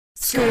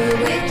Screw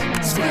it,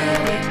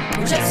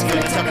 we're just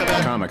gonna talk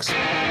about Comics.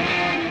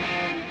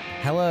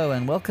 Hello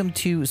and welcome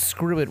to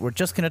Screw It. We're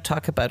just going to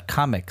talk about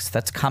comics.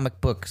 That's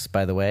comic books,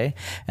 by the way.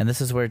 And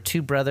this is where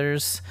two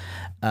brothers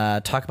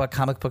talk about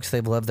comic books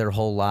they've loved their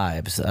whole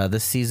lives.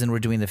 This season we're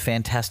doing the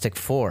Fantastic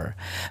Four.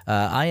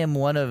 I am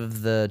one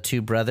of the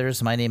two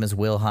brothers. My name is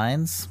Will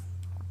Hines.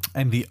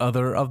 I'm the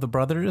other of the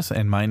brothers,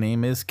 and my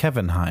name is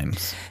Kevin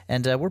Hines.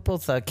 And we're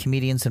both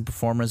comedians and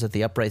performers at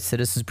the Upright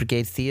Citizens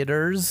Brigade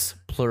Theaters,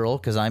 plural,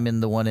 because I'm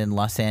in the one in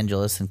Los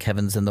Angeles and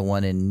Kevin's in the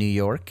one in New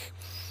York.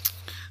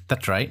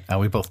 That's right.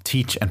 We both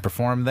teach and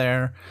perform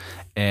there,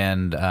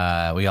 and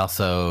we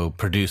also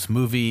produce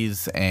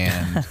movies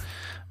and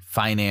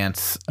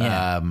finance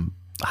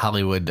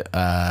Hollywood,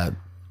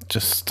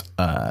 just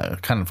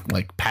kind of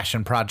like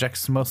passion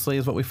projects mostly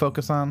is what we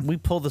focus on. We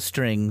pull the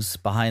strings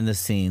behind the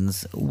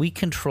scenes. We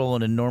control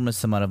an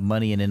enormous amount of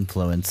money and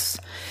influence,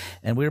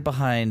 and we're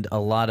behind a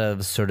lot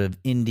of sort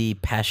of indie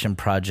passion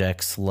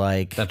projects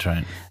like That's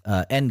right.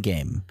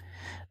 Endgame.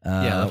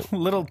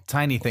 Little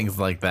tiny things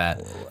like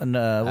that. And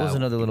what was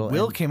another little?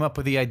 Will came up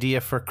with the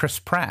idea for Chris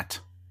Pratt.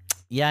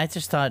 Yeah, I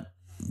just thought,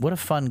 what a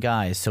fun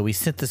guy. So we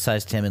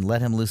synthesized him and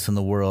let him loose in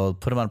the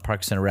world, put him on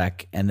Parks and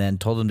Rec, and then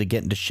told him to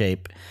get into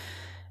shape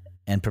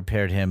and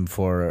prepared him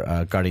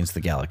for Guardians of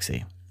the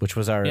Galaxy, which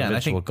was our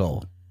eventual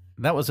goal.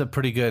 That was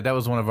that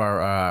was one of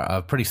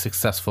our pretty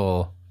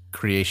successful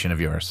creation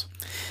of yours.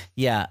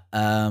 Yeah.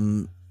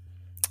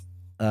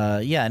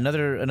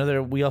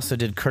 Another. We also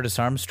did Curtis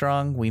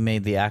Armstrong. We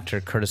made the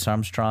actor Curtis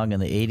Armstrong in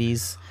the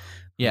 80s.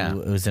 Yeah.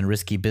 It was in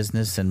Risky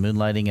Business and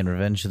Moonlighting and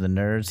Revenge of the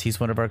Nerds. He's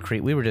one of our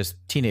we were just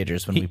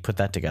teenagers when we put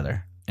that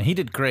together. And he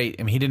did great.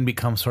 I mean, he didn't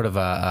become sort of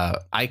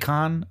a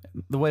icon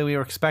the way we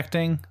were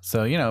expecting.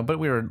 So, but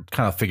we were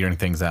kind of figuring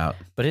things out.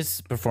 But his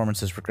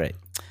performances were great.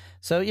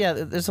 So, yeah,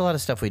 there's a lot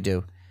of stuff we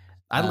do.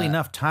 Oddly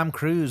enough, Tom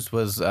Cruise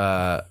was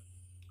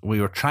we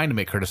were trying to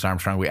make Curtis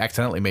Armstrong. We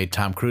accidentally made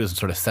Tom Cruise and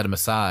sort of set him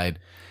aside.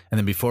 And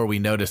then before we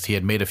noticed, he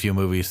had made a few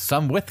movies,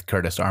 some with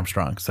Curtis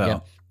Armstrong.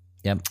 So,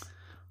 Yep.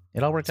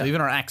 It all worked out. So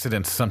even our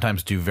accidents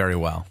sometimes do very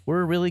well.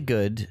 We're really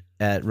good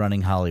at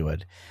running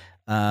Hollywood.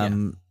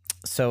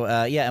 So,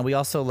 and we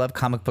also love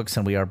comic books,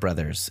 and we are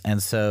brothers.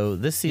 And so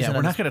this season... Yeah,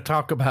 we're not going to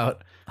talk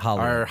about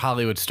our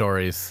Hollywood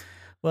stories.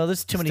 Well,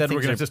 there's too many Instead, things.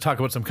 we're going to just talk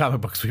about some comic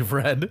books we've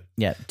read.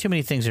 Yeah, too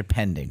many things are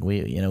pending.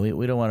 We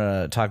don't want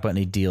to talk about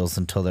any deals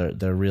until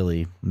they're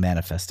really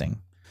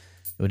manifesting.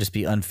 It would just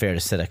be unfair to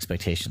set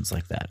expectations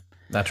like that.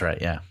 That's right,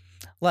 yeah.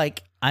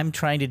 Like, I'm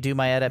trying to do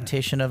my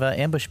adaptation of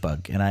Ambush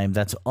Bug, and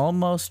that's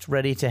almost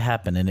ready to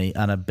happen on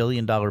a $1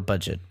 billion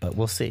budget, but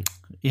we'll see.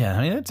 Yeah,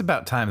 I mean, it's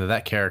about time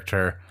that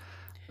character...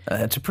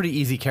 it's a pretty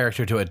easy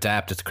character to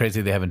adapt. It's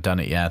crazy they haven't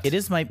done it yet. It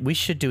is we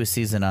should do a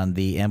season on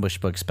the Ambush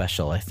Bug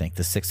special, I think,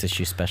 the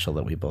 6-issue special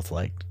that we both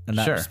liked.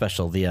 Not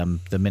special, the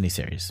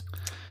miniseries.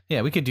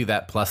 Yeah, we could do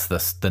that plus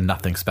the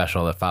Nothing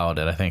special that followed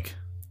it, I think.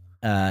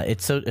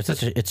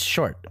 It's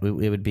short. It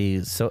would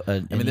be so.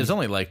 I mean, there's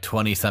only like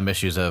 20 some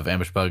issues of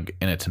Ambush Bug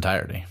in its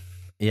entirety.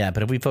 Yeah,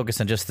 but if we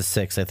focus on just the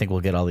 6, I think we'll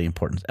get all the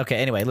important. Okay,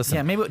 anyway, listen.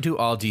 Yeah, maybe we'll do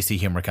all DC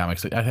humor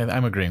comics.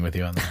 I'm agreeing with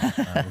you on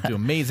that. We'll do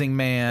Amazing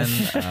Man.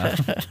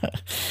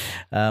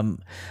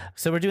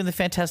 So we're doing the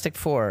Fantastic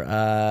Four,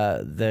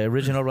 the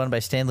original run by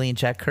Stan Lee and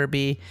Jack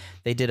Kirby.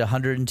 They did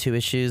 102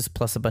 issues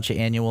plus a bunch of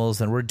annuals,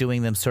 and we're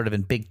doing them sort of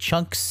in big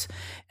chunks.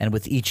 And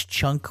with each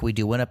chunk, we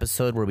do one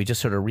episode where we just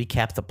sort of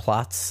recap the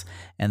plots,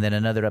 and then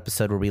another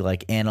episode where we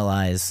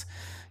analyze,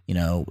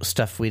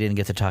 stuff we didn't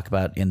get to talk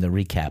about in the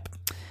recap.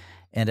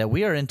 And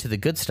we are into the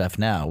good stuff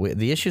now.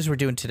 The issues we're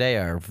doing today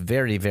are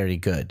very, very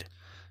good.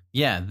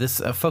 Yeah, this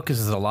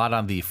focuses a lot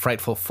on the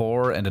Frightful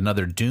Four and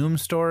another Doom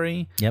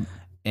story. Yep.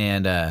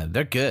 And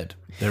they're good.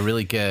 They're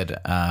really good.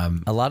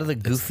 A lot of the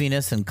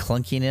goofiness and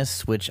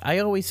clunkiness, which I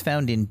always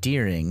found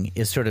endearing,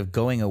 is sort of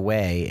going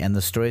away, and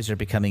the stories are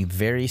becoming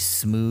very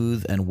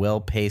smooth and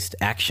well-paced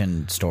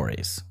action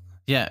stories.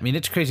 Yeah, I mean,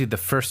 it's crazy. The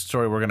first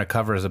story we're going to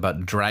cover is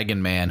about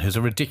Dragon Man, who's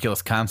a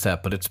ridiculous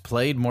concept, but it's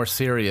played more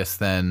serious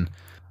than...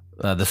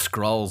 the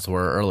Skrulls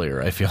were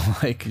earlier, I feel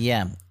like.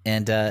 Yeah,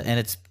 and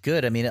it's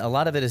good. I mean, a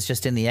lot of it is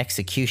just in the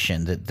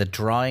execution. The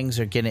drawings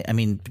are getting... I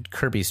mean,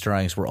 Kirby's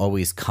drawings were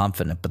always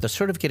confident, but they're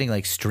sort of getting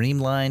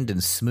streamlined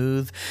and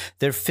smooth.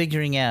 They're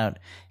figuring out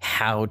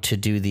how to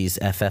do these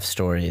FF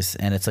stories,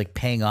 and it's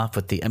paying off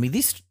with the... I mean,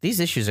 these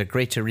issues are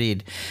great to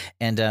read,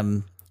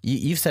 and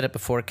you've said it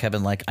before,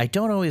 Kevin, I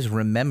don't always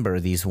remember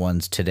these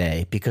ones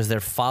today because they're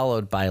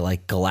followed by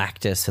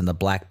Galactus and the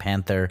Black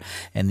Panther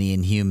and the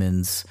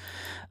Inhumans,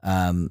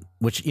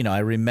 which, I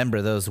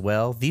remember those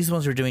well. These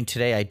ones we're doing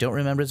today, I don't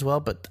remember as well,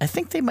 but I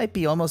think they might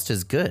be almost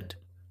as good.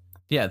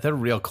 Yeah, they're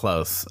real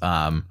close.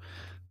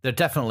 They're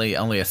definitely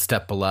only a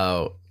step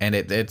below, and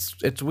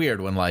it's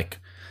weird when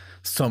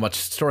so much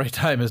story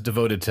time is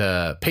devoted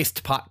to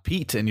Paste Pot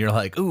Pete, and you're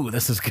like, ooh,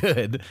 this is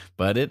good,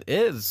 but it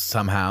is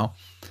somehow.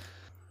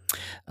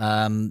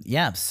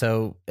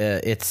 So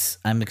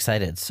I'm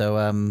excited. So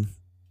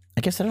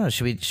I guess I don't know.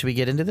 Should we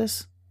get into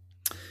this?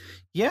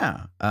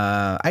 Yeah.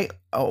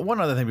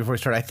 One other thing before we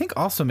start, I think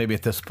also maybe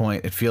at this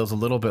point it feels a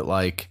little bit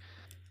like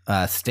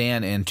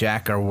Stan and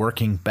Jack are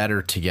working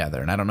better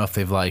together. And I don't know if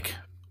they've like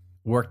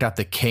worked out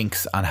the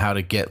kinks on how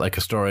to get like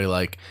a story.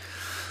 Like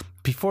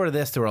before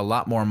this, there were a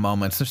lot more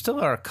moments. There still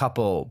are a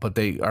couple, but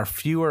they are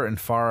fewer and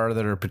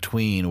farther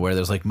between, where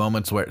there's like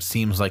moments where it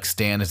seems like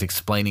Stan is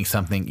explaining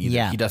something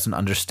either he doesn't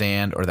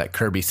understand or that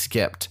Kirby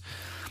skipped.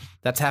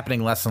 That's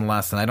happening less and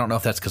less. And I don't know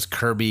if that's because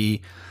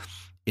Kirby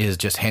is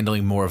just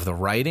handling more of the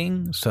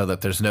writing so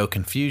that there's no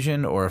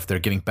confusion, or if they're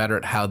getting better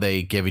at how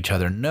they give each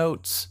other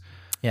notes.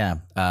 Yeah.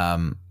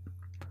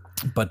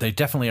 But they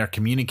definitely are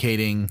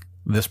communicating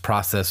this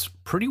process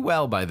pretty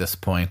well by this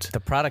point. The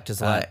product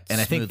is a lot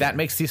and I think that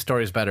makes these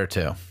stories better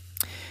too.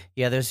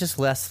 Yeah, there's just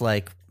less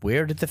like,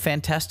 where did the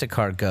Fantastic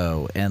Car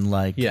go? And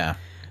like,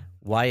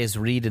 why is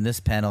Reed in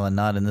this panel and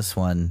not in this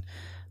one?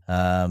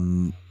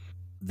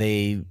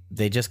 They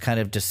just kind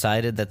of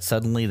decided that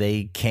suddenly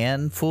they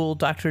can fool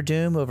Doctor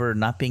Doom over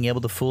not being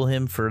able to fool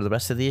him for the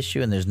rest of the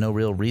issue, and there's no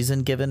real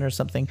reason given or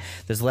something.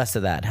 There's less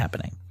of that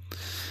happening.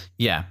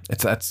 Yeah,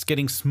 it's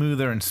getting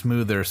smoother and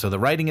smoother. So the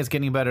writing is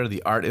getting better.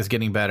 The art is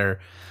getting better.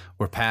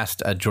 We're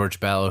past George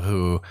Bell,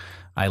 who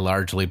I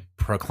largely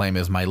proclaim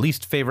is my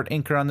least favorite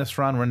inker on this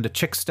run. We're into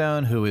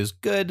Chickstone, who is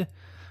good.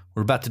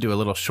 We're about to do a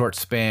little short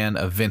span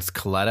of Vince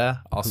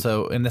Colletta.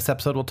 Also in this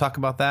episode, we'll talk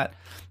about that.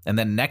 And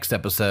then next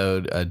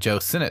episode, Joe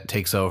Sinnott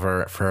takes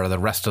over for the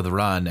rest of the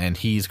run, and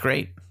he's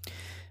great.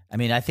 I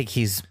mean, I think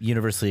he's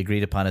universally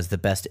agreed upon as the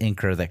best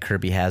inker that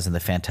Kirby has in the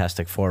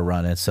Fantastic Four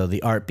run. And so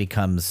the art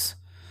becomes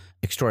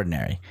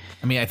extraordinary.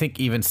 I mean, I think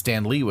even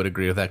Stan Lee would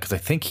agree with that, because I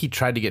think he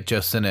tried to get Joe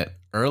Sinnott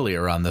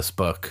earlier on this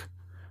book,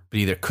 but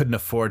either couldn't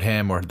afford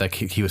him or like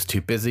he was too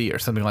busy or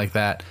something like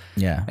that.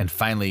 Yeah. And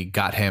finally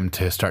got him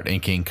to start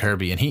inking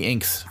Kirby. And he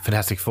inks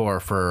Fantastic Four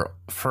for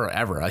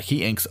forever. Like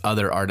he inks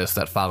other artists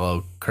that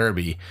follow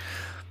Kirby.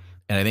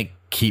 And I think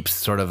keeps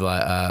sort of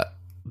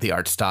the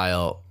art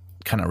style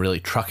kind of really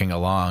trucking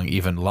along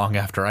even long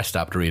after I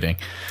stopped reading.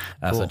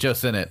 Cool. So Joe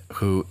Sinnott,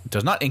 who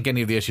does not ink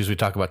any of the issues we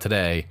talk about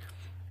today,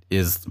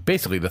 is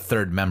basically the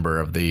third member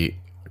of the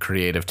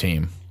creative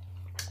team.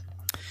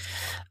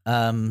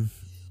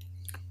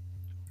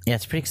 Yeah,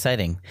 it's pretty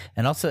exciting.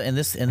 And also in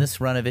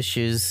this run of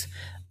issues,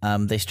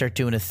 they start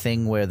doing a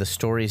thing where the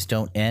stories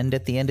don't end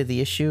at the end of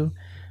the issue.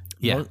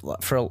 Yeah.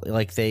 For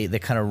like they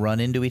kind of run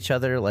into each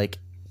other. Like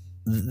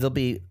there'll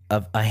be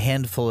a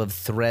handful of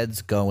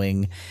threads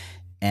going,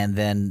 and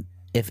then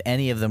if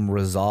any of them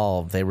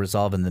resolve, they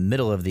resolve in the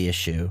middle of the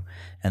issue,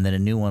 and then a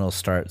new one will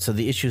start. So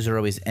the issues are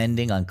always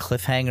ending on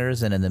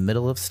cliffhangers and in the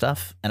middle of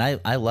stuff, and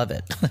I love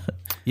it.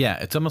 Yeah,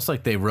 it's almost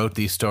like they wrote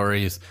these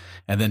stories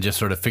and then just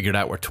sort of figured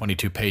out where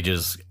 22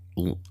 pages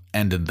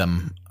ended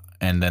them,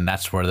 and then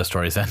that's where the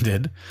stories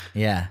ended.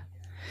 Yeah.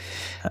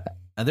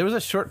 There was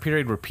a short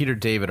period where Peter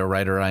David, a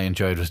writer I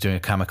enjoyed, was doing a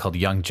comic called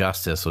Young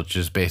Justice, which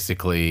is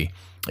basically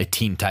a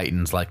Teen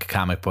Titans-like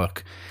comic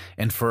book.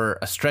 And for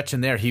a stretch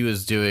in there, he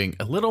was doing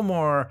a little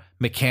more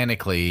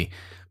mechanically,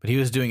 but he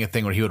was doing a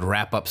thing where he would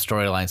wrap up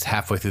storylines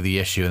halfway through the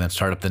issue and then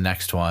start up the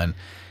next one.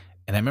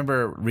 And I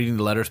remember reading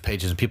the letters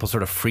pages and people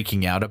sort of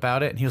freaking out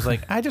about it. And he was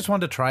like, I just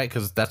wanted to try it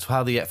because that's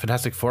how the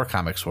Fantastic Four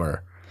comics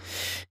were.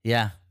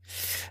 Yeah.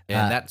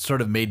 And that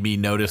sort of made me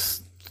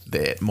notice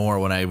it more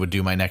when I would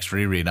do my next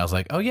reread. And I was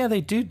like, oh, yeah,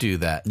 they do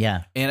that.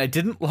 Yeah. And I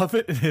didn't love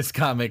it in his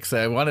comics.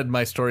 I wanted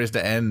my stories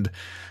to end,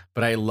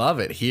 but I love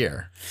it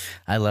here.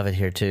 I love it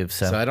here, too.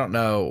 So I don't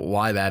know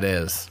why that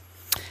is.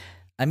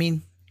 I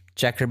mean,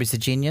 Jack Kirby's a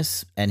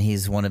genius, and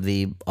he's one of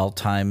the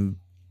all-time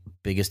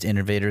biggest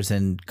innovators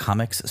in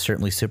comics,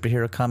 certainly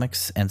superhero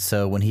comics. And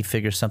so when he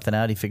figures something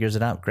out, he figures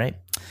it out. Great.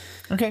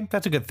 Okay,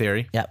 that's a good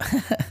theory. Yeah.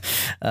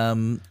 I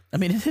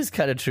mean, it is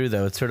kind of true,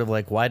 though. It's sort of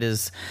like, why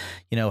does,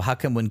 how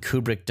come when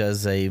Kubrick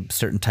does a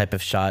certain type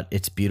of shot,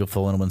 it's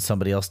beautiful, and when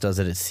somebody else does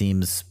it, it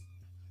seems,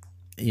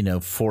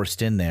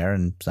 forced in there?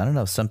 And I don't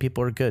know, some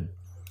people are good.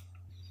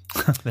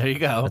 There you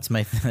go. That's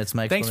my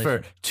Thanks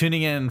for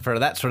tuning in for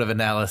that sort of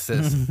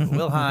analysis.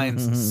 Will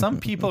Hines, some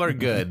people are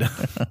good.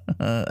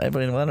 I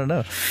don't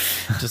know.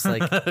 Just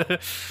like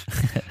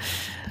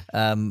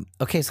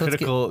okay, so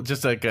critical.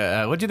 Just like,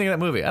 what do you think of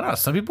that movie? I don't know.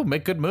 Some people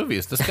make good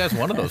movies. This guy's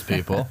one of those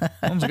people.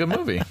 That was a good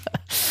movie.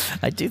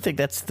 I do think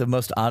that's the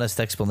most honest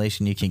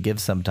explanation you can give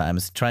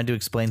sometimes. Trying to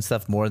explain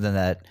stuff more than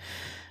that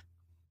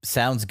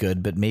sounds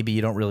good, but maybe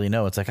you don't really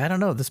know. It's like, I don't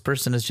know, this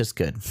person is just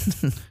good.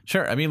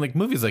 Sure. I mean, like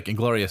movies like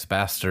Inglourious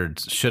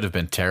Bastards should have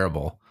been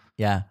terrible.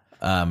 Yeah.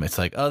 It's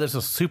like, oh, there's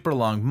a super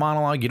long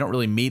monologue. You don't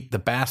really meet the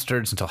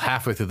bastards until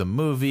halfway through the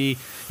movie.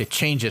 It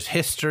changes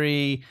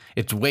history.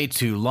 It's way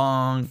too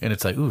long. And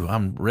it's like, ooh,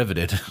 I'm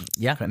riveted.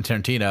 Yeah.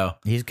 Quentin Tarantino.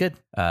 He's good.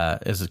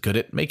 Is good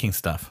at making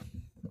stuff.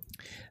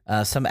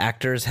 Some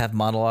actors have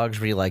monologues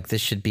where you're like,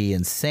 this should be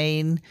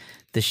insane.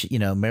 This,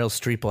 Meryl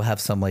Streep will have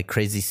some like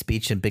crazy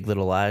speech in Big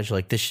Little Lies. You're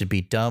like, this should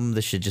be dumb.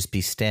 This should just be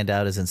stand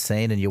out as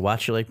insane. And you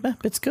watch, you're like,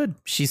 it's good.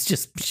 She's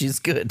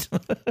good.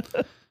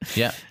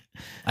 Yeah.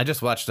 I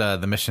just watched the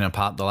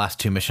last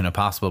two Mission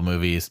Impossible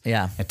movies.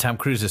 Yeah. And Tom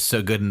Cruise is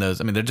so good in those.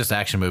 I mean, they're just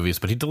action movies,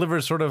 but he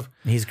delivers sort of,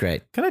 he's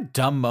great. kind of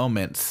dumb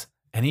moments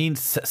And he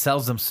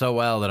sells them so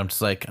well that I'm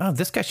just like, oh,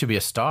 this guy should be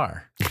a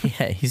star.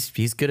 Yeah,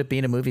 he's good at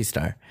being a movie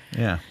star.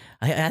 Yeah.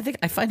 I think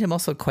I find him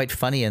also quite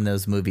funny in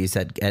those movies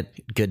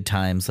at good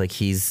times. Like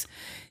he's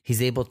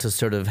able to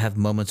sort of have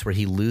moments where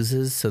he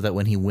loses so that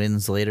when he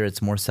wins later,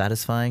 it's more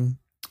satisfying.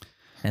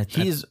 And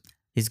he's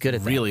good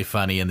at really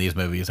funny in these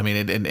movies. I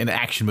mean, in an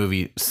action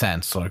movie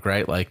sense, like,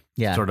 right? Like,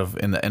 yeah. Sort of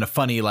in a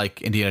funny,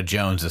 like Indiana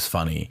Jones is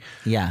funny.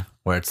 Yeah.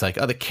 Where it's like,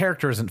 oh, the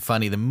character isn't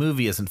funny, the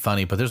movie isn't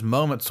funny, but there's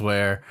moments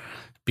where,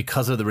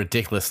 because of the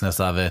ridiculousness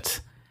of it,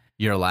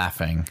 you're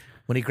laughing.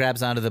 When he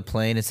grabs onto the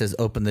plane, it says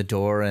 "open the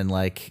door," and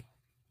like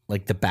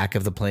the back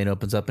of the plane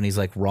opens up, and he's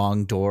like,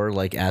 "wrong door,"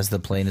 like as the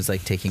plane is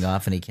like taking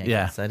off, and he can't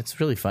get inside. It's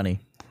really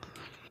funny.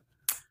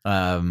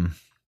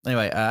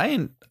 Anyway,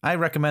 I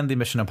recommend the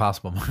Mission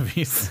Impossible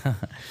movies.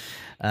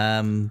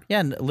 Yeah,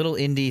 a little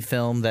indie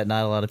film that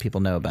not a lot of people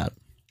know about.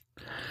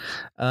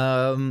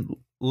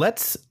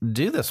 Let's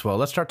do this. Well,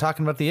 let's start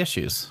talking about the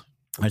issues.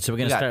 All right, so we're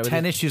going to start with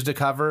 10 issues to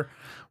cover.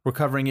 We're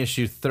covering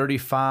issue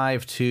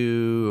 35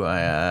 to,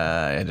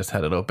 I just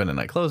had it open and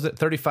I closed it,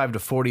 35 to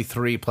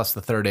 43 plus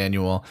the third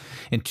annual.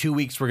 In 2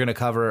 weeks, we're going to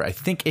cover, I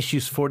think,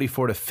 issues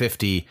 44 to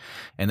 50.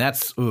 And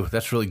that's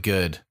really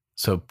good.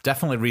 So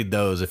definitely read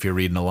those if you're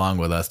reading along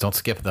with us. Don't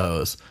skip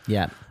those.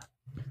 Yeah.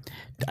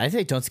 I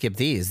think don't skip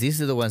these.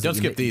 These are the ones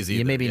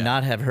you maybe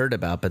not have heard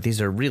about, but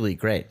these are really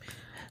great.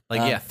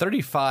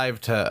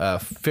 35 to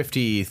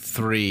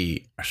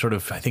 53 are sort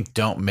of, I think,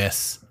 don't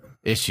miss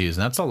issues,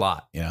 and that's a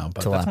lot, but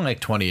that's only like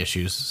 20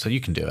 issues, so you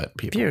can do it,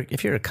 people.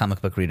 If you're a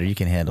comic book reader, you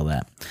can handle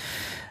that.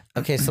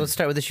 Okay, so let's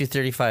start with issue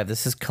 35.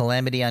 This is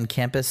Calamity on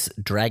Campus,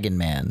 Dragon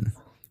Man.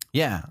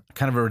 Yeah,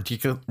 kind of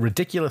a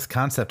ridiculous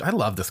concept. I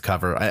love this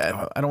cover.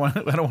 I don't want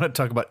to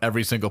talk about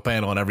every single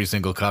panel and every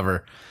single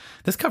cover.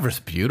 This cover's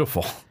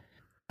beautiful.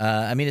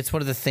 I mean, it's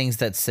one of the things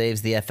that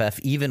saves the FF,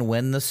 even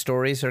when the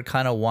stories are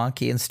kind of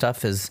wonky and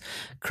stuff, is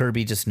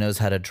Kirby just knows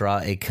how to draw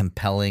a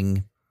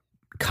compelling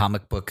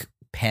comic book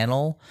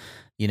panel.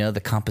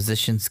 The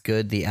composition's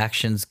good, the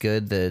action's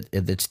good,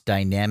 it's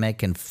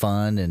dynamic and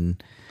fun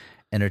and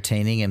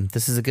entertaining, and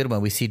this is a good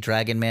one. We see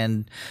Dragon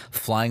Man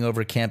flying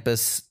over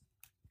campus,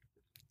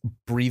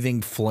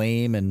 breathing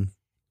flame, and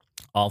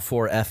all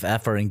 4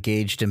 FF are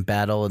engaged in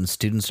battle, and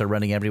students are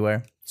running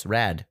everywhere. It's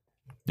rad.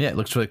 Yeah, it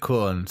looks really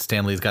cool, and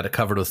Stanley's got it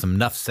covered with some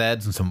Nuff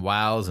Saids and some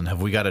wows, and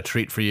have we got a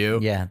treat for you?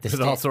 Yeah. It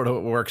all sort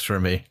of works for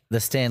me. The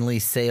Stanley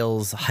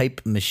sales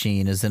hype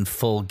machine is in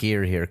full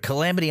gear here.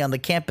 Calamity on the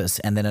campus,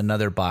 and then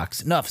another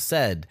box. Nuff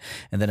said,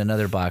 and then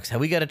another box.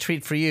 Have we got a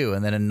treat for you?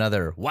 And then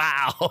another.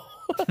 Wow.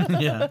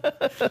 Yeah,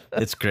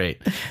 it's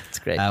great. It's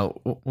great.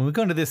 When we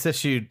go into this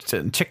issue,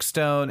 Chick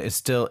Stone is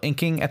still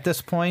inking at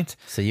this point.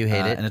 So you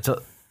hate it? And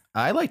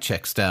I like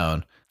Chick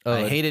Stone.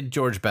 I hated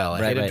George Bell.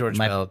 I hated George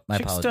Bell. My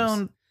Chick apologies.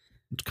 Stone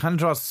kind of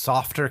draws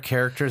softer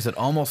characters. It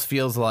almost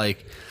feels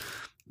like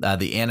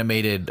the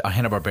animated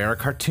Hanna-Barbera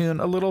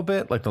cartoon a little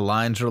bit. Like the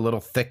lines are a little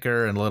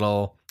thicker and a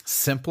little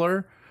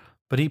simpler,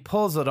 but he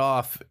pulls it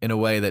off in a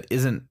way that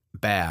isn't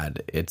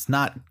bad. It's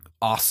not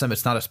awesome.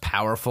 It's not as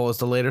powerful as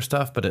the later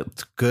stuff, but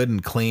it's good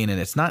and clean, and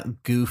it's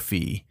not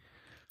goofy.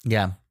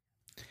 Yeah.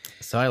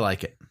 So I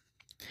like it.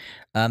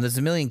 There's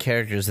a million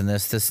characters in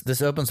this.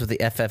 This opens with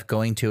the FF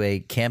going to a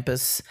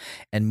campus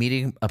and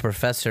meeting a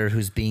professor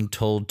who's being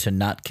told to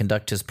not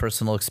conduct his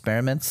personal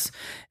experiments.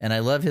 And I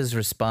love his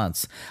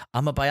response.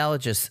 I'm a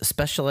biologist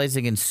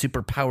specializing in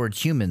superpowered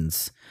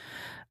humans.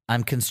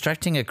 I'm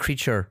constructing a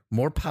creature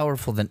more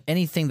powerful than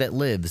anything that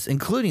lives,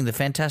 including the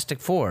Fantastic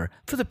Four,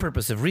 for the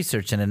purpose of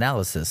research and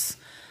analysis.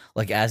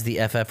 Like as the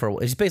FF,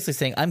 he's basically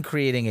saying, I'm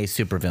creating a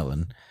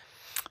supervillain.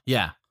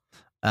 Yeah.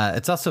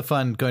 It's also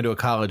fun going to a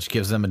college,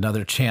 gives them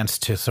another chance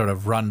to sort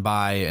of run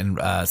by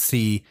and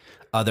see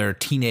other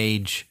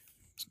teenage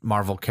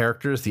Marvel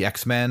characters. The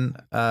X-Men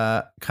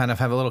kind of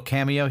have a little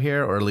cameo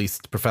here, or at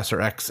least Professor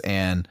X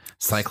and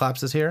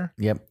Cyclops is here.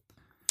 Yep.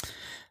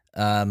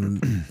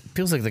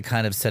 Feels like the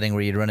kind of setting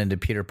where you'd run into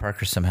Peter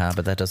Parker somehow,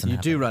 but that doesn't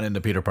happen. You do run into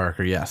Peter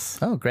Parker, yes.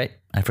 Oh, great.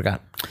 I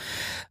forgot.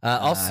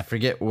 Also, I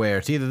forget where.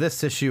 It's either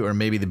this issue or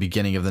maybe the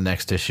beginning of the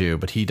next issue,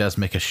 but he does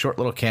make a short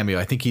little cameo.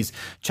 I think he's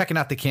checking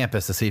out the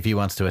campus to see if he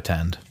wants to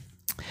attend.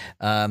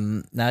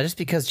 Now, just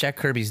because Jack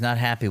Kirby's not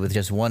happy with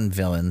just one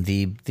villain,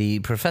 the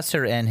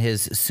professor and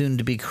his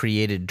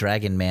soon-to-be-created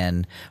Dragon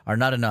Man are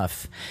not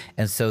enough.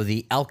 And so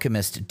the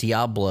alchemist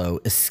Diablo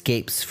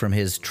escapes from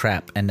his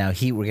trap, and now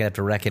we're going to have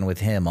to reckon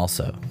with him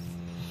also.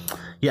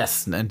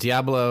 Yes, and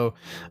Diablo.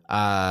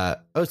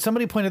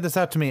 Somebody pointed this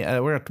out to me.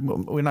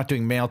 We're not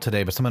doing mail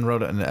today, but someone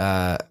wrote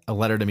a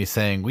letter to me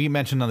saying, we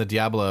mentioned on the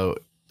Diablo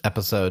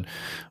episode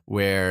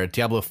where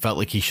Diablo felt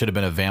like he should have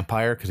been a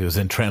vampire because he was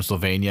in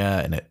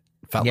Transylvania, and it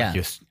felt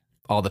like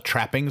all the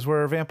trappings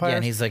were vampires. Yeah,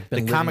 and he's like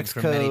been living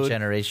for many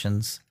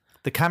generations.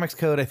 The comics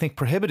code, I think,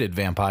 prohibited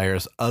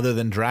vampires other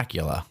than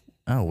Dracula.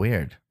 Oh,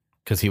 weird.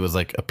 Because he was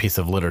like a piece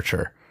of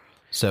literature.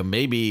 So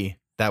maybe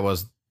that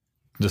was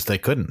just they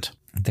couldn't.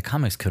 The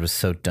comics code was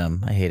so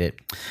dumb. I hate it.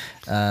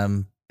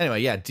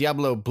 Anyway, yeah,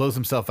 Diablo blows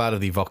himself out of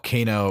the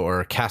volcano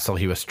or castle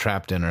he was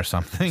trapped in or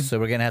something. So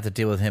we're going to have to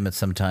deal with him at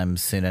some time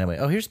soon anyway.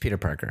 Oh, here's Peter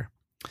Parker.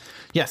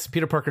 Yes,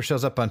 Peter Parker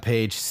shows up on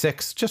page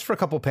 6 just for a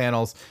couple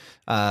panels.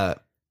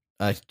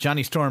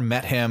 Johnny Storm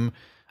met him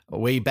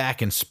way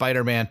back in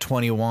Spider-Man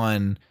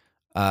 21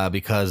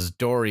 because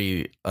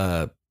Dory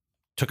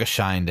took a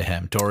shine to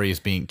him. Dory is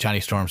being Johnny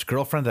Storm's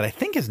girlfriend that I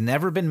think has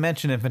never been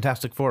mentioned in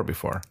Fantastic Four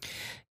before.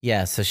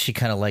 Yeah, so she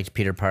kind of liked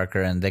Peter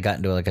Parker, and they got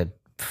into like a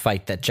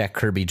fight that Jack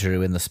Kirby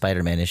drew in the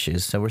Spider-Man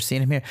issues. So we're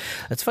seeing him here.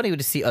 It's funny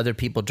to see other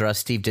people draw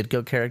Steve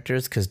Ditko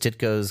characters because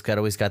Ditko's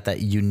always got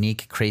that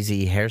unique,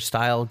 crazy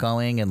hairstyle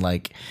going and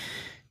like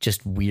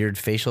just weird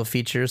facial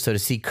features. So to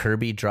see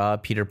Kirby draw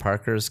Peter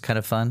Parker is kind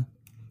of fun.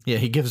 Yeah,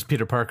 he gives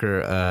Peter Parker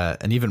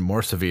an even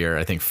more severe,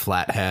 I think,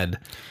 flat head.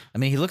 I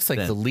mean, he looks like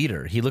the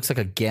leader. He looks like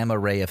a gamma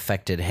ray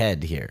affected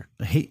head here.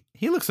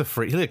 He looks a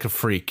freak. He like a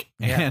freak,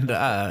 yeah. And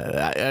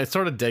I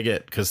sort of dig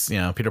it because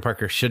Peter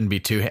Parker shouldn't be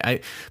too.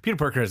 Peter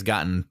Parker has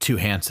gotten too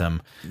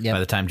handsome by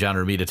the time John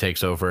Romita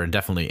takes over, and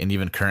definitely in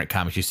even current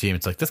comics, you see him.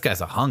 It's like this guy's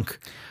a hunk.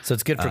 So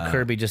it's good for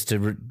Kirby just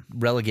to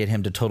relegate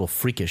him to total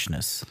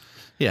freakishness.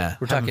 Yeah,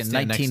 we're talking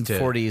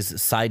 1940s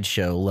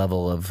sideshow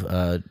level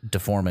of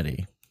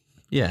deformity.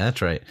 Yeah,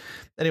 that's right.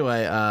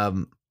 Anyway,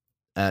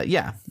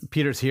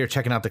 Peter's here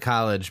checking out the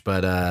college,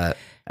 but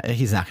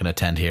he's not going to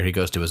attend here. He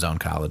goes to his own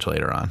college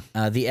later on.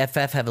 The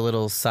FF have a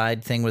little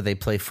side thing where they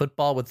play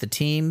football with the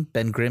team.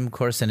 Ben Grimm, of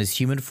course, in his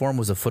human form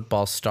was a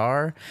football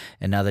star,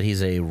 and now that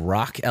he's a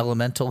rock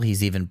elemental,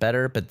 he's even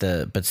better.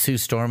 But Sue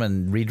Storm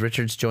and Reed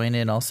Richards join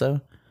in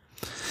also.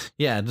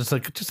 Yeah, just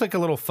like a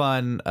little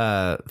fun.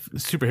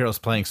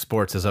 Superheroes playing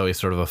sports is always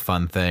sort of a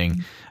fun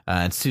thing,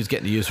 and Sue's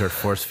getting to use her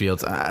force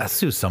fields.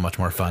 Sue's so much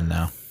more fun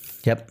now.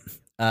 Yep.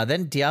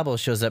 Then Diablo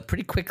shows up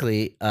pretty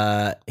quickly.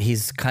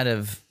 He's kind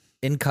of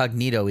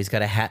incognito. He's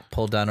got a hat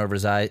pulled down over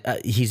his eye.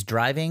 He's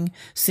driving.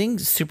 Seeing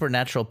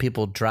supernatural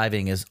people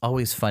driving is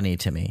always funny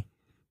to me.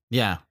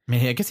 Yeah. I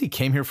mean, I guess he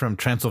came here from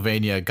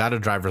Transylvania, got a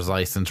driver's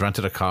license,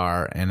 rented a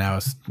car, and now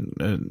is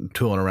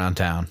tooling around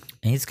town.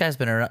 And this guy's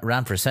been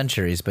around for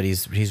centuries, but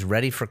he's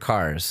ready for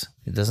cars.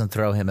 It doesn't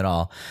throw him at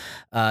all.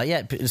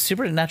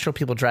 Supernatural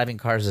people driving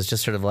cars is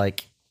just sort of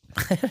like,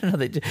 I don't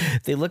know,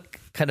 they look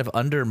kind of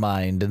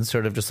undermined and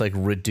sort of just like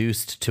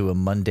reduced to a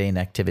mundane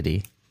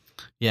activity.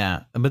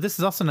 Yeah, but this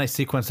is also a nice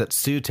sequence that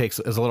Sue takes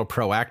as a little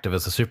proactive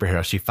as a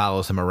superhero. She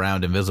follows him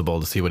around invisible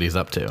to see what he's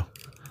up to.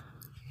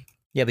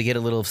 Yeah, we get a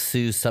little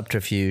Sue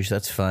subterfuge.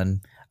 That's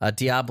fun.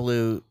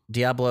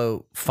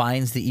 Diablo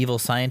finds the evil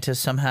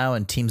scientist somehow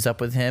and teams up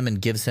with him and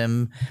gives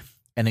him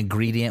an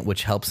ingredient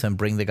which helps him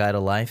bring the guy to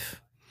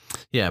life.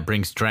 Yeah,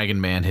 brings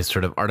Dragon Man, his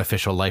sort of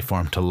artificial life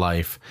form, to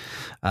life.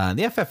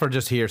 The FF are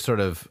just here sort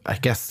of, I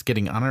guess,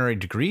 getting honorary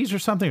degrees or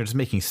something, or just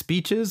making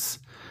speeches.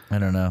 I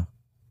don't know.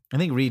 I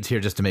think Reed's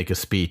here just to make a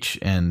speech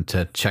and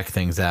to check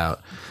things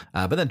out.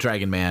 But then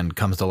Dragon Man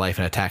comes to life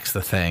and attacks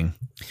the Thing.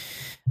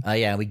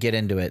 We get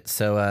into it.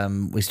 So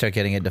we start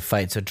getting into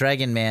fight. So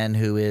Dragon Man,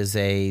 who is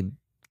a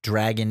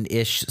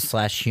dragon-ish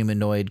 /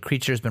 humanoid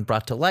creature, has been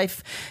brought to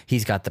life.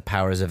 He's got the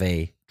powers of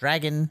a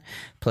dragon.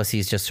 Plus,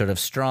 he's just sort of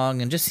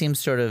strong and just seems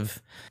sort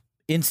of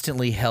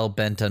instantly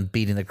hell-bent on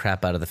beating the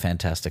crap out of the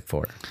Fantastic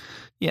Four.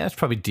 Yeah, that's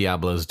probably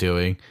Diablo's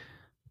doing.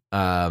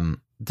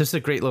 There's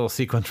a great little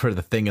sequence where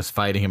the Thing is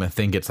fighting him and the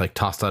Thing gets like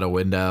tossed out a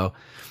window.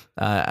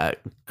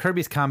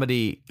 Kirby's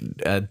comedy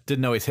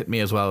didn't always hit me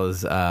as well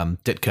as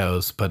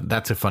Ditko's, but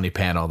that's a funny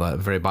panel, the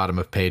very bottom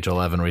of page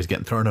 11, where he's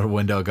getting thrown out a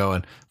window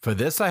going, "For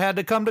this I had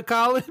to come to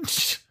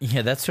college?"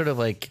 Yeah, that's sort of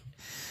like,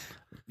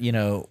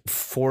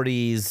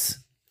 40s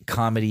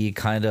comedy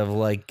kind of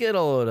like, get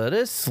a load of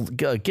this,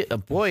 get a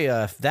boy,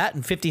 that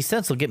and 50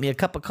 cents will get me a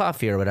cup of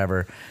coffee or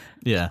whatever.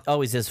 Yeah.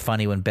 Always is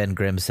funny when Ben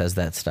Grimm says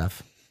that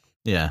stuff.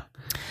 Yeah.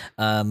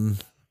 Dragon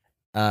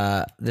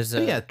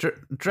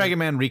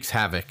Man wreaks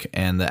havoc,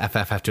 and the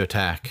FF have to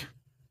attack.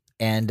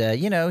 And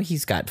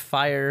he's got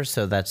fire,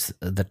 so that's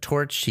the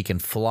torch. He can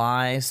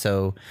fly,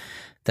 so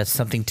that's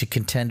something to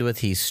contend with.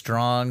 He's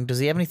strong. Does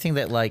he have anything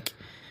that like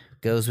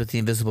goes with the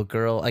Invisible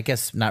Girl? I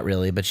guess not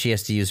really, but she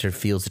has to use her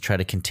fields to try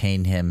to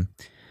contain him.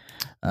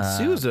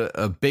 Sue's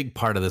a big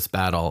part of this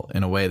battle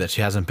in a way that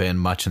she hasn't been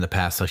much in the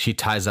past. So she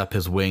ties up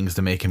his wings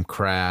to make him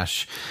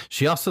crash.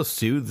 She also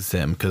soothes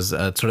him because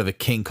it's sort of a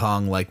King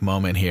Kong-like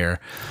moment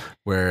here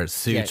where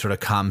Sue sort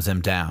of calms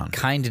him down.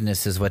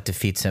 Kindness is what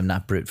defeats him,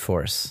 not brute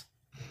force.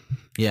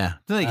 Yeah.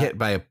 Then they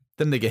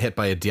get hit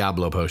by a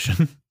Diablo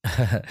potion.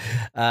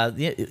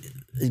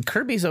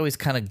 Kirby's always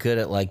kind of good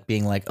at like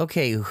being like,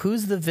 okay,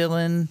 who's the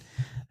villain?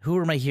 Who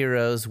are my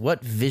heroes?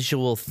 What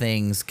visual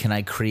things can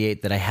I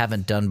create that I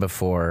haven't done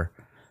before?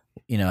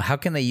 How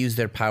can they use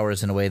their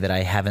powers in a way that I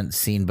haven't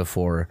seen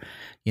before?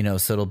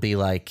 So it'll be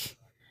like,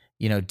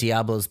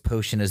 Diablo's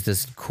potion is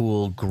this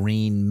cool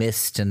green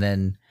mist, and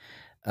then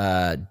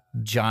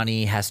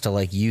Johnny has to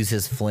like use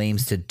his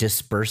flames to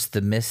disperse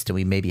the mist, and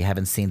we maybe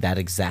haven't seen that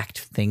exact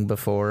thing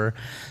before.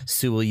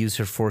 Sue will use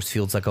her force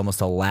fields like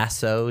almost a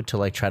lasso to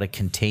like try to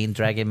contain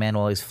Dragon Man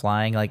while he's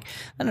flying. Like,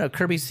 I don't know,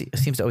 Kirby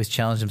seems to always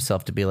challenge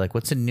himself to be like,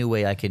 what's a new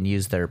way I can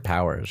use their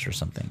powers or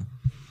something?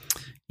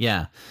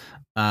 Yeah.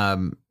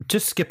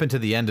 Just skipping to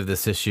the end of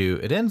this issue,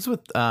 it ends with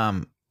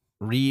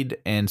Reed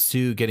and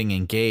Sue getting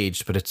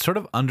engaged, but it's sort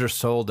of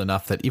undersold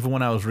enough that even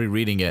when I was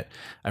rereading it,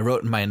 I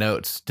wrote in my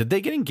notes, did they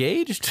get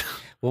engaged?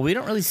 Well, we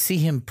don't really see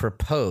him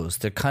propose.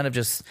 They're kind of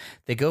just,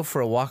 they go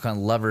for a walk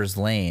on Lover's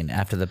Lane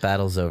after the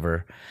battle's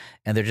over,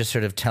 and they're just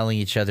sort of telling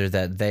each other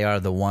that they are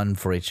the one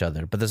for each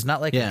other. But there's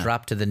not like a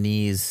drop to the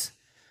knees,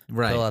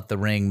 Right. pull out the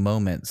ring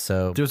moment.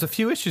 So There was a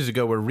few issues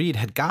ago where Reed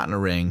had gotten a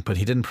ring, but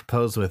he didn't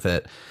propose with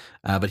it.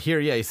 But here,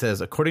 he says,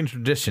 according to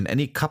tradition,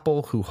 any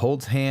couple who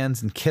holds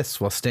hands and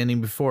kiss while standing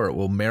before it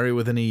will marry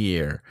within a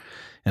year.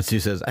 And Sue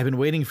says, I've been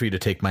waiting for you to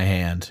take my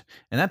hand.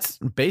 And that's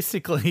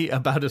basically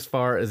about as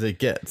far as it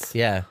gets.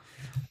 yeah,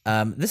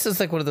 this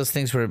is like one of those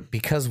things where,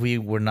 because we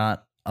were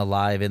not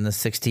alive in the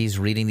 60s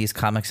reading these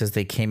comics as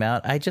they came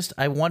out,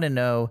 I want to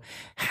know,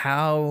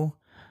 how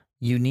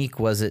unique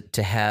was it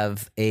to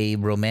have a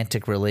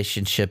romantic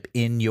relationship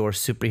in your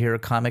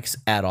superhero comics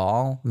at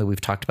all? I mean,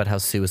 we've talked about how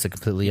Sue is a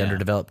completely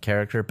underdeveloped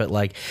character, but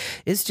like,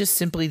 it's just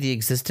simply the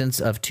existence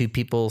of two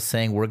people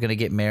saying we're going to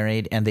get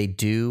married, and they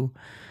do.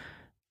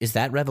 Is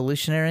that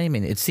revolutionary? I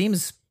mean, it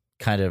seems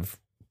kind of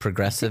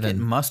progressive. It And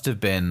must have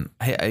been,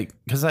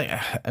 because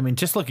I mean,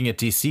 just looking at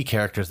DC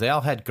characters, they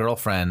all had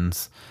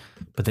girlfriends,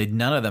 but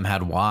none of them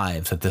had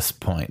wives at this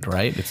point,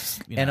 right? It's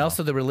and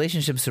also the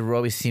relationships have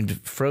always seemed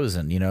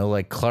frozen. You know,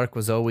 like Clark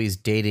was always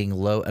dating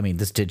Lois. I mean,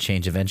 this did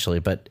change eventually,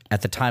 but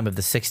at the time of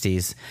the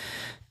 60s,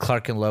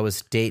 Clark and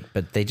Lois date,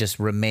 but they just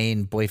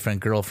remain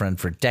boyfriend-girlfriend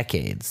for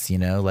decades, you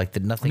know, like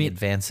nothing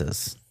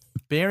advances.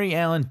 Barry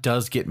Allen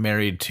does get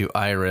married to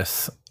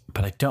Iris,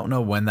 but I don't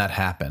know when that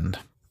happened.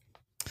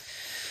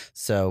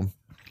 So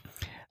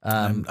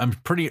I'm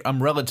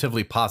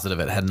relatively positive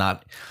it had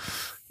not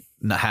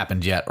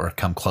happened yet or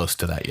come close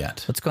to that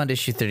yet. let's go on to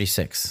issue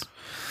 36.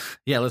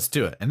 Yeah, let's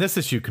do it. And this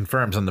issue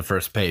confirms on the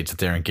first page that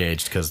they're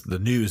engaged because the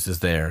news is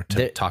there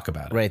to talk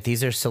about it. Right.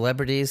 These are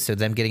celebrities, so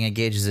them getting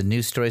engaged is a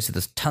news story. So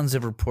there's tons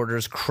of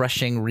reporters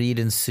crushing Reed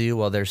and Sue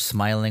while they're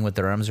smiling with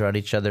their arms around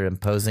each other and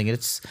posing.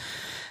 It's,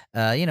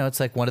 it's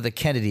like one of the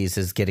Kennedys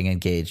is getting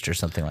engaged or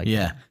something like that.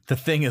 Yeah. The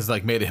Thing is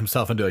like made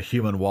himself into a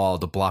human wall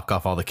to block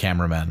off all the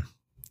cameramen.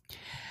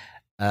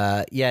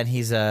 And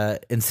he's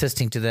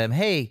insisting to them,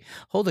 hey,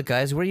 hold it,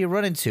 guys. Where are you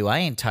running to? I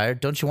ain't tired.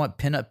 Don't you want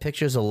pinup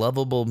pictures of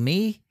lovable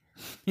me?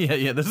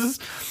 Yeah. This is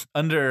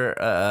under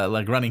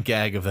like running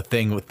gag of The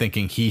Thing with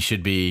thinking he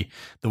should be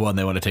the one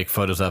they want to take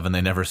photos of, and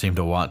they never seem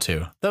to want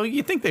to. Though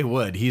you think they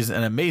would. He's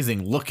an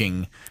amazing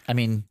looking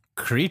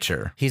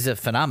creature. He's a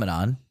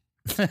phenomenon.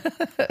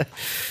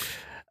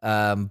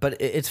 But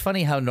it's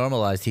funny how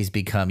normalized he's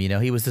become. You know,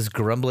 he was this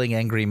grumbling,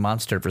 angry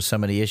monster for so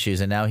many issues,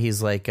 and now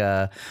he's like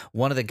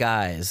one of the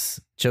guys,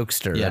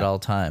 jokester at all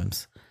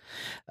times.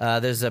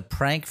 There's a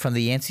prank from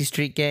the Yancey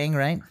Street gang,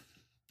 right?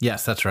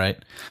 Yes, that's right.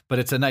 But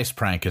it's a nice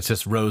prank. It's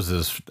just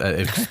roses.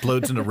 It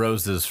explodes into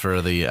roses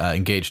for the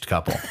engaged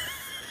couple.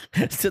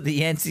 So the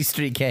Yancey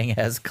Street gang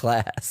has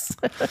class.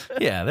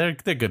 Yeah,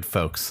 they're good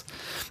folks.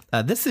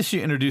 This issue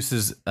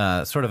introduces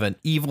sort of an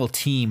evil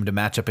team to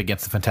match up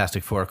against the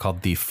Fantastic Four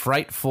called the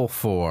Frightful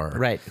Four.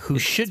 Right, who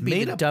should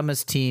be the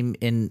dumbest team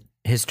in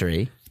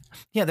history.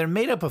 Yeah, they're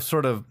made up of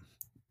sort of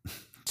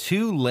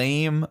two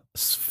lame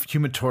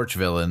Human Torch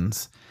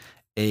villains,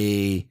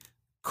 a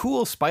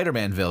cool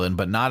Spider-Man villain,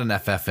 but not an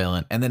FF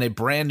villain, and then a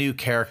brand new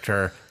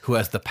character who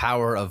has the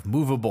power of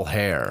movable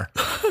hair.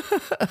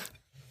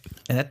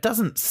 And that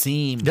doesn't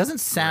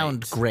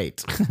sound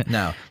great.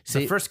 No.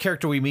 The first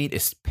character we meet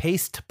is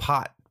Paste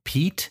Pot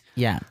Pete.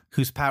 Yeah.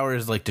 Whose power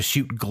is like to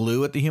shoot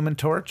glue at the Human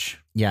Torch.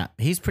 Yeah.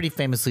 He's pretty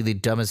famously the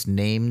dumbest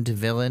named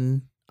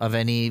villain of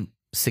any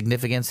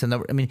significance.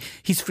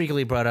 He's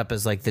frequently brought up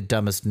as like the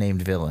dumbest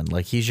named villain.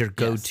 Like he's your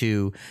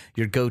go-to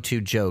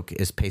joke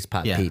is Paste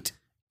Pot Pete.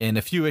 In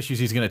a few issues,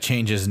 he's going to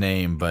change his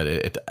name, but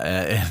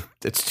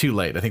it's too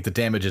late. I think the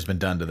damage has been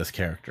done to this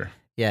character.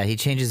 Yeah, he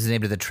changes his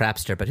name to the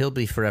Trapster, but he'll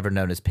be forever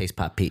known as Paste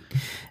Pot Pete. He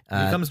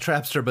becomes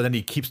Trapster, but then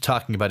he keeps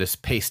talking about his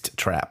paste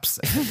traps.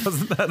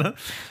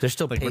 They're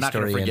still like,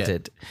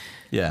 paste-oriented.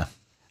 Yeah.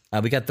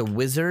 We got the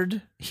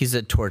Wizard. He's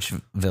a Torch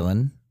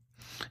villain.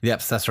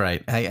 Yep, that's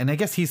right. And I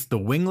guess he's the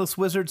wingless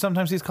wizard,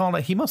 sometimes he's called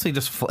it. He mostly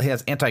just he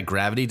has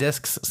anti-gravity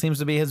discs, seems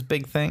to be his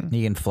big thing.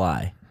 He can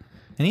fly.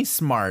 And he's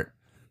smart,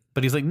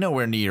 but he's like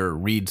nowhere near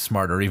Reed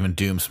smart or even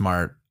Doom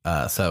smart.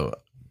 So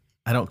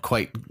I don't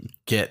quite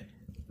get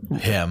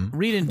him.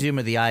 Reed and Doom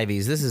are the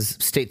Ivies. This is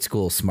state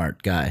school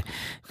smart guy,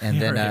 and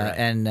then right.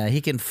 and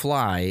he can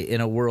fly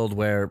in a world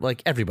where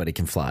like everybody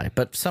can fly,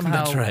 but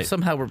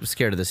somehow we're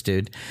scared of this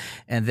dude.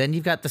 And then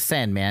you've got the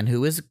Sandman,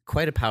 who is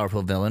quite a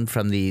powerful villain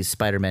from the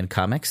Spider-Man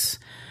comics.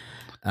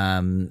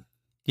 And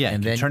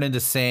can turn into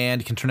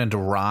sand, can turn into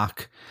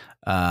rock,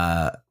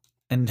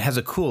 and has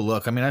a cool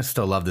look. I mean, I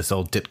still love this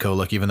old Ditko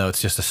look, even though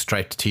it's just a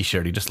striped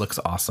T-shirt. He just looks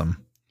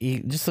awesome.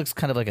 He just looks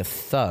kind of like a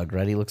thug,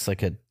 right? He looks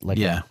like a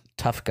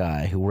tough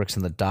guy who works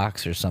in the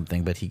docks or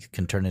something, but he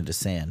can turn into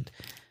sand.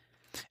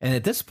 And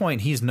at this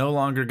point, he's no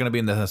longer going to be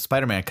in the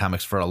Spider-Man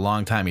comics for a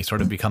long time. He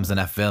sort of becomes an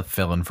FF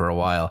villain for a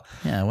while.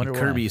 Yeah, I wonder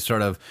Kirby why.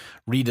 sort of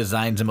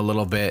redesigns him a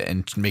little bit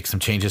and makes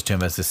some changes to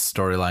him as this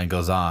storyline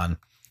goes on.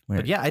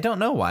 Weird. But yeah, I don't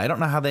know why. I don't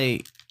know how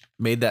they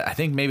made that. I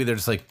think maybe they're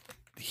just like,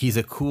 he's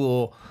a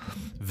cool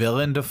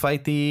villain to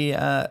fight the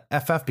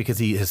FF because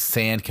his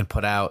sand can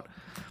put out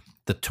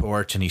the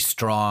torch and he's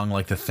strong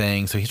like the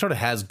Thing. So he sort of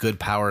has good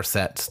power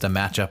sets to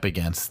match up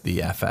against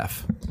the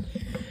FF.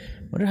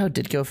 Wonder how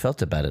Ditko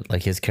felt about it.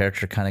 Like his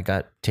character kind of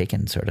got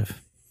taken, sort of.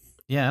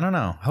 Yeah, I don't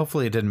know.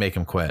 Hopefully it didn't make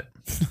him quit.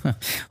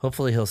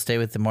 Hopefully he'll stay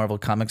with the Marvel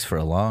Comics for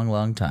a long,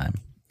 long time.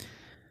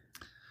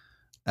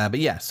 But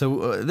yeah,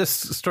 so this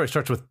story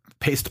starts with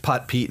Paste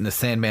Pot Pete and the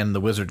Sandman and the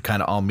Wizard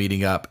kind of all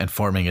meeting up and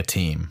forming a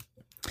team.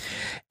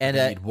 And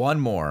they need one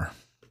more.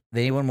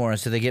 They need one more,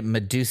 so they get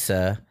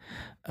Medusa,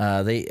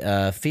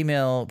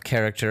 female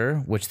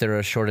character, which there are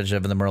a shortage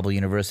of in the Marvel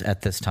Universe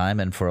at this time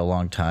and for a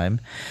long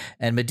time.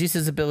 And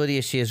Medusa's ability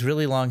is she has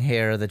really long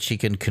hair that she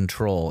can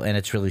control, and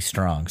it's really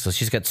strong. So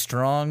she's got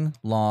strong,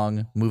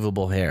 long,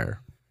 movable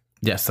hair.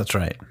 Yes, that's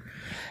right.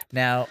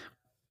 Now,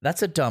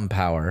 that's a dumb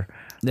power.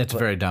 It's a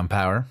very dumb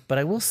power. But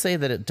I will say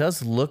that it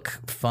does look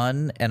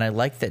fun, and I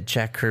like that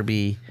Jack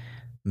Kirby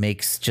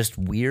makes just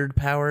weird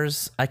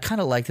powers. I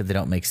kind of like that they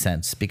don't make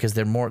sense because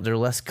they're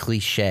less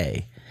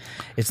cliche.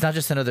 It's not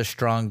just another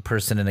strong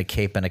person in a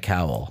cape and a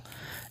cowl.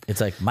 It's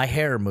like, my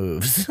hair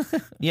moves.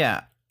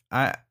 Yeah,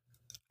 I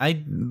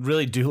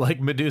really do like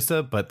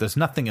Medusa, but there's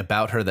nothing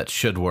about her that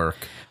should work.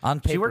 On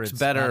paper, she works it's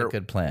better not a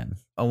good plan.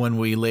 When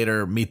we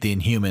later meet the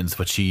Inhumans,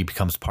 which she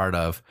becomes part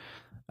of.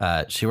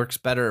 She works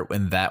better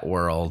in that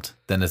world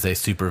than as a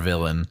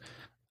supervillain.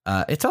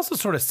 It's also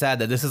sort of sad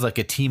that this is like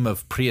a team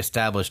of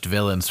pre-established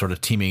villains sort of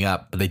teaming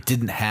up, but they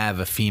didn't have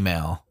a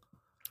female.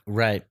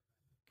 Right.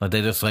 Like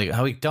they just like,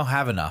 oh, we don't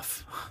have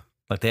enough.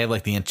 Like they have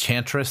like the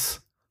Enchantress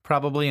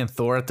probably in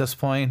Thor at this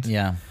point.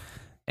 Yeah.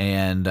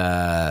 And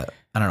I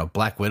don't know,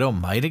 Black Widow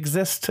might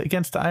exist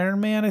against Iron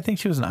Man. I think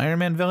she was an Iron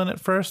Man villain at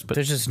first, but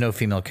there's just no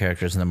female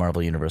characters in the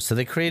Marvel Universe. So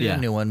they created a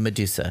new one,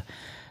 Medusa,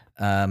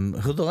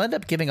 who they'll end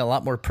up giving a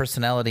lot more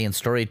personality and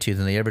story to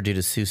than they ever do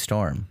to Sue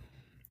Storm.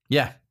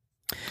 Yeah.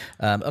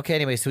 Okay,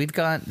 anyway, so we've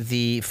got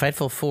the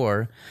Frightful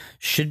Four,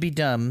 should be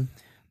dumb,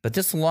 but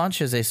this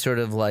launches a sort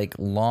of like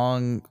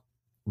long,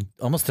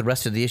 almost the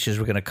rest of the issues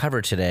we're going to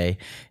cover today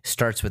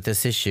starts with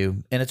this issue,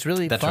 and it's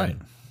really That's fun. right.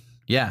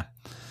 Yeah.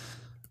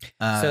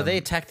 So they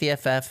attack the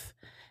FF,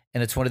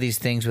 and it's one of these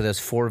things where there's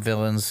four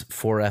villains,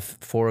 four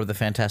of the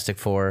Fantastic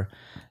Four,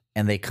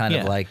 and they kind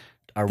of like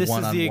are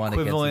one-on-one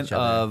against each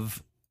other.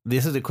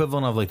 This is the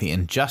equivalent of like the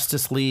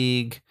Injustice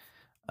League.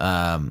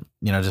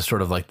 Just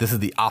sort of like this is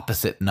the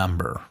opposite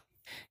number.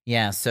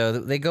 Yeah, so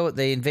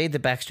they invade the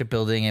Baxter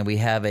Building, and we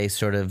have a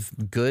sort of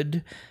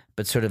good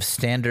but sort of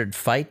standard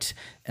fight,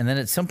 and then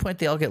at some point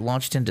they all get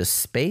launched into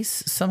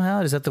space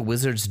somehow. Is that the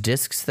Wizard's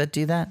discs that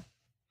do that?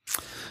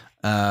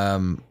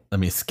 Let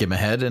me skim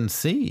ahead and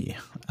see.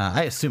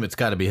 I assume it's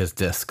got to be his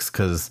discs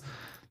because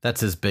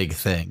that's his big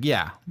thing.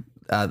 Yeah.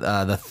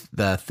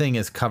 The Thing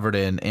is covered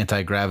in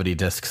anti-gravity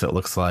discs, it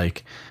looks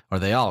like, or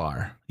they all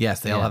are. Yes,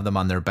 they all have them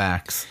on their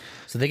backs.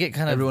 So they get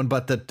kind of everyone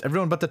but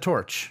the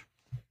Torch.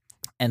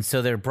 And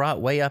so they're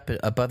brought way up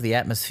above the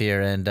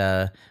atmosphere,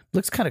 and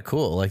looks kind of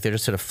cool. Like they're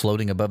just sort of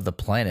floating above the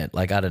planet,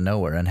 like out of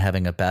nowhere, and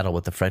having a battle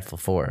with the Frightful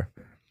Four.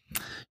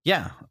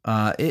 Yeah,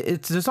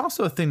 there's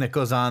also a thing that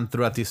goes on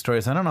throughout these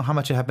stories. I don't know how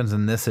much it happens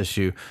in this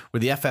issue,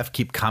 where the FF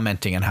keep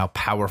commenting on how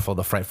powerful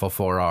the Frightful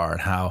Four are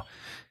and how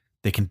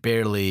they can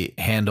barely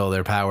handle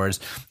their powers.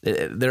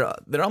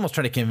 They're almost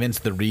trying to convince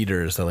the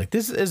readers that like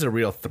this is a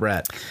real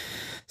threat.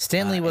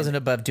 Stan Lee wasn't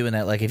above doing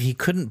that. Like if he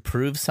couldn't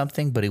prove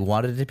something, but he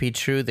wanted it to be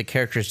true, the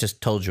characters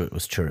just told you it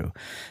was true.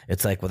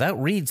 It's like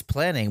without Reed's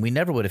planning, we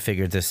never would have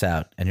figured this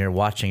out. And you're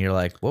watching, you're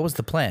like, what was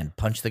the plan?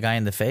 Punch the guy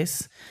in the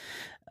face?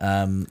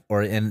 So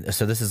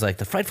this is like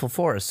the Frightful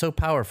Four is so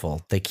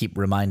powerful. They keep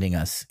reminding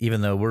us,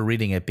 even though we're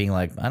reading it being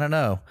like, I don't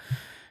know.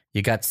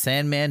 You got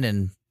Sandman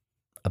and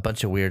a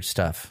bunch of weird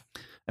stuff.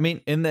 I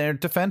mean, in their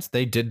defense,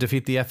 they did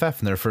defeat the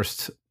FF in their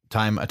first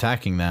time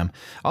attacking them.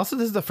 Also,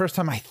 this is the first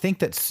time I think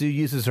that Sue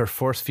uses her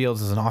force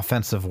fields as an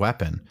offensive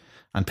weapon.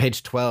 On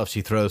page 12,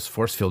 she throws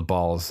force field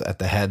balls at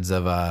the heads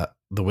of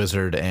the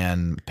Wizard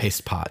and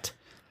Paste Pot.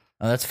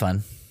 Oh, that's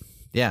fun.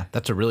 Yeah,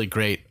 that's a really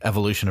great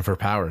evolution of her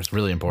powers.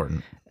 Really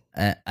important.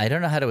 I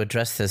don't know how to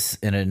address this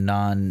in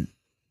a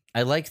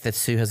I like that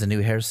Sue has a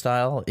new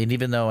hairstyle, and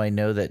even though I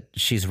know that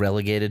she's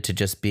relegated to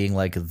just being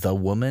like the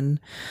woman,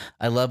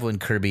 I love when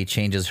Kirby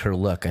changes her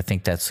look. I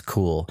think that's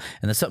cool,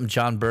 and that's something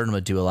John Byrne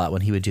would do a lot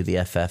when he would do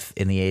the FF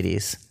in the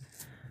 80s.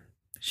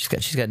 She's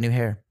got new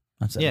hair.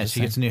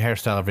 She gets a new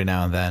hairstyle every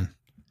now and then.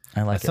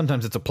 I like it.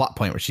 Sometimes it's a plot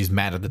point where she's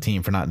mad at the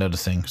team for not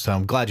noticing. So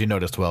I'm glad you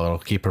noticed. Well, it'll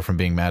keep her from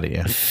being mad at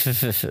you.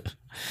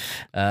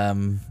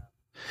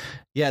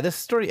 Yeah, this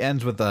story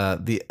ends with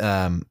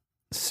the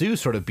Sue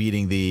sort of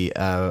beating the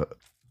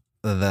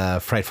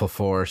Frightful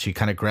Four. She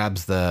kind of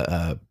grabs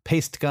the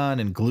paste gun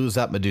and glues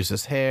up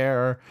Medusa's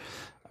hair.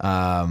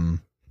 And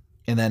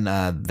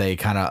then they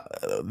kind of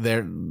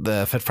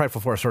the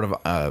Frightful Four are sort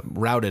of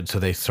routed, so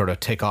they sort of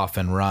take off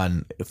and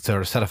run,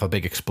 sort of set off a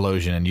big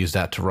explosion and use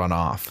that to run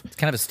off. It's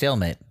kind of a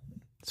stalemate.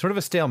 Sort of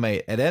a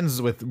stalemate. It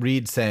ends with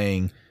Reed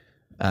saying,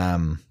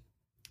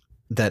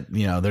 that,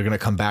 you know, they're going to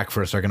come back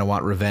for us, are going to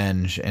want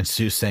revenge. And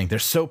Sue's saying, they're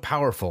so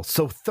powerful,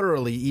 so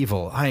thoroughly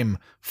evil. I'm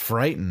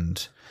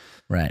frightened.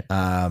 Right.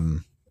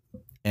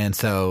 And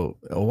so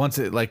once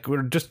it, like,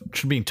 we're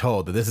just being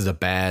told that this is a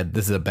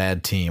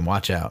bad team.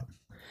 Watch out.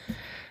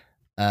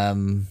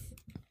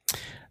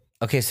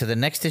 Okay, so the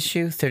next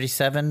issue,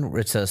 37,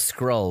 it's a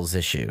Skrulls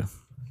issue.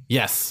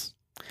 Yes.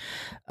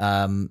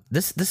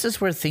 This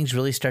is where things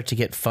really start to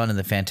get fun in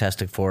the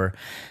Fantastic Four,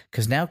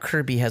 because now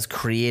Kirby has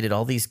created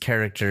all these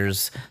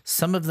characters.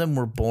 Some of them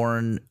were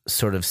born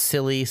sort of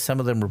silly, some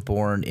of them were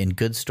born in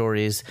good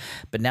stories,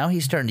 but now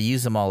he's starting to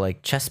use them all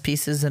like chess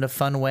pieces in a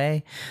fun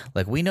way.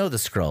 Like, we know the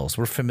Skrulls,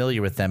 we're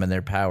familiar with them and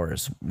their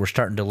powers. We're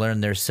starting to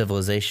learn their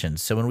civilization.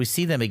 So when we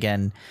see them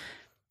again,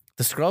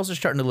 the Skrulls are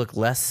starting to look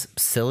less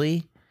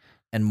silly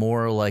and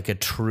more like a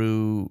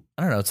true,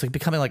 I don't know, it's like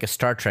becoming like a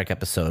Star Trek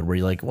episode where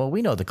you're like, well,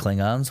 we know the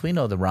Klingons, we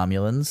know the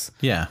Romulans.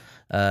 Yeah.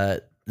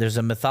 There's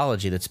a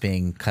mythology that's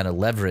being kind of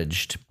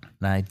leveraged,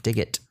 and I dig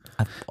it.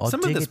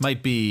 Some of this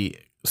might be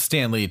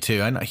Stan Lee,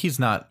 too. I know he's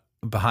not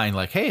behind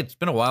like, hey, it's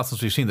been a while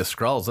since we've seen the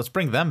Skrulls. Let's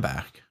bring them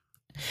back.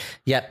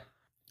 Yep.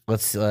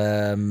 Let's,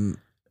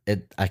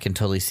 I can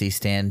totally see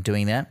Stan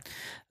doing that.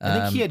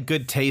 I think he had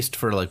good taste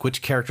for like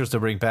which characters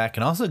to bring back,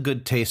 and also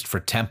good taste for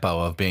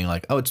tempo of being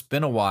like, oh, it's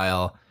been a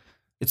while.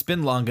 It's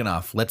been long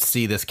enough. Let's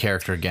see this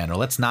character again, or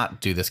let's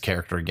not do this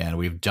character again.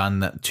 We've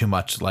done that too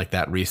much like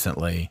that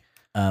recently.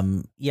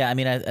 Yeah, I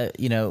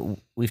mean,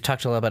 we've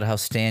talked a lot about how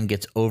Stan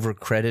gets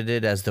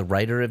overcredited as the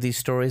writer of these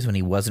stories when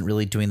he wasn't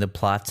really doing the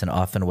plots and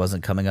often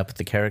wasn't coming up with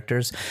the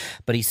characters.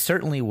 But he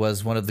certainly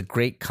was one of the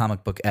great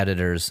comic book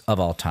editors of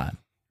all time.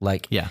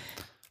 Like, yeah,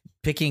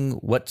 picking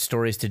what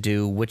stories to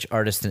do, which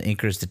artists and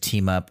inkers to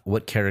team up,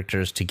 what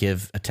characters to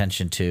give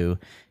attention to.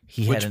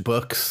 Which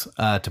books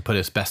to put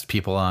his best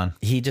people on.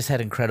 He just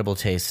had incredible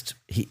taste.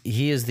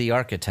 He is the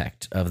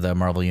architect of the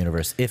Marvel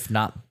Universe, if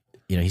not,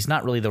 you know, he's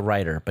not really the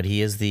writer, but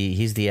he's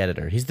the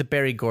editor. He's the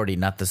Barry Gordy,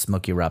 not the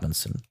Smokey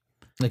Robinson.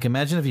 Like,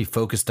 imagine if he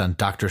focused on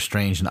Doctor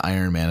Strange and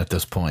Iron Man at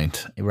this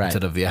point, right,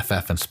 instead of the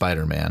FF and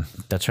Spider-Man.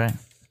 That's right.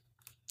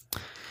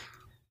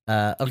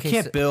 Okay,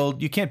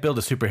 you can't build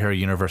a superhero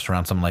universe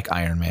around something like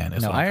Iron Man.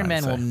 No, Iron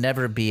Man will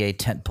never be a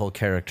tentpole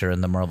character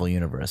in the Marvel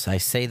Universe. I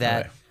say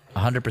that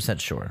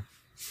 100% sure.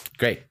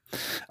 Great.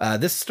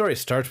 This story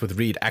starts with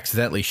Reed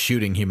accidentally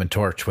shooting Human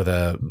Torch with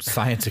a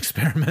science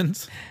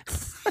experiment.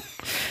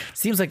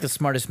 Seems like the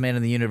smartest man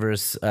in the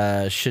universe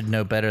should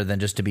know better than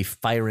just to be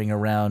firing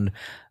around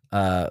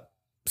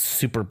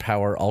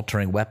superpower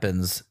altering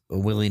weapons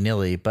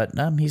willy-nilly, but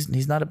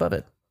he's not above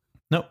it.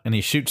 No, and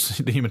he shoots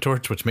the Human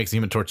Torch, which makes the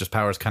Human Torch's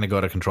powers kind of go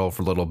out of control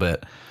for a little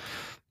bit.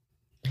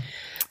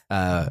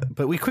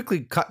 But we quickly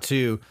cut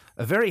to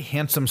a very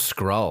handsome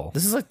Skrull.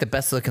 This is like the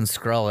best looking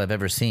Skrull I've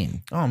ever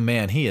seen. Oh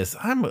man, he is.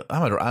 I'm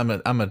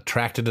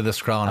attracted to this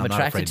Skrull, and I'm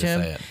not afraid to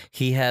say it.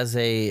 He has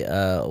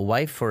a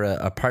wife or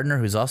a partner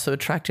who's also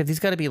attractive.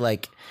 These are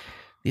like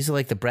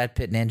the Brad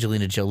Pitt and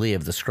Angelina Jolie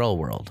of the Skrull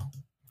world.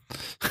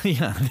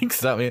 Yeah, I think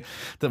so. I mean,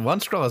 the one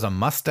Skrull has a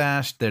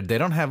mustache. They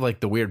don't have like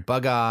the weird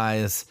bug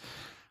eyes.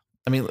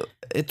 I mean,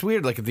 it's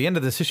weird. Like at the end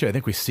of this issue, I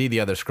think we see the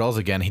other Skrulls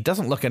again. He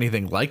doesn't look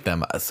anything like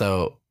them,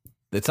 so.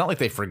 It's not like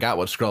they forgot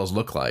what Skrulls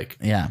look like.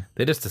 Yeah.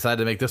 They just decided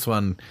to make this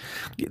one.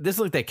 This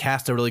is like they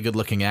cast a really good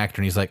looking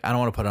actor and he's like, I don't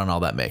want to put on all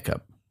that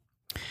makeup.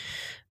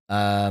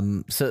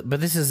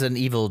 But this is an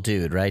evil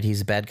dude, right?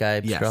 He's a bad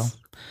guy, yes. Skrull?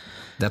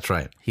 That's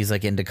right. He's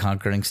like into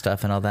conquering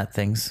stuff and all that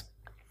things.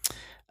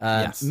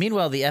 Yes.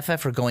 Meanwhile, the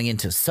FF are going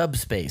into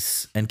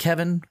subspace. And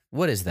Kevin,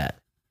 what is that?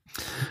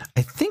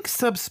 I think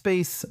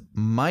subspace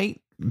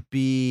might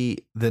be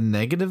the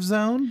negative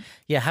zone.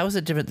 Yeah, how is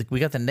it different? We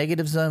got the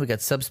negative zone, we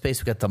got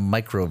subspace, we got the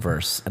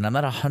microverse, and I'm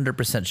not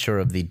 100% sure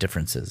of the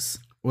differences.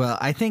 Well,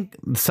 I think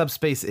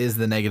subspace is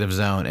the negative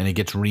zone, and it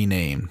gets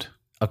renamed.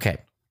 Okay.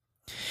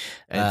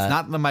 It's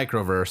not the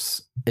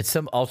microverse. It's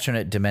some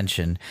alternate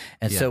dimension.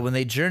 And so when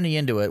they journey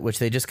into it, which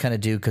they just kind of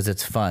do because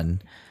it's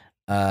fun,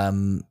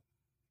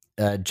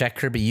 Jack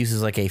Kirby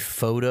uses like a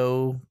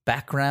photo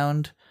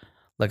background,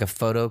 like a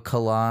photo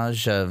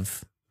collage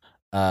of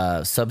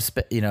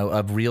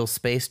of real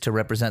space to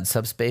represent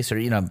subspace,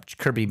 or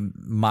Kirby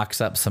mocks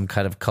up some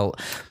kind of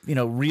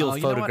real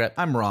photograph.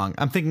 I'm wrong.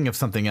 I'm thinking of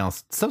something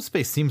else.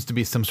 Subspace seems to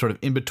be some sort of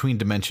in between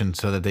dimension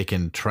so that they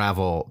can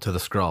travel to the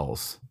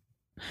Skrulls.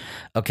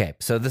 Okay,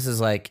 so this is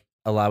like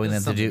allowing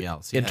them to do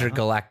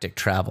intergalactic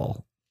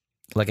travel,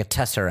 like a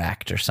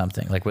tesseract or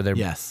something, like where they're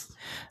yes.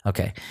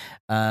 Okay,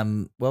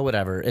 well,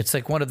 whatever. It's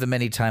like one of the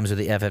many times where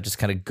the FF just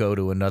kind of go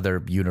to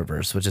another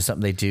universe, which is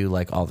something they do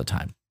like all the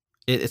time.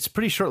 It's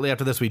pretty shortly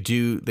after this they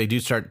do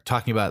start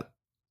talking about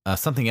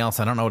something else.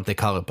 I don't know what they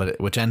call it, but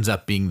which ends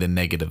up being the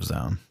negative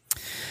zone.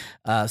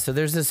 So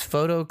there's this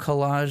photo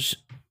collage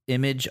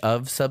image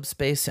of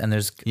subspace, and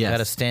there's Yes.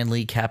 got a Stan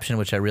Lee caption,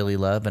 which I really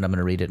love, and I'm going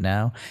to read it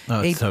now.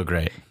 Oh, it's so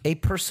great. A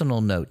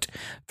personal note.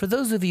 For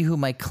those of you who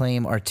might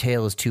claim our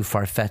tale is too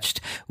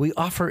far-fetched, we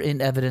offer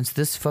in evidence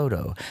this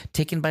photo,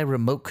 taken by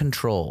remote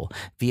control,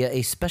 via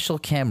a special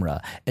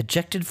camera,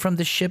 ejected from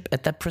the ship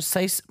at that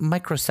precise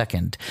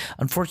microsecond.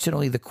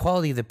 Unfortunately, the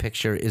quality of the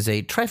picture is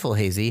a trifle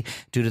hazy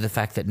due to the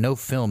fact that no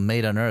film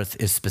made on Earth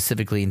is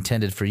specifically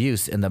intended for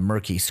use in the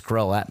murky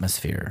Skrull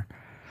atmosphere.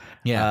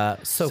 Yeah.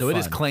 So it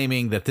is fun.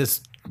 claiming that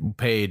this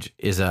page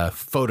is a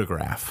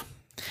photograph.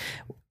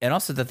 And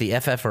also that the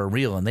FF are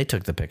real and they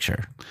took the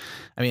picture.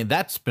 I mean,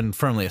 that's been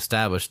firmly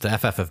established. The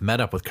FF have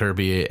met up with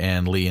Kirby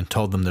and Lee and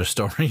told them their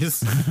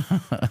stories.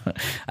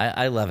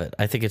 I love it.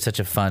 I think it's such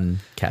a fun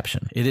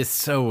caption. It is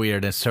so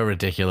weird and so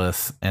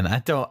ridiculous, and I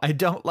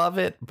don't love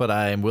it, but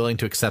I'm willing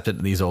to accept it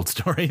in these old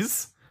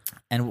stories.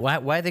 And why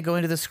are they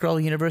going to the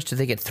Skrull universe? Do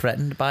they get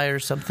threatened by or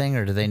something?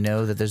 Or do they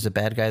know that there's a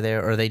bad guy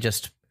there? Or are they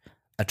just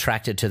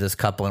attracted to this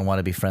couple and want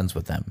to be friends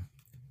with them?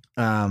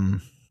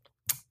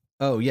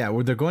 Oh, yeah.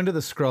 Well, they're going to the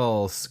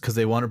Skrulls because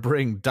they want to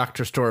bring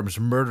Dr. Storm's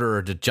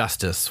murderer to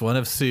justice. One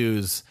of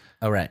Sue's,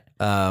 Oh, right.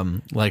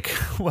 like,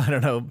 I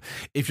don't know.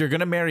 If you're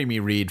going to marry me,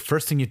 Reed,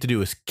 first thing you have to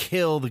do is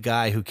kill the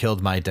guy who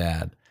killed my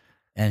dad.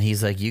 And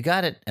he's like, you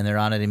got it. And they're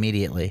on it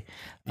immediately.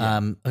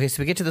 Okay,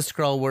 so we get to the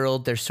Skrull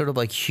world. There's sort of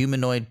like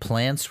humanoid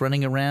plants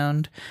running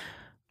around,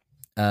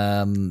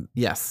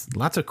 Yes.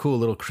 Lots of cool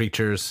little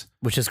creatures.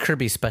 which is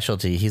Kirby's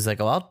specialty. He's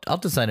like, oh, I'll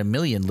design a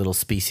million little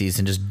species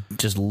and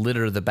just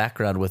litter the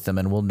background with them,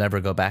 and we'll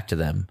never go back to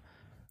them.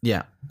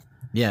 Yeah.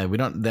 Yeah,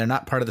 they're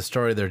not part of the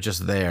story. They're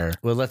just there.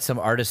 We'll let some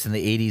artists in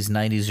the 80s,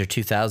 90s, or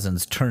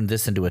 2000s turn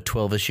this into a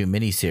 12-issue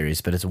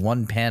miniseries, but it's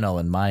one panel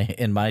in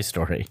my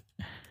story.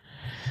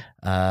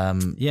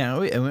 Yeah,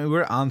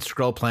 we're on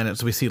Skrull Planet,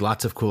 so we see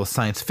lots of cool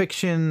science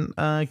fiction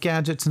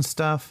gadgets and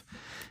stuff.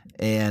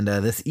 And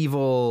this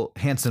evil,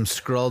 handsome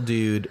Skrull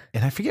dude,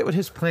 and I forget what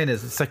his plan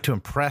is. It's like to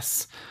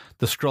impress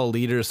the Skrull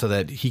leader so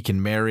that he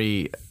can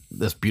marry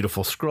this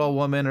beautiful Skrull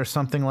woman or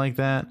something like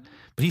that.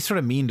 But he's sort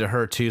of mean to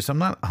her, too, so I'm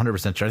not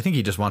 100% sure. I think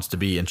he just wants to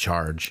be in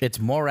charge. It's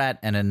Morat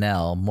and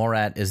Anel.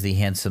 Morat is the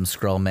handsome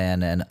Skrull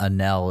man, and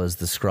Anel is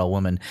the Skrull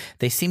woman.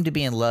 They seem to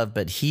be in love,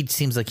 but he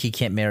seems like he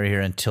can't marry her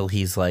until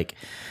he's like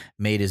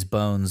made his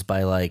bones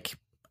by like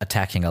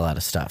attacking a lot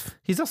of stuff.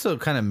 He's also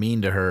kind of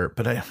mean to her,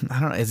 but I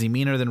don't know. Is he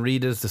meaner than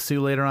Reed is to Sue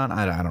later on?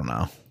 I don't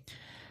know.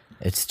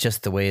 It's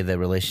just the way the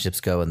relationships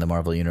go in the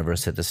Marvel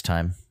Universe at this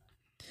time.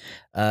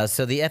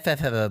 So the FF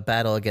have a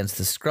battle against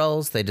the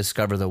Skrulls. They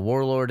discover the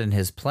Warlord and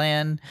his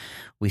plan.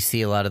 We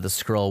see a lot of the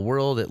Skrull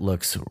world. It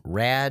looks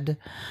rad.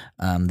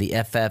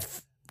 The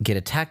FF get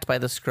attacked by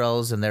the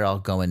Skrulls, and they're all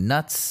going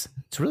nuts.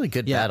 It's a really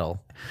good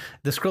battle.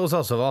 The Skrulls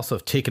also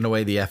have taken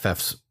away the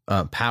FF's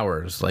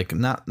powers. Like,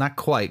 not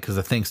quite, because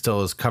the thing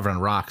still is covered in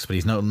rocks, but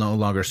he's no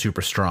longer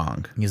super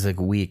strong. He's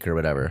like weak or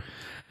whatever.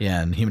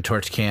 Yeah, and Human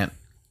Torch can't.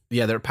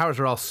 Yeah, their powers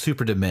are all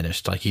super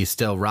diminished. Like, he's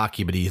still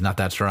Rocky, but he's not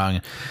that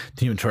strong.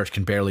 The Human Torch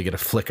can barely get a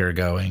flicker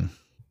going.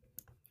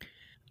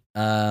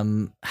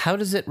 How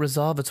does it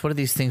resolve? It's one of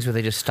these things where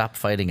they just stop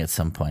fighting at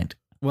some point.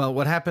 Well,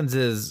 what happens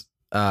is,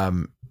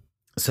 so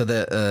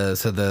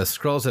the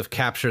Skrulls have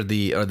captured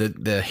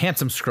the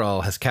handsome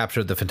Skrull has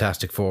captured the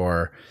Fantastic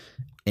Four,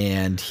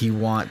 and he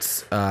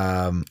wants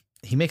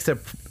he makes a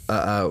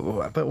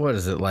but what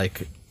is it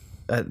like?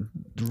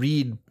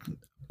 Reed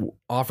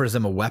offers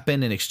them a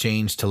weapon in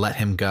exchange to let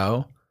him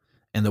go,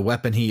 and the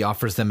weapon he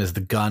offers them is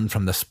the gun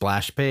from the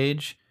splash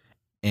page,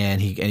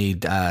 and he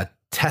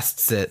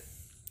tests it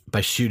by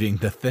shooting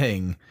the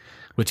thing,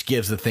 which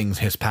gives the thing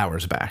his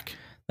powers back.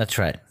 That's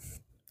right.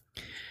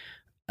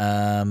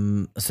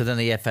 So then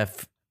the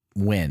FF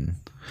win.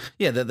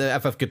 Yeah, the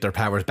FF get their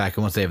powers back,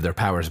 and once they have their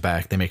powers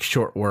back, they make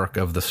short work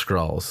of the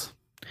Skrulls.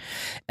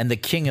 And the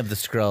king of the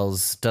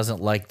Skrulls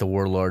doesn't like the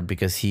Warlord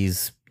because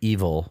he's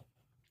evil.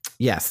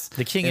 Yes.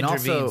 The king And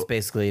intervenes also,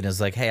 basically and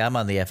is like, hey, I'm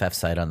on the FF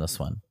side on this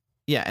one.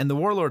 yeah, and the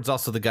Warlord's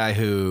also the guy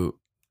who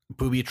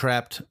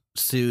booby-trapped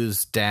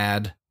Sue's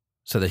dad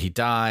so that he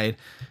died.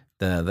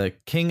 The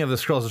king of the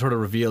Skrulls is sort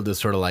of revealed as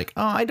sort of like,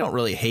 oh, I don't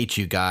really hate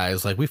you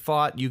guys. Like, we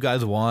fought, you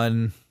guys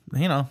won.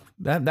 You know,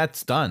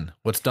 that's done.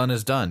 What's done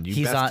is done.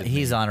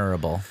 He's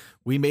honorable.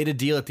 We made a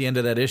deal at the end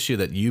of that issue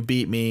that you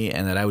beat me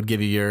and that I would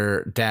give you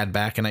your dad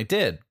back, and I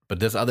did. But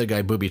this other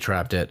guy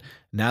booby-trapped it.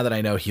 Now that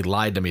I know he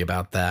lied to me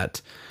about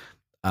that,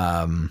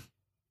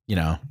 you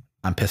know,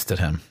 I'm pissed at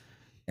him.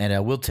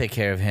 And we'll take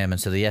care of him.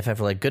 And so the FF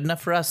are like, good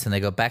enough for us. And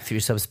they go back through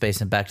subspace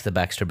and back to the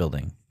Baxter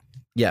building.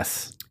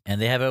 Yes. And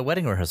they have a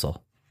wedding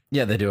rehearsal.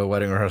 Yeah, they do a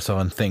wedding rehearsal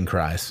and Thing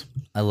cries.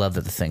 I love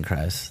that the Thing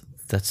cries.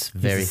 That's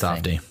very He's a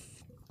softy.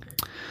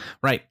 Thing.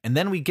 Right. And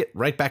then we get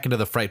right back into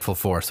the Frightful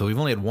Four. So we've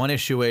only had one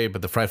issue away,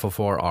 but the Frightful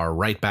Four are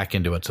right back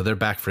into it. So they're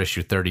back for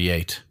issue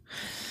 38.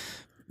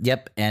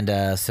 Yep.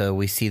 And so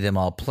we see them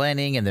all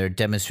planning, and they're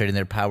demonstrating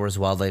their powers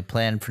while they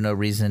plan for no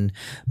reason.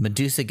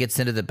 Medusa gets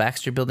into the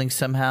Baxter building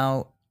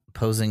somehow,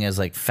 posing as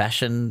like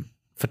fashion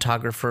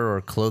photographer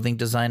or clothing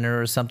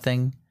designer or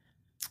something.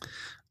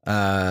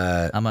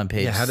 I'm on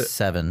page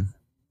 7.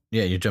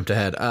 Yeah, you jumped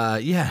ahead.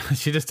 Yeah,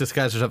 she just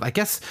disguised herself, I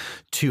guess,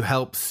 to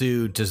help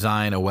Sue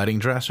design a wedding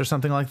dress or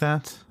something like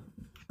that.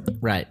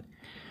 Right.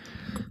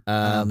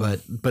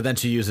 But then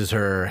she uses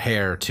her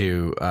hair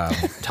to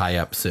tie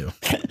up Sue.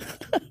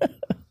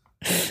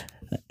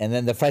 And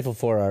then the Frightful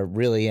Four are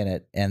really in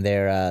it, and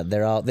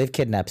they've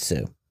kidnapped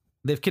Sue.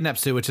 They've kidnapped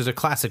Sue, which is a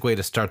classic way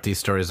to start these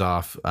stories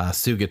off.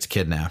 Sue gets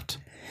kidnapped.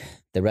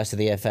 The rest of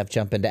the FF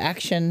jump into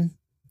action.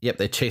 Yep,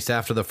 they chase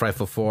after the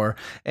Frightful Four.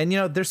 And,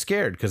 they're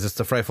scared because it's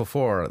the Frightful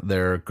Four,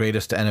 their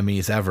greatest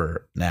enemies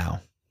ever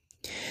now.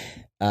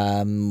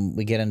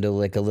 We get into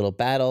like a little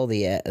battle.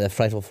 The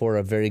Frightful Four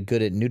are very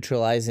good at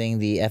neutralizing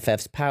the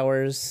FF's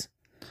powers.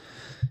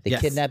 They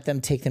kidnap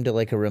them, take them to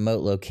like a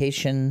remote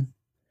location.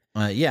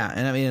 Yeah,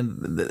 and I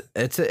mean,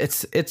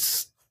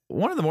 it's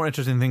one of the more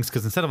interesting things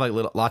because instead of like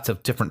lots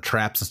of different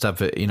traps and stuff,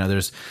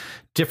 there's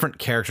different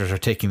characters are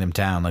taking them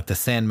down. Like the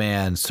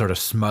Sandman sort of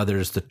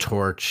smothers the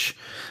Torch.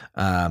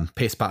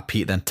 Paste Pot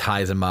Pete then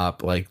ties him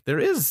up. Like there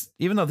is,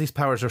 even though these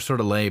powers are sort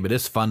of lame, it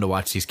is fun to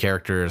watch these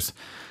characters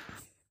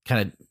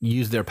kind of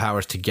use their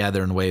powers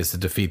together in ways to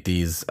defeat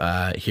these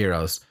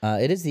heroes.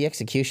 It is the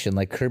execution.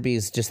 Like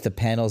Kirby's just the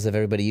panels of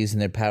everybody using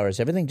their powers.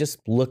 Everything just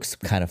looks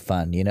kind of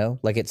fun,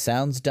 Like it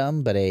sounds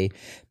dumb, but a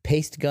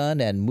paste gun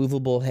and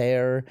movable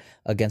hair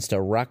against a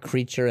rock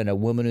creature and a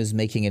woman who's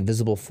making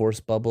invisible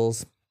force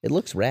bubbles. It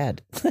looks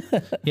rad.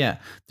 Yeah.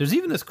 There's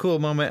even this cool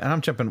moment, and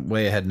I'm jumping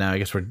way ahead now. I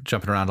guess we're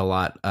jumping around a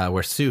lot,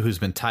 where Sue, who's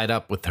been tied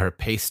up with her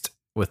paste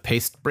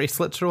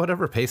bracelets or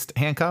whatever, paste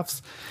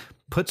handcuffs,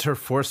 puts her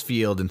force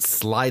field and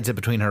slides it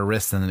between her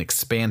wrists and then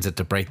expands it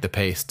to break the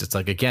paste. It's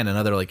like, again,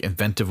 another like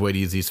inventive way to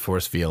use these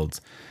force fields.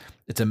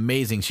 It's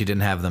amazing she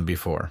didn't have them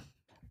before.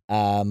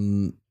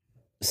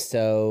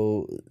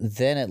 So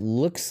then it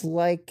looks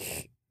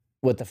like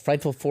the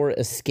Frightful Four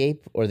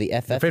escape or the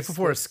FF. The Frightful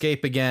Four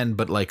escape again,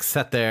 but like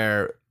set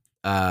their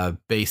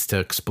base to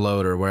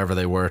explode or wherever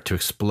they were to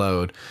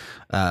explode,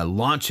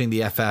 launching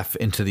the FF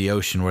into the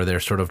ocean where they're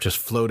sort of just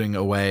floating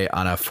away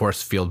on a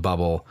force field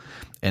bubble.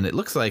 And it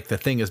looks like the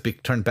thing has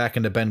turned back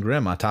into Ben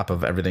Grimm on top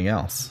of everything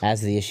else.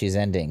 As the issue's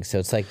ending. So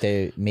it's like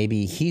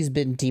maybe he's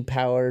been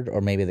depowered or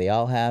maybe they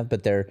all have,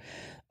 but they're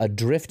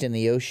adrift in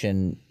the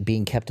ocean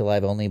being kept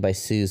alive only by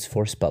Sue's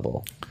force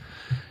bubble.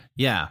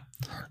 Yeah.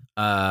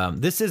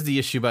 This is the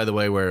issue, by the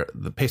way, where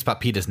the Paste Pot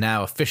Pete is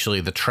now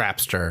officially the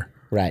Trapster.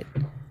 Right.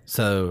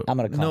 So I'm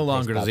gonna call no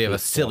longer does he have a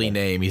Pete silly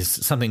name.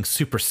 He's something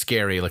super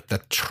scary like the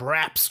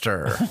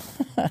Trapster.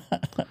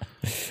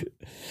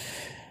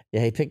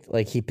 Yeah, he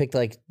picked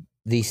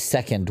the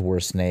second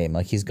worst name.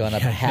 Like he's gone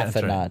up half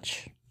a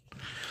notch.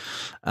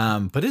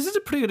 But this is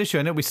a pretty good issue.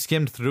 I know we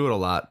skimmed through it a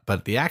lot,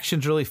 but the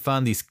action's really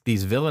fun.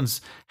 These villains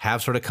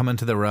have sort of come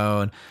into their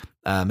own.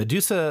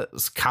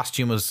 Medusa's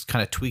costume was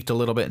kind of tweaked a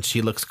little bit, and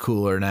she looks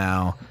cooler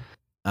now.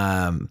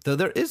 Though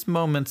there is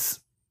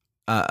moments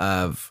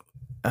of,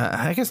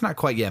 I guess not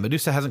quite yet.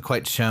 Medusa hasn't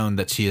quite shown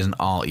that she isn't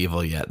all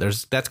evil yet.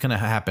 That's going to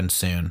happen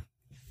soon.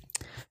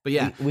 But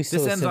yeah, we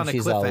this ends on a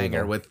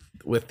cliffhanger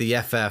with the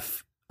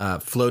FF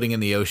floating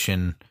in the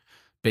ocean,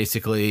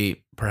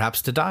 basically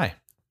perhaps to die.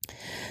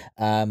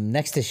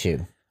 Next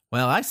issue.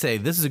 Well, I say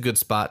this is a good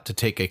spot to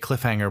take a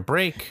cliffhanger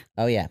break.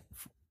 Oh, yeah.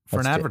 For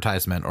an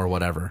advertisement or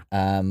whatever.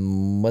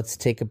 Let's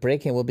take a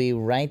break and we'll be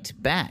right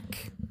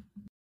back.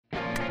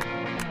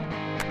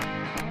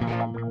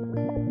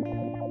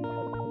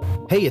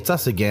 Hey, it's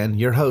us again,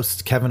 your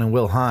hosts, Kevin and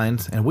Will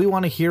Hines, and we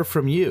want to hear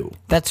from you.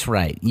 That's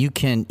right. You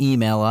can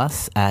email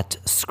us at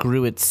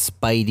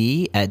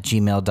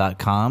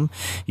screwitspidey@gmail.com.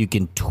 You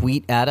can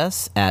tweet at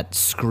us at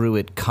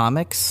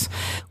screwitcomics.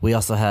 We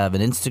also have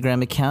an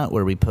Instagram account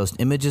where we post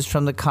images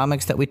from the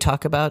comics that we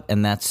talk about,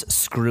 and that's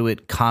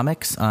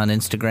screwitcomics on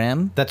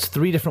Instagram. That's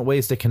 3 different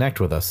ways to connect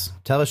with us.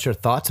 Tell us your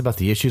thoughts about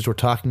the issues we're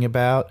talking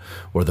about,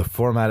 or the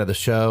format of the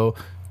show,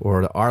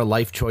 or our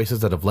life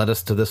choices that have led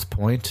us to this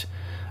point.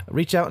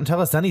 Reach out and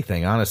tell us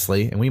anything,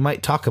 honestly, and we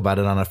might talk about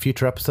it on a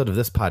future episode of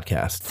this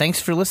podcast. Thanks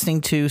for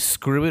listening to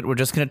Screw It. We're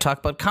just going to talk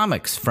about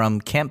comics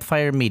from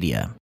Campfire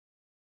Media.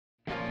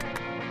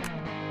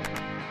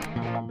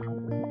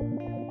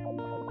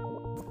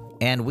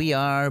 And we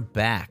are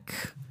back.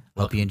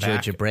 Hope you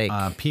enjoyed your break.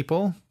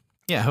 People.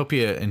 Yeah, I hope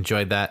you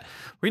enjoyed that.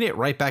 We're going to get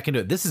right back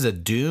into it. This is a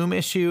Doom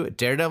issue.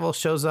 Daredevil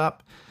shows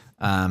up.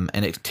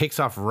 And it takes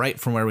off right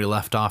from where we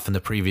left off in the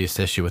previous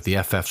issue with the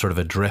FF sort of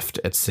adrift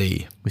at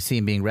sea. We see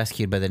him being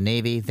rescued by the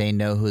Navy. They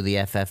know who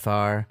the FF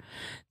are.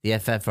 The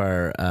FF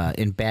are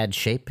in bad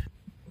shape.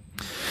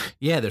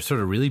 Yeah, they're sort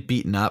of really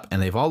beaten up,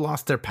 and they've all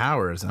lost their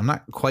powers. I'm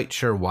not quite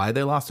sure why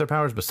they lost their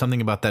powers, but something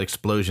about that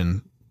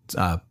explosion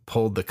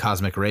pulled the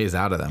cosmic rays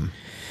out of them.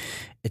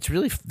 It's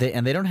really,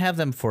 and they don't have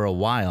them for a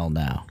while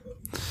now.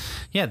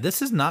 Yeah,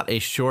 this is not a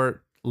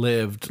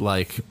short-lived,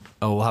 like,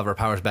 oh, we'll have our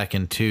powers back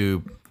in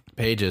 2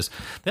 pages.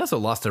 They also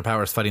lost their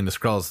powers fighting the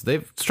Skrulls.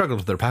 They've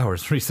struggled with their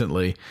powers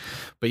recently.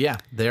 But yeah,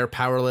 they're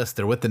powerless.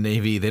 They're with the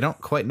Navy. They don't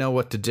quite know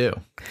what to do.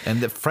 And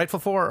the Frightful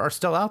Four are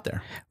still out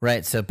there.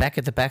 Right. So back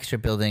at the Baxter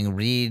Building,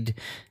 Reed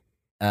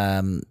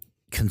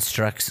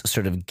constructs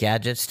sort of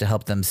gadgets to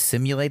help them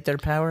simulate their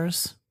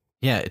powers.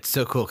 Yeah, it's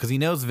so cool because he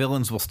knows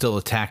villains will still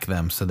attack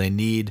them, so they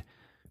need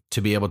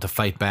to be able to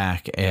fight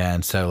back.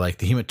 And so, like,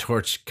 the Human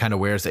Torch kind of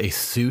wears a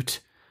suit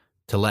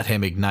to let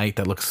him ignite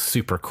that looks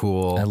super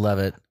cool. I love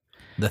it.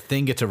 The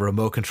Thing gets a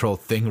remote control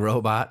Thing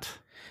robot.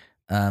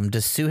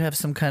 Does Sue have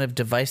some kind of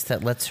device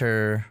that lets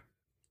her?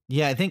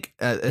 Yeah, I think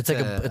It's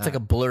like a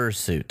blur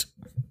suit.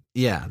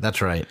 Yeah,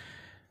 that's right.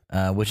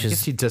 Which I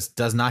guess she just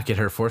does not get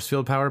her force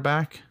field power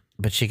back.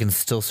 But she can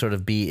still sort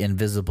of be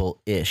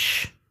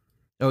invisible-ish.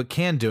 Oh, it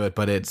can do it,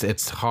 but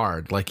it's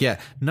hard. Like, yeah,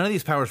 none of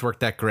these powers work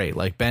that great.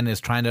 Like, Ben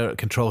is trying to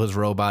control his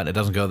robot. It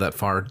doesn't go that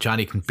far.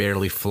 Johnny can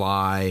barely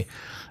fly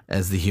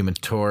as the Human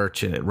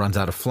Torch, and it runs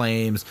out of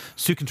flames.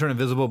 Sue can turn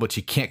invisible, but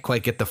she can't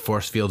quite get the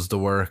force fields to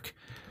work.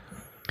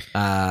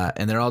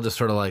 And they're all just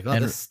sort of like, oh,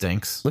 this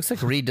stinks. Looks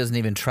like Reed doesn't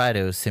even try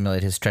to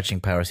simulate his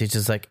stretching powers. He's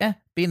just like,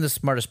 being the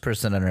smartest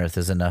person on Earth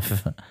is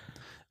enough.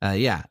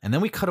 Yeah, and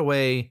then we cut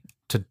away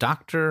to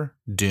Dr.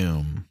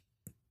 Doom.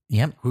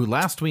 Yep. Who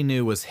last we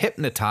knew was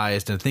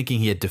hypnotized and thinking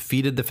he had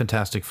defeated the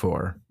Fantastic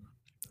Four.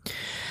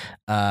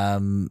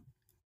 And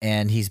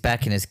he's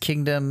back in his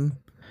kingdom,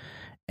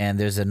 and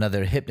there's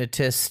another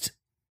hypnotist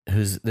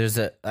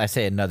I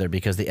say another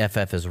because the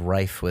FF is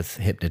rife with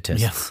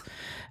hypnotists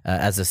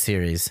as a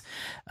series.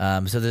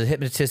 So the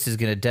hypnotist is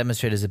going to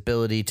demonstrate his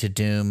ability to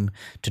Doom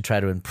to try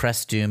to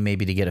impress Doom,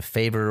 maybe to get a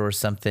favor or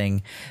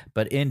something.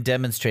 But in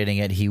demonstrating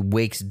it, he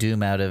wakes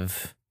Doom out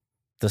of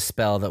the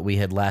spell that we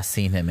had last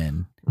seen him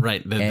in.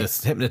 Right.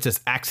 This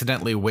hypnotist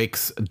accidentally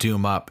wakes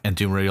Doom up, and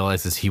Doom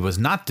realizes he was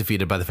not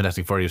defeated by the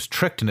Fantastic Four. He was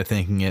tricked into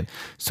thinking it.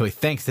 So he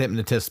thanks the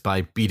hypnotist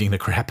by beating the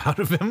crap out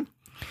of him.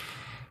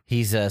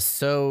 He's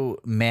so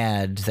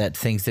mad that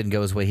things didn't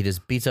go his way. He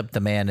just beats up the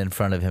man in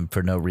front of him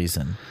for no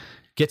reason.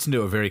 Gets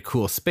into a very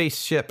cool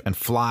spaceship and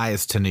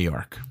flies to New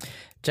York.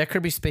 Jack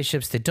Kirby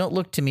spaceships, they don't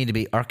look to me to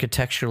be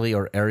architecturally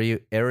or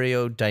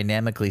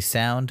aerodynamically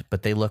sound,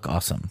 but they look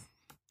awesome.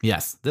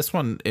 Yes, this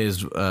one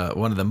is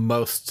one of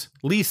the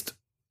least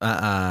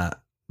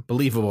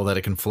believable that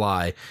it can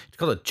fly. It's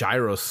called a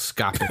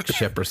gyroscopic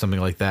ship or something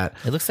like that.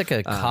 It looks like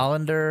a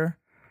colander.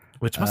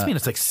 Which must mean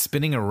it's like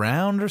spinning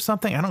around or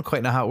something. I don't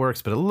quite know how it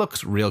works, but it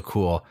looks real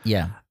cool.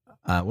 Yeah.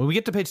 When we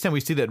get to page 10, we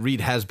see that Reed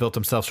has built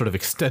himself sort of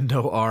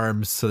extendo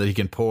arms so that he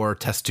can pour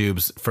test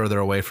tubes further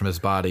away from his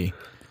body.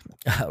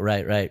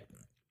 Right.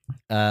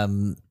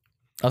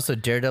 Also,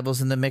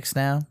 Daredevil's in the mix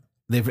now.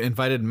 They've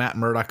invited Matt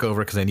Murdock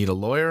over because they need a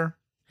lawyer.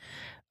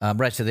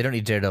 Right, so they don't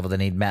need Daredevil. They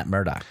need Matt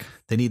Murdock.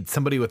 They need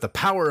somebody with the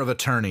power of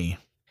attorney.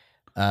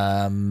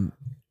 And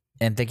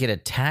they get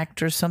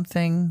attacked or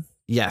something?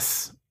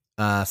 Yes.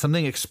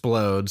 Something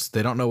explodes.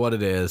 They don't know what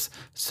it is.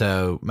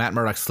 So Matt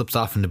Murdock slips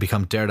off and to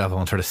become Daredevil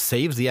and sort of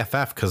saves the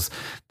FF because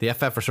the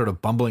FF are sort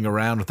of bumbling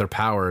around with their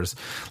powers.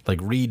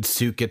 Like Reed's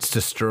suit gets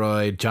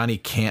destroyed. Johnny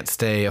can't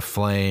stay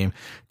aflame.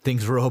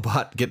 Thing's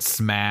robot gets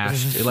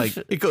smashed.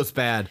 It goes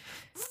bad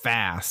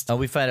fast. Oh,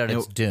 we find out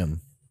it's Doom.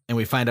 And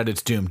we find out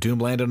it's Doom. Doom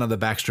landed on the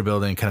Baxter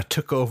building, kind of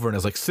took over and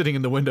is like sitting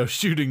in the window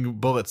shooting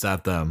bullets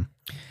at them.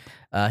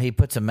 He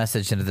puts a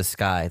message into the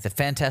sky. The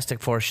Fantastic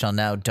Four shall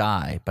now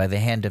die by the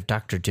hand of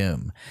Dr.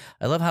 Doom.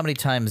 I love how many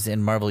times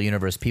in Marvel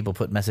Universe people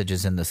put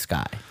messages in the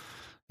sky.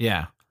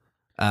 Yeah.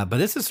 But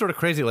this is sort of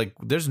crazy. Like,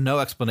 there's no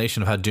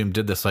explanation of how Doom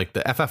did this. Like,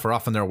 the FF are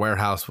off in their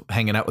warehouse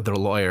hanging out with their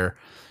lawyer,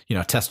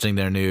 testing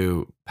their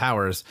new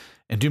powers.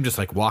 And Doom just,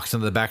 like, walks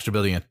into the Baxter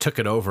building and took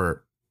it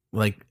over,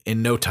 like,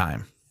 in no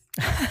time.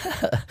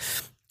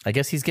 I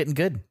guess he's getting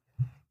good.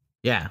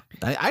 Yeah.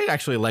 I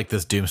actually like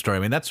this Doom story. I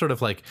mean, that's sort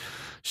of like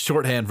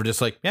shorthand for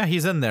just like, yeah,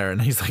 he's in there.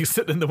 And he's like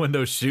sitting in the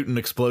window shooting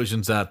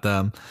explosions at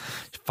them,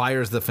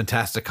 fires the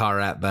Fantastic Car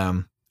at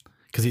them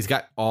because he's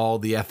got all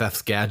the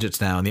FF's gadgets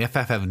now. And the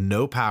FF have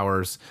no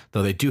powers,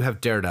 though they do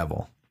have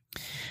Daredevil.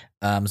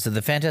 So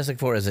the Fantastic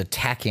Four is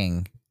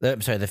attacking,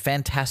 the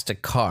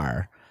Fantastic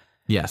Car,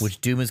 yes,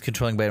 which Doom is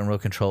controlling by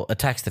remote control,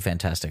 attacks the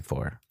Fantastic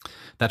Four.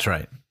 That's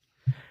right.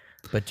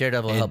 But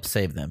Daredevil helps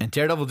save them. And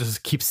Daredevil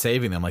just keeps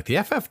saving them. Like,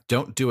 the FF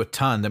don't do a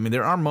ton. I mean,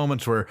 there are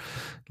moments where,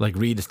 like,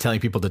 Reed is telling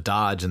people to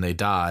dodge, and they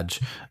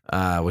dodge,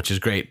 which is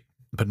great.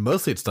 But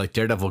mostly it's, like,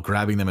 Daredevil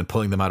grabbing them and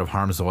pulling them out of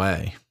harm's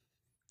way.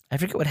 I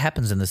forget what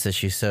happens in this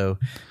issue, so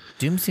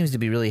Doom seems to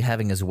be really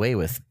having his way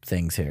with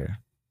things here.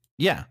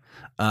 Yeah.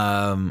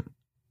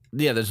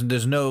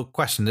 There's no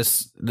question.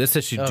 This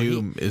issue,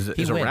 Doom is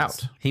a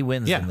rout. He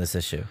wins in this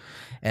issue.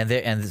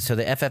 And so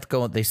the FF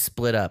they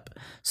split up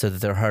so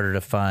that they're harder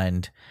to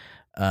find.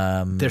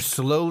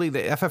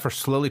 The FF are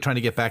slowly trying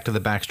to get back to the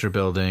Baxter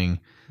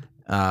building,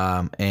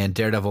 and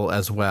Daredevil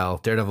as well.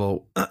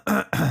 Daredevil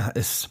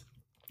is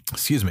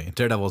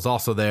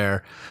also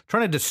there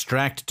trying to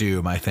distract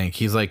Doom. I think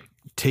he's like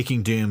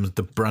taking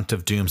the brunt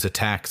of Doom's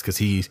attacks because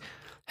he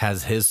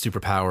has his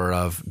superpower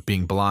of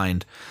being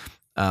blind,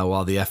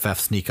 while the FF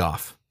sneak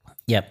off.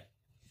 Yep.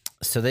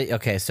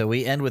 So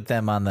we end with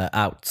them on the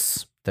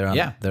outs. They're on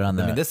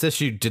the. I mean, this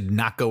issue did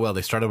not go well.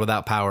 They started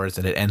without powers,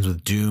 and it ends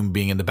with Doom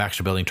being in the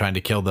Baxter building trying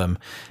to kill them,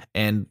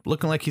 and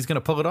looking like he's going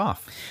to pull it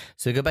off.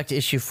 So we go back to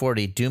issue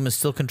 40. Doom is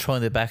still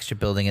controlling the Baxter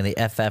building, and the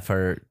FF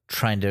are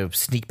trying to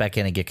sneak back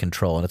in and get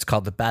control. And it's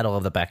called the Battle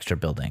of the Baxter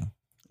building.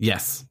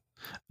 Yes.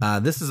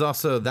 This is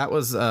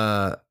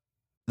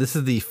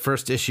the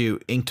first issue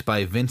inked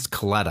by Vince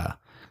Colletta.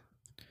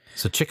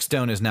 So Chick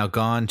Stone is now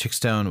gone. Chick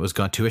Stone was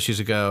gone 2 issues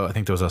ago. I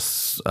think there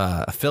was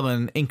a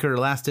fill-in inker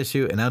last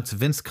issue, and now it's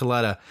Vince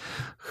Colletta,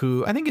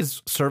 who I think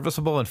is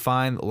serviceable and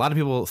fine. A lot of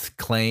people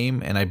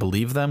claim, and I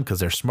believe them because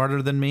they're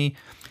smarter than me,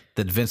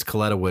 that Vince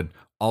Colletta would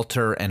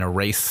alter and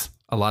erase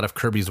a lot of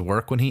Kirby's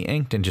work when he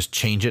inked and just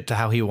change it to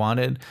how he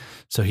wanted.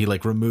 So he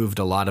removed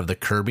a lot of the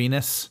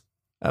Kirby-ness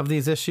of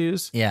these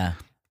issues. Yeah.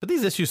 But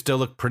these issues still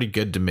look pretty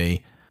good to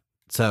me.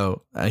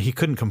 So he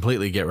couldn't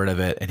completely get rid of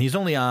it. And he's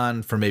only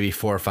on for maybe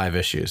 4 or 5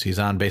 issues. He's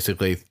on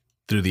basically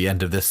through the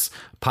end of this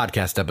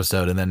podcast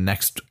episode. And then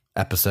next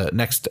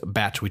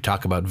batch, we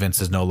talk about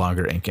Vince is no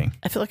longer inking.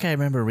 I feel like I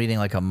remember reading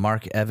a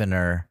Mark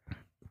Evener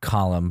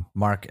column.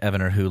 Mark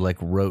Evener, who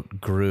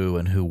wrote Gru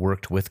and who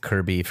worked with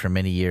Kirby for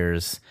many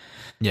years.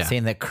 Yeah.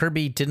 Saying that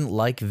Kirby didn't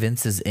like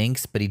Vince's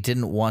inks, but he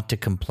didn't want to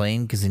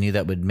complain because he knew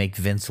that would make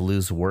Vince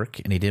lose work.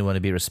 And he didn't want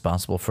to be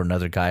responsible for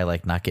another guy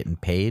not getting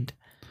paid.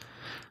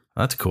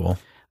 That's cool.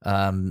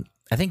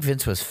 I think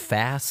Vince was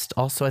fast.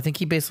 Also, I think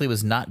he basically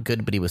was not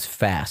good, but he was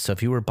fast. So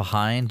if you were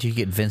behind, you could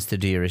get Vince to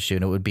do your issue,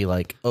 and it would be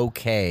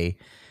okay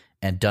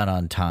and done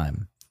on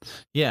time.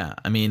 Yeah,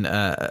 I mean,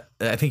 I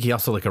think he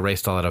also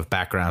erased a lot of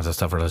backgrounds and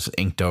stuff, or just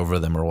inked over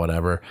them or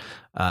whatever.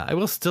 I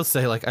will still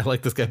say I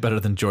like this guy better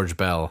than George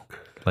Bell.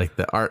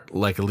 The art,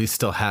 at least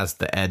still has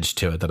the edge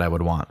to it that I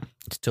would want.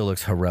 It still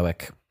looks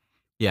heroic.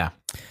 Yeah.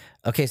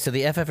 Okay, so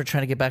the FF are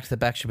trying to get back to the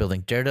Baxter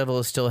Building. Daredevil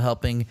is still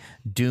helping.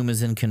 Doom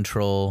is in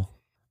control.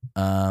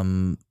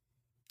 And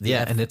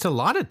it's a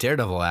lot of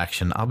Daredevil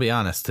action. I'll be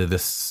honest to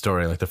this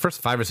story. The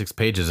first 5 or 6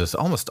 pages is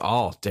almost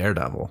all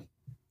Daredevil.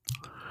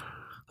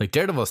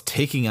 Daredevil is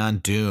taking on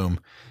Doom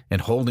and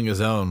holding his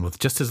own with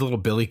just his little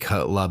billy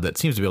club that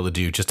seems to be able to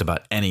do just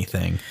about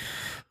anything.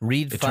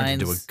 It turns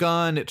into a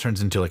gun. It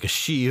turns into a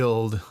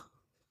shield.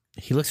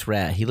 He looks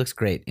rad. He looks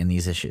great in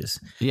these issues.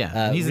 Yeah,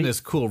 and he's in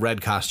his cool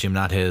red costume,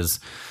 not his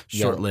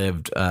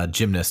short-lived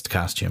gymnast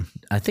costume.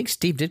 I think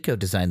Steve Ditko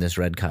designed this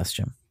red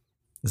costume.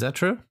 Is that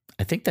true?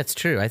 I think that's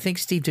true. I think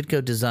Steve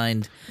Ditko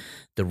designed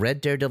the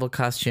red Daredevil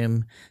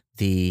costume,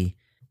 the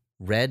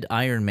red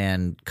Iron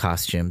Man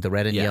costume, the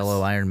red and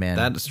yellow Iron Man.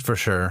 That's for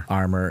sure.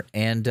 Armor,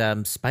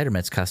 and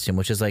Spider-Man's costume,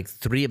 which is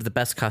 3 of the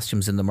best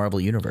costumes in the Marvel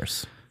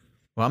Universe.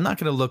 Well, I'm not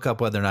going to look up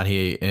whether or not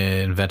he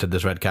invented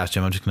this red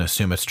costume. I'm just going to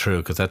assume it's true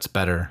because that's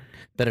better.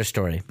 Better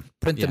story.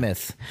 Print the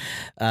myth.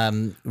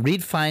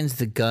 Reed finds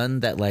the gun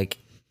that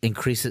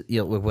increases,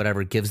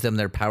 whatever, gives them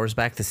their powers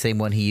back, the same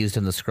one he used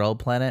on the Skrull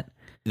planet.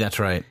 That's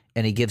right.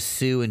 And he gives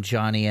Sue and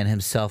Johnny and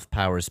himself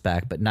powers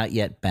back, but not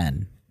yet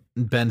Ben.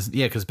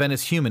 Because Ben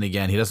is human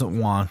again. He doesn't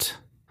want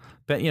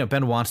Ben.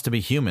 Ben wants to be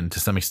human to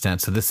some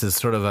extent. So this is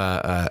sort of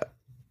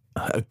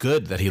a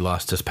good that he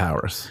lost his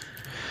powers.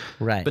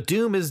 Right. But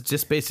Doom is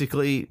just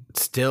basically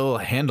still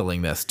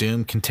handling this.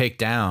 Doom can take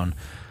down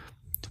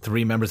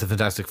 3 members of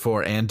Fantastic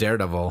Four and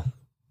Daredevil.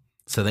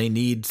 So they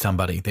need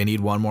somebody. They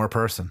need one more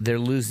person. They're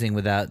losing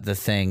without the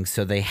Thing,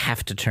 so they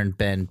have to turn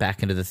Ben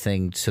back into the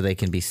Thing so they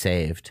can be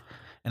saved.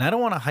 And I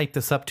don't want to hype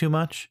this up too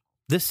much.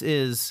 This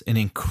is an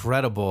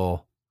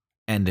incredible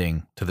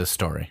ending to this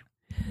story.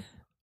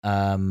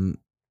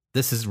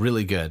 This is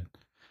really good.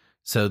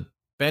 So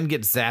Ben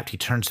gets zapped. He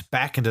turns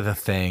back into the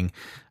Thing.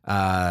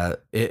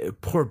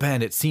 Poor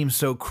Ben. It seems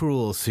so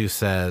cruel, Sue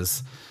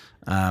says.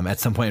 At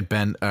some point,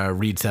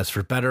 Reed says,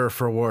 for better or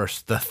for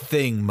worse, the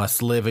Thing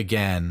must live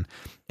again.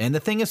 And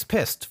the Thing is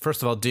pissed.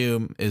 First of all,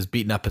 Doom is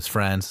beating up his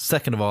friends.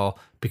 Second of all,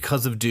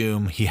 because of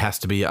Doom, he has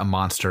to be a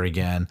monster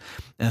again.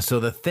 And so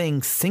the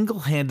Thing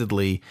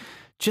single-handedly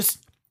just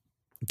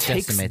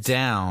takes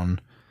down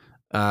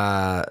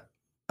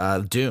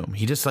Doom.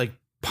 He just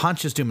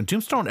punches Doom, and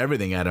Doom's throwing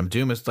everything at him.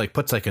 Doom is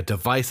puts a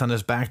device on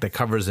his back that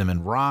covers him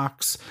in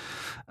rocks,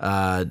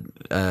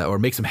 or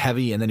makes him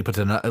heavy, and then he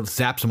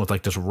zaps him with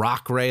this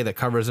rock ray that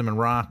covers him in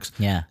rocks.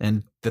 Yeah,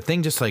 and the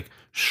Thing just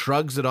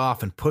shrugs it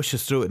off and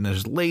pushes through it, and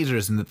there's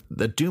lasers, and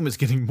the Doom is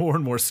getting more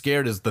and more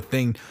scared as the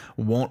Thing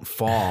won't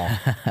fall.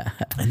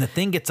 And the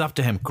Thing gets up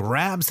to him,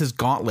 grabs his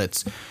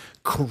gauntlets,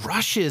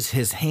 crushes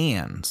his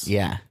hands.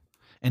 Yeah,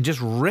 and just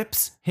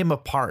rips him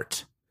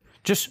apart.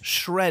 Just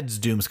shreds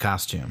Doom's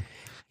costume.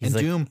 And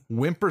Doom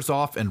whimpers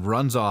off and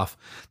runs off.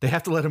 They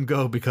have to let him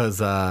go because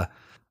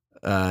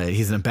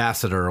he's an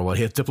ambassador or what.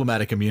 He has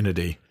diplomatic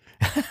immunity,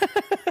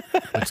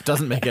 which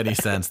doesn't make any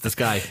sense. This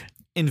guy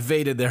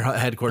invaded their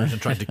headquarters and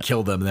tried to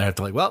kill them. And they have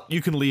to well,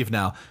 you can leave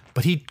now.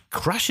 But he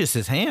crushes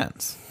his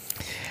hands.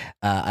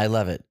 I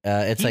love it.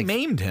 He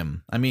maimed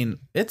him. I mean,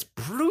 it's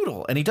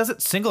brutal. And he does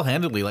it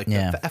single-handedly.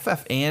 The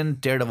FF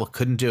and Daredevil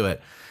couldn't do it.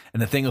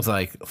 And the Thing was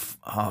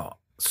oh,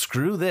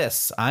 screw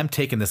this. I'm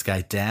taking this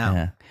guy down.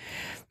 Yeah.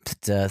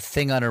 It's a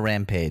Thing on a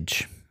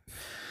rampage.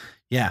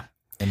 Yeah.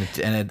 And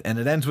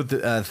it ends with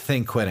the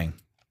Thing quitting.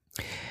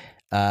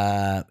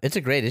 It's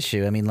a great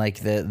issue. I mean,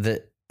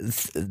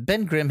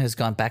 Ben Grimm has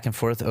gone back and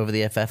forth over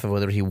the FF of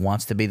whether he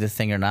wants to be the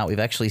Thing or not. We've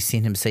actually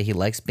seen him say he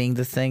likes being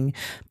the Thing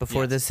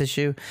before this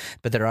issue,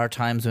 but there are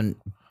times when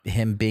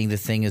him being the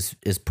Thing is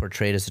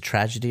portrayed as a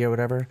tragedy or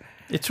whatever.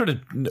 It's sort of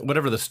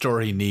whatever the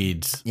story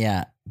needs.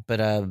 Yeah, but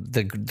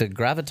the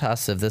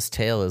gravitas of this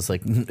tale is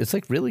like it's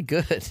like really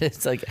good.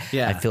 It's like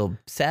I feel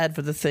sad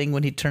for the thing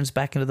when he turns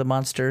back into the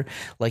monster.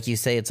 Like you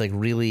say, it's like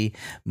really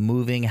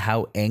moving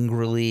how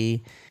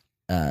angrily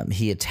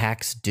he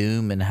attacks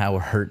Doom and how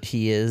hurt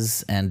he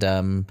is.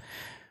 And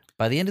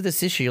by the end of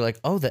this issue, you're like,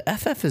 oh, the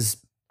FF is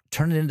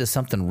turning into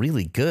something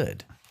really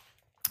good.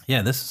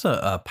 Yeah, this is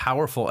a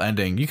powerful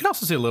ending. You can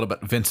also see a little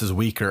bit Vince's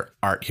weaker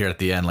art here at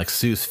the end. Like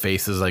Sue's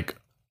face is like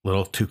a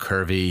little too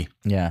curvy.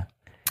 Yeah.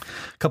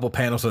 A couple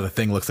panels where the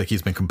thing looks like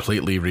he's been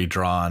completely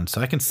redrawn.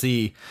 So I can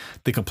see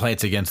the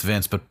complaints against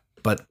Vince, but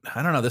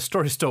I don't know. This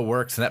story still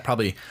works, and that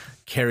probably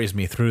carries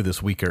me through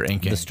this weaker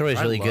inking. The story's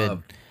really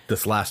good.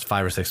 This last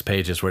 5 or 6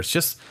 pages where it's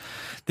just,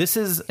 this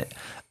is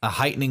a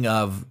heightening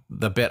of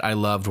the bit I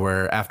loved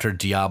where after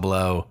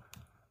Diablo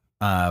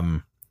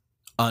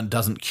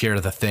doesn't cure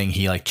the thing,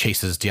 he like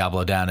chases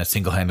Diablo down and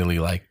single-handedly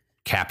like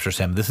captures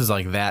him. This is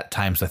like that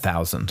times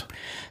 1,000.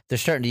 They're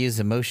starting to use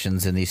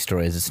emotions in these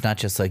stories. It's not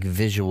just like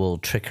visual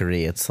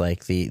trickery. It's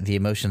like the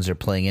emotions are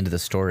playing into the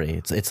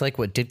story. It's like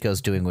what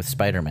Ditko's doing with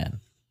Spider-Man.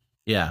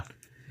 Yeah.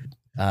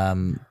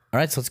 All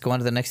right, so let's go on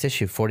to the next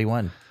issue,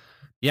 41.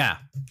 Yeah.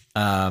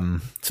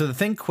 So the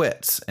thing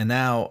quits, and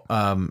now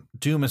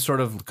Doom is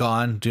sort of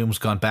gone. Doom's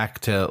gone back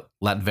to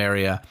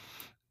Latveria,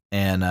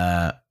 and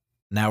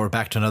now we're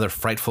back to another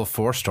Frightful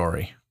Four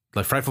story.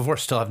 Like Frightful Four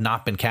still have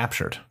not been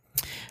captured.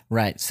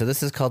 Right. So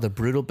this is called The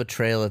Brutal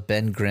Betrayal of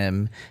Ben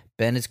Grimm.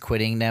 Ben is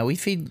quitting. Now, we've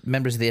seen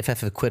members of the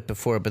FF have quit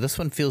before, but this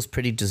one feels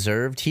pretty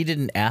deserved. He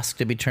didn't ask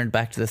to be turned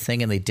back to the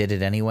thing, and they did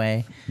it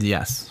anyway.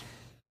 Yes.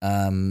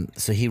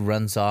 So he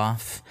runs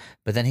off,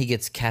 but then he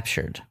gets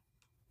captured.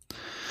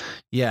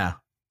 Yeah.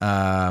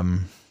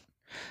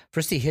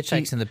 First, he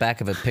hitchhikes in the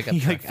back of a pickup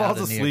truck. He like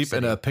falls asleep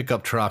in a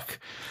pickup truck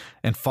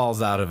and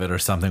falls out of it or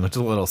something, which is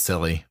a little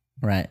silly.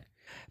 Right.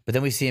 But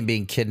then we see him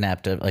being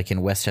kidnapped like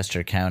in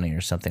Westchester County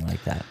or something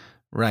like that.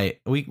 Right.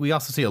 We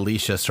also see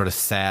Alicia sort of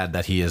sad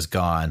that he is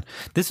gone.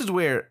 This is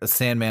where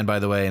Sandman, by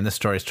the way, in this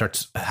story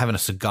starts having a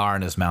cigar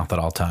in his mouth at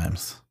all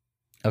times.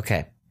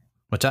 Okay.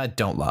 Which I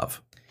don't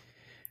love.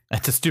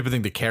 It's a stupid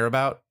thing to care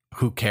about.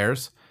 Who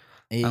cares?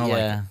 I don't like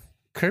it.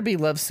 Kirby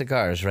loves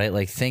cigars, right?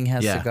 Like Thing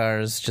has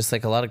cigars, just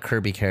like a lot of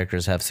Kirby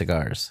characters have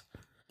cigars.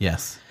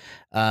 Yes.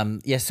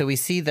 So we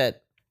see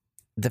that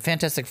the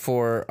Fantastic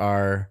Four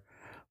are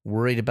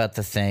worried about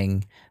the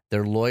Thing.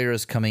 Their lawyer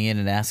is coming in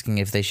and asking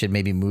if they should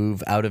maybe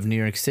move out of New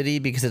York City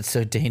because it's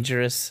so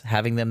dangerous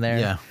having them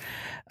there.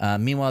 Yeah.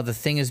 Meanwhile, the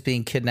Thing is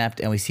being kidnapped,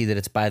 and we see that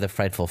it's by the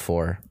Frightful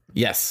Four.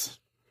 Yes.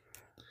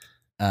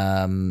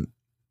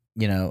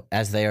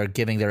 As they are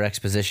giving their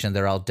exposition,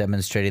 they're all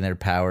demonstrating their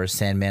powers.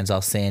 Sandman's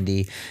all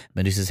sandy.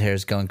 Medusa's hair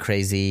is going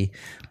crazy.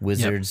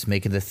 Wizard's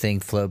making the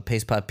Thing float.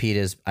 Paste Pot Pete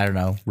is, I don't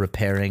know,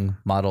 repairing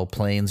model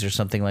planes or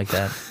something like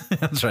that.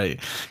 That's right.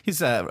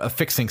 He's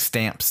affixing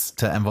stamps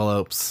to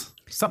envelopes.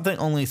 Something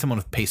only someone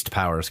with paste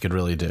powers could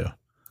really do.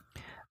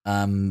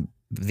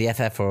 The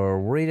FF are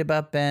worried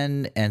about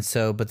Ben,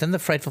 but then the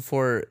Frightful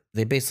Four,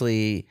 they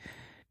basically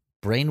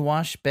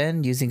brainwash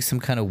Ben using some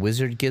kind of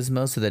wizard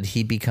gizmo so that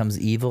he becomes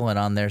evil and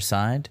on their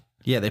side.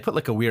 Yeah, they put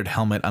like a weird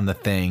helmet on the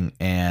Thing,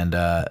 and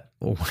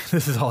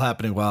this is all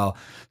happening while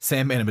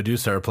Sandman and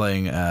Medusa are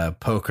playing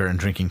poker and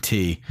drinking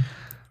tea.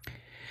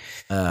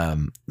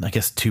 I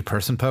guess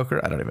 2-person poker?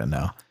 I don't even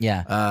know.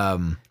 Yeah.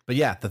 But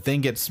yeah, the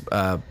Thing gets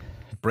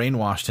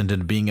brainwashed into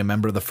being a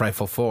member of the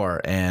Frightful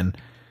Four, and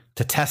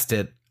to test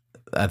it,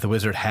 the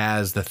wizard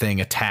has the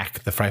Thing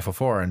attack the Frightful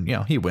Four, and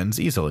he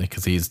wins easily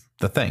because he's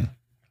the Thing.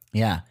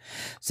 Yeah.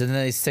 So then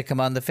they stick him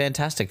on the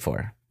Fantastic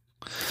Four.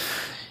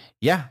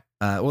 Yeah.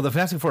 Well, the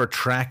Fantastic Four are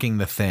tracking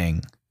the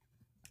Thing.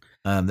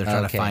 They're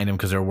trying to find him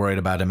because they're worried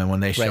about him. And when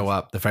they show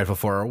up, the Frightful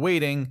Four are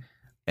waiting.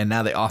 And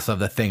now they also have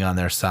the Thing on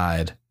their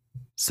side.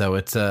 So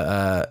it's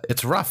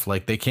rough.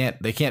 Like they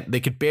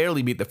could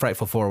barely beat the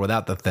Frightful Four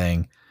without the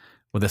Thing.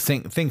 With the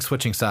Thing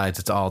switching sides,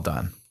 it's all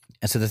done.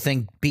 And so the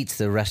Thing beats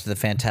the rest of the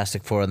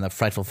Fantastic Four, and the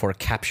Frightful Four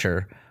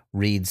capture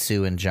Reed,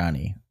 Sue, and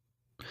Johnny.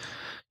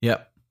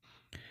 Yep.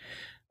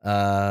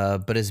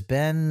 But is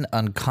Ben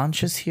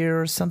unconscious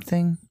here or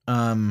something?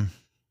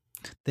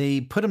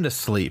 They put him to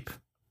sleep.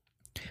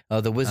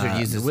 Oh, the wizard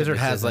uses. The wizard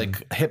has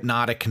like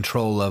hypnotic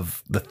control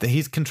of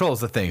he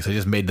controls the Thing, so he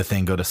just made the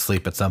Thing go to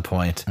sleep at some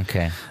point.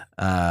 Okay.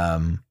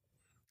 And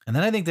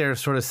then I think they're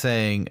sort of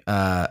saying,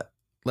 now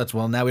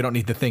we don't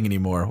need the Thing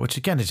anymore, which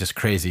again is just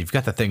crazy. You've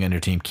got the Thing on your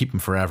team, keep him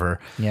forever.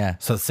 Yeah.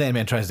 So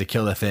Sandman tries to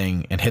kill the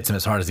Thing and hits him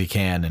as hard as he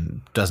can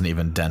and doesn't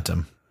even dent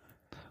him.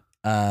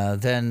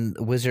 Then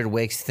Wizard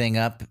wakes Thing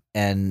up,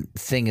 and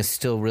Thing is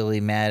still really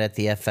mad at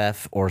the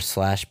FF or /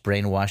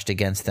 brainwashed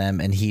against them,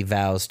 and he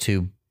vows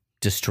to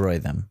destroy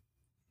them.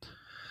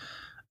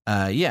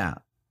 Yeah.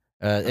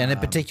 And in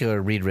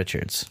particular, Reed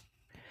Richards.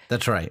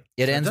 That's right.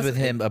 It ends with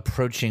him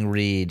approaching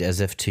Reed as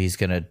if he's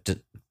going to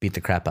beat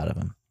the crap out of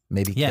him.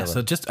 Maybe kill him.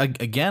 So just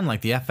again,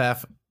 like the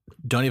FF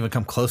don't even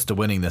come close to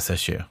winning this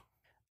issue.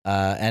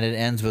 And it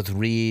ends with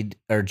Reed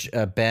or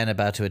Ben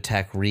about to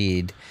attack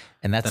Reed.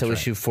 And that's how right.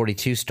 issue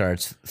 42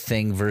 starts,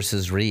 Thing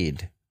versus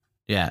Reed.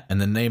 Yeah,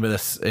 and the name of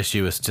this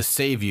issue is To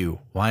Save You,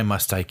 Why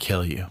Must I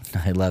Kill You?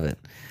 I love it.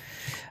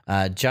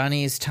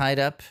 Johnny's tied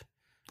up.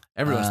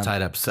 Everyone's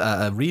tied up.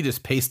 Reed is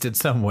pasted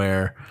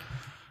somewhere.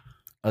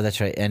 Oh, that's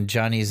right. And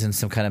Johnny's in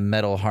some kind of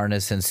metal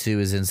harness, and Sue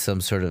is in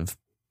some sort of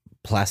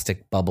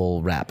plastic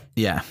bubble wrap.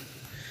 Yeah.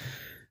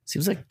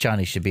 Seems like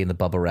Johnny should be in the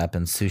bubble wrap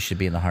and Sue should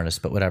be in the harness,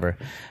 but whatever.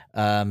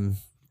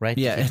 Right?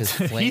 Yeah, To keep his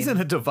flame. he's in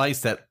a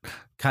device that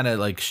kind of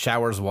like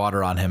showers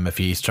water on him if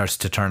he starts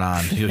to turn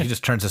on. He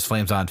just turns his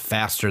flames on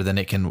faster than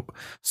it can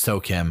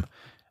soak him,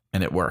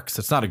 and it works.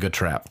 It's not a good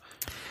trap.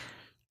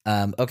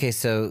 Okay,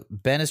 so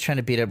Ben is trying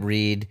to beat up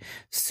Reed.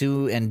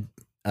 Sue and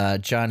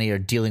Johnny are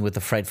dealing with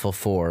the Frightful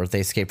Four. They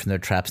escaped from their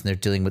traps, and they're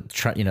dealing with,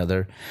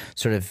 they're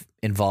sort of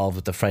involved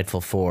with the Frightful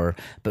Four.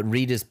 But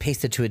Reed is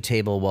pasted to a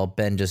table while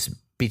Ben just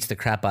beats the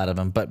crap out of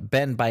him. But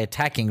Ben, by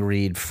attacking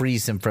Reed,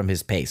 frees him from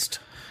his paste.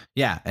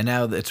 Yeah, and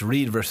now it's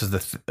Reed versus the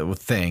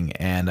Thing,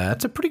 and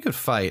it's a pretty good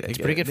fight. It's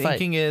a pretty good fight. The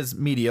Thing is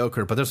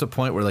mediocre, but there's a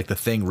point where like the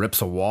Thing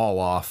rips a wall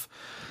off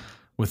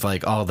with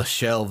like all the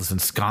shelves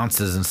and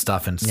sconces and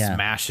stuff and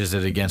smashes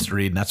it against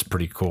Reed, and that's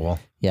pretty cool.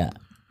 Yeah.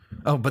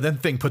 Oh, but then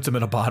Thing puts him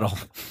in a bottle.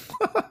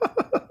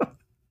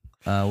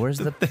 Where's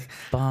the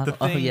bottle?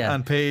 The Thing yeah.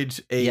 on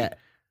page 8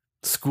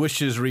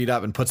 squishes Reed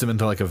up and puts him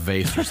into like a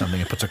vase or something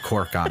and puts a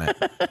cork on it.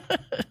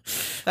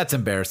 That's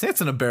embarrassing.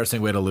 That's an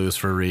embarrassing way to lose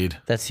for Reed.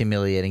 That's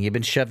humiliating. You've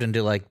been shoved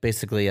into like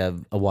basically a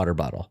water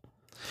bottle.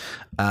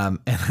 And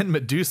then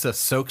Medusa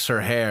soaks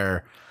her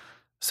hair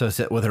so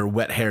that with her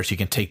wet hair she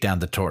can take down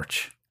the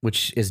torch.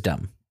 Which is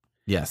dumb.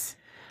 Yes.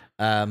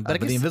 But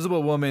the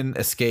Invisible Woman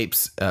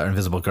escapes,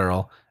 Invisible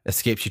Girl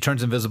escapes. She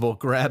turns invisible,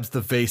 grabs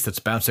the vase that's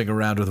bouncing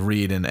around with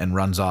Reed and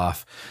runs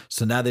off.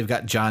 So now they've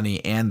got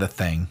Johnny and the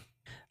Thing.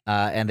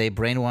 And they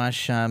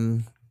brainwash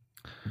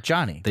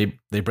Johnny.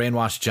 They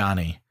brainwash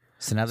Johnny.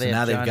 So now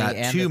they've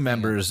got two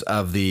members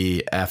of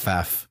the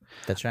FF.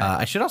 That's right.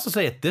 I should also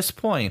say at this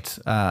point,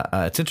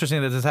 it's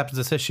interesting that this happens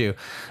this issue.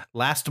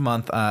 Last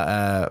month,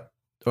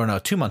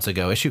 2 months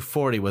ago, issue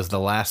 40 was the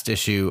last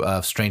issue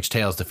of Strange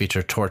Tales to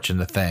feature Torch and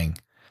the Thing.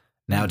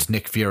 Now it's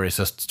Nick Fury.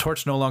 So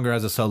Torch no longer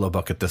has a solo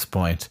book at this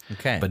point.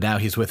 Okay. But now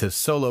he's with his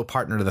solo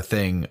partner, the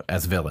Thing,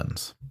 as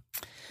villains.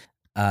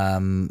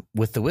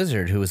 With the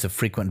Wizard, who was a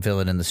frequent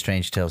villain in the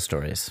Strange Tales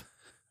stories.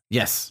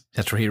 Yes,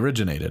 that's where he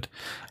originated.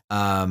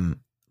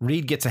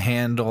 Reed gets a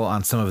handle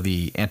on some of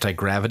the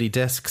anti-gravity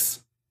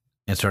discs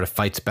and sort of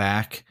fights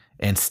back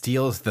and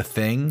steals the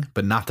Thing,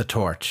 but not the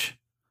Torch.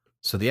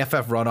 So the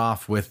FF run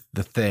off with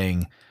the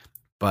Thing,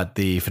 but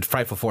the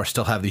Frightful Four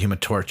still have the Human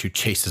Torch who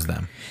chases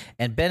them.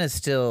 And Ben is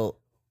still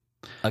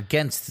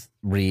against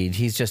Reed.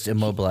 He's just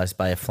immobilized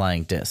by a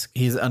flying disc.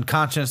 He's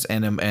unconscious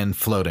and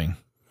floating.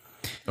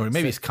 Or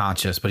maybe he's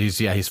conscious, but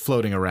he's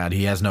floating around.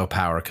 He has no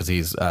power because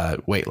he's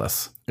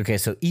weightless. Okay,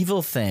 so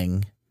Evil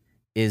Thing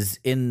is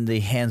in the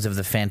hands of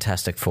the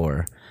Fantastic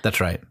Four. That's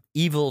right.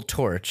 Evil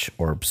Torch,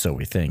 or so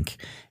we think,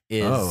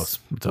 is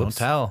don't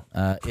tell.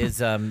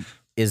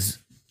 Is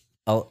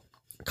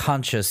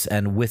conscious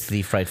and with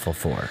the Frightful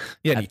Four.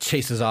 Yeah, and he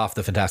chases off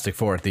the Fantastic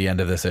Four at the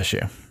end of this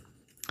issue.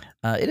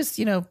 It is,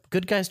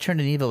 good guys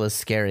turning evil is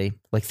scary.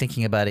 Like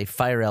thinking about a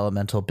fire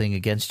elemental being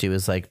against you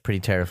is like pretty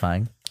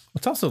terrifying.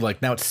 It's also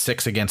like now it's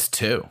 6 against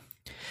 2.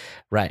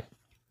 Right.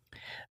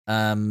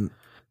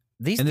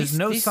 There's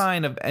no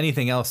sign of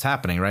anything else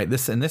happening, right?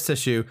 In this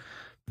issue,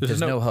 there's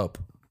no hope.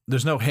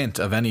 There's no hint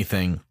of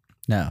anything.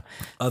 No.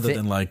 Other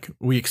than like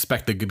we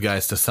expect the good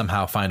guys to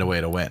somehow find a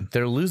way to win.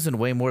 They're losing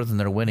way more than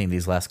they're winning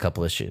these last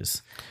couple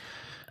issues.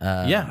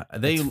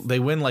 They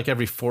win like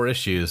every 4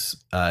 issues.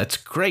 It's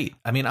great.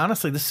 I mean,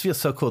 honestly, this feels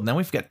so cool. Now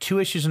we've got 2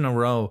 issues in a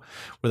row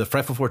where the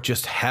Frightful Four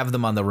just have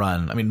them on the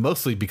run. I mean,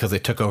 mostly because they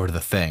took over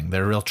the Thing.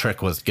 Their real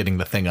trick was getting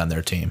the Thing on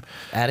their team.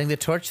 Adding the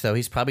Torch, though,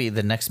 he's probably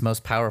the next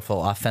most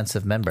powerful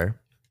offensive member.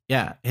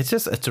 Yeah, it's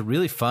a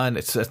really fun.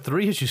 It's a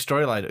 3-issue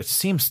storyline.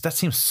 That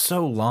seems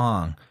so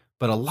long,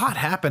 but a lot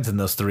happens in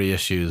those 3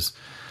 issues.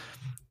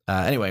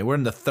 Anyway, we're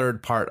in the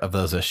 3rd part of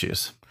those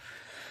issues.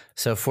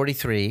 So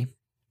 43.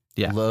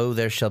 Yeah. Lo,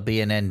 there shall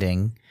be an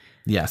ending.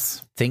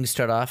 Yes. Things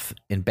start off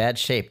in bad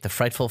shape. The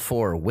Frightful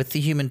Four with the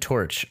Human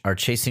Torch are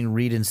chasing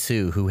Reed and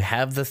Sue, who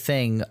have the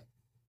Thing,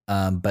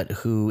 but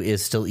who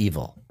is still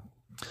evil.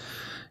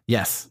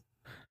 Yes.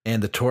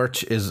 And the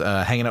Torch is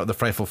hanging out with the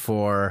Frightful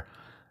Four,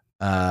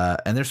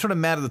 and they're sort of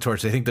mad at the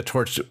Torch. They think the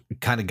Torch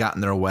kind of got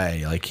in their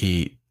way. Like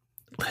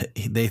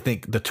they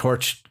think the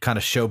Torch kind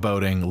of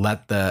showboating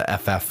let the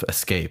FF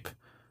escape.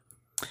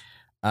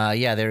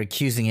 They're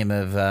accusing him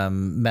of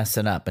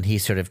messing up, and he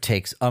sort of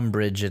takes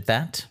umbrage at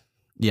that.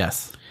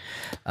 Yes.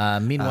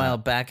 Meanwhile,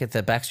 back at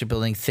the Baxter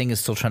Building, Thing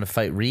is still trying to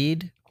fight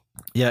Reed.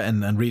 Yeah,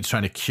 and Reed's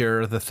trying to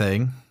cure the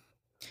Thing.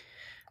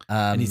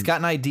 And he's got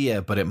an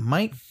idea, but it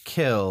might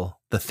kill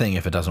the Thing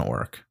if it doesn't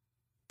work.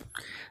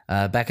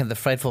 Back in the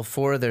Frightful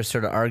Four, they're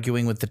sort of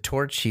arguing with the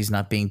Torch. He's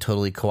not being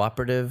totally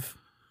cooperative.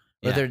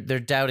 Or they're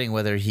doubting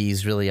whether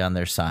he's really on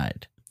their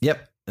side.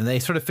 Yep. And they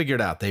sort of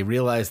figured out. They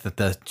realized that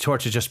the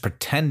Torch is just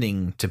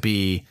pretending to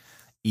be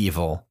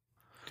evil.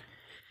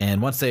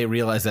 And once they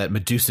realize that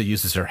Medusa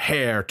uses her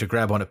hair to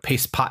grab one of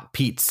Paste Pot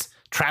Pete's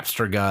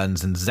trapster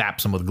guns and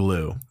zaps them with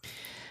glue.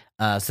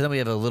 So then we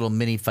have a little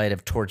mini fight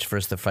of Torch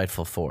versus the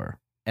Frightful Four,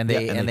 and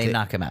they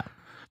knock him out.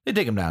 They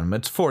take him down.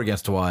 It's 4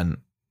 against 1,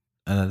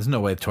 and there's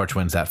no way Torch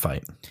wins that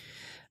fight.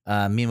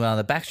 Meanwhile, in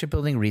the Baxter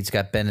building, Reed's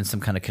got Ben in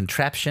some kind of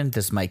contraption.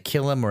 This might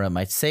kill him or it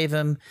might save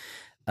him.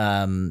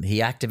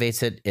 He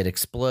activates it. It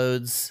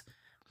explodes.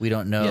 We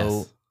don't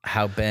know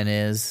how Ben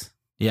is.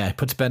 Yeah, he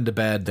puts Ben to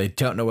bed. They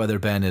don't know whether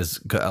Ben is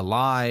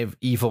alive,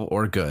 evil,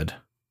 or good.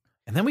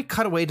 And then we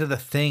cut away to the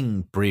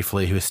Thing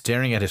briefly, who's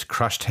staring at his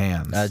crushed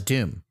hands.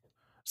 Doom.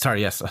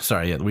 Sorry,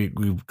 yeah. We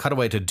cut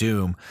away to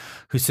Doom,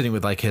 who's sitting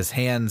with like his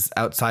hands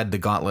outside the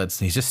gauntlets,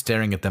 and he's just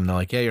staring at them. They're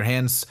like, yeah, your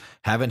hands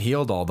haven't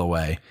healed all the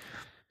way.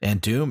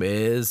 And Doom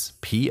is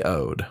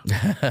PO'd.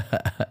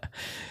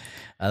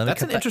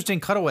 That's an interesting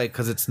cutaway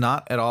because it's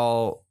not at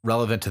all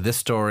relevant to this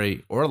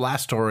story or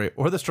last story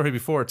or the story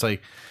before. It's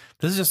like,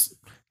 this is just,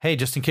 hey,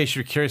 just in case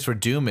you're curious where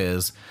Doom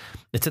is.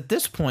 It's at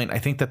this point, I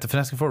think, that the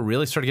Fantastic Four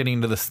really started getting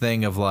into this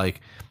thing of like,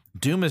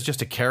 Doom is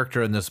just a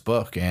character in this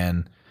book,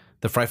 and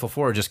the Frightful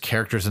Four are just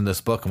characters in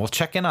this book, and we'll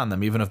check in on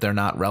them even if they're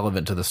not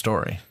relevant to the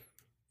story.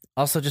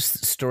 Also,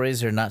 just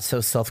stories are not so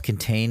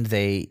self-contained.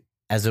 They,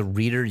 as a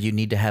reader, you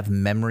need to have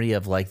memory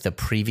of like the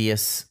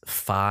previous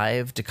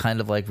 5 to kind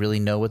of like really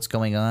know what's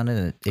going on,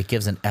 and it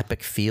gives an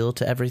epic feel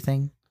to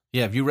everything.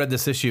 Yeah, if you read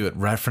this issue, it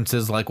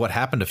references like what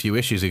happened a few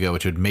issues ago,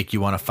 which would make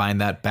you want to find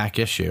that back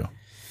issue.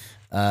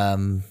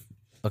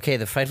 Okay,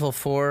 the Frightful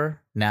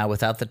Four, now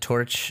without the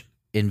Torch,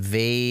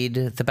 invade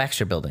the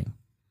Baxter building.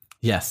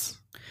 Yes.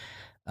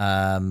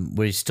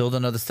 We still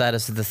don't know the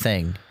status of the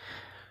Thing.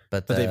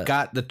 But they've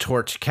got the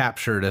Torch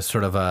captured as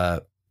sort of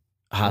a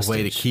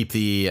way to keep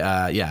the,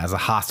 as a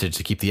hostage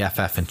to keep the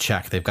FF in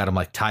check. They've got him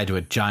like tied to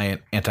a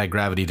giant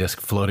anti-gravity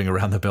disc floating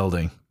around the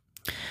building.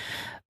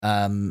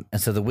 And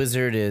so the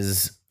Wizard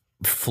is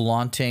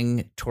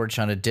flaunting Torch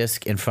on a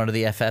disc in front of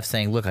the FF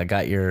saying, look, I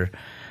got your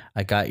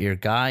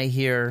guy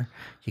here.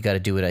 You got to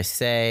do what I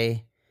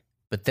say.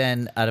 But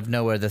then out of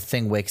nowhere, the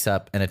Thing wakes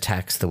up and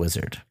attacks the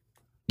Wizard.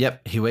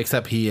 Yep. He wakes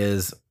up.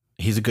 He's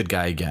a good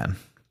guy again.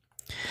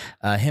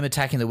 Him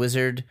attacking the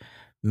Wizard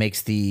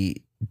makes the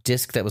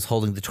disc that was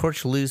holding the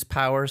Torch lose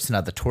power. So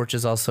now the Torch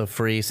is also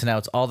free. So now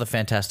it's all the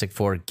Fantastic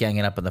Four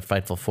ganging up on the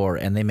Frightful Four,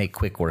 and they make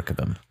quick work of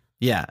him.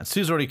 Yeah,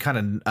 Sue's already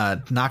kind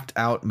of knocked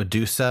out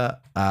Medusa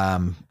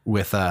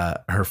with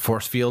her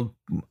force field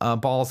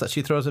balls that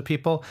she throws at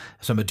people.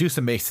 So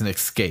Medusa makes an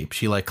escape.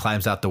 She like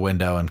climbs out the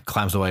window and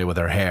climbs away with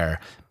her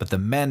hair. But the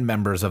men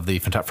members of the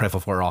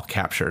Frightful Four are all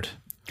captured.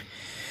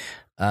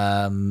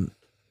 And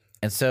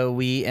so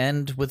we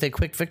end with a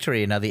quick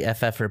victory. Now the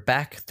FF are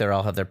back. They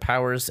all have their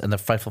powers, and the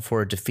Frightful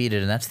Four are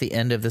defeated. And that's the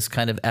end of this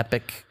kind of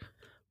epic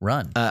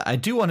run. I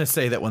do want to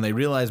say that when they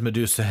realize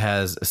Medusa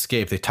has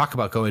escaped, they talk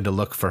about going to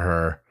look for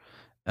her.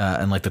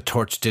 And like the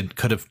Torch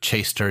could have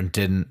chased her and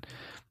didn't.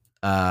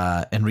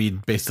 And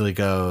Reed basically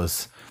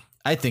goes,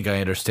 I think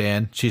I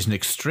understand. She's an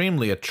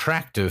extremely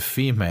attractive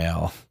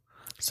female.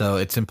 So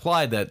it's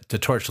implied that the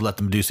Torch let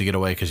the Medusa get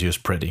away because she was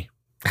pretty.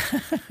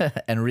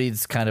 And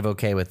Reed's kind of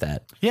okay with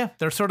that. Yeah,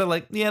 they're sort of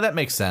like, yeah, that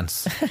makes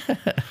sense.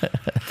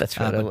 That's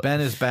right. But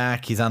Ben is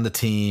back. He's on the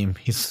team.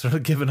 He's sort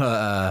of given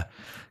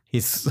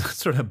he's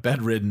sort of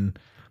bedridden.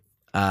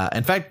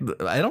 In fact,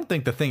 I don't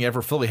think the Thing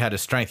ever fully had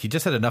his strength. He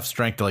just had enough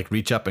strength to like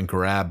reach up and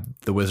grab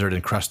the Wizard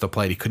and crush the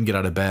plate. He couldn't get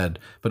out of bed,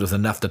 but it was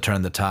enough to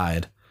turn the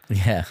tide.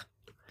 Yeah.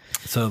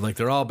 So like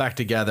they're all back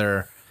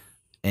together,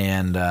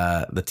 and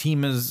the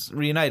team is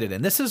reunited.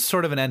 And this is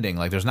sort of an ending.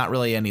 Like there's not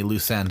really any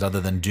loose ends other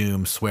than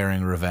Doom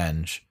swearing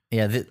revenge.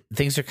 Yeah,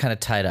 things are kind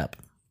of tied up.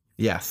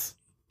 Yes.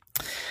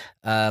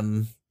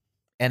 And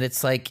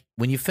it's like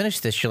when you finish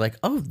this, you're like,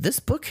 oh,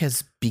 this book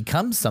has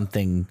become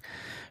something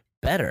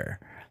better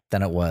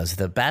than it was.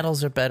 The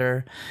battles are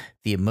better.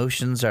 The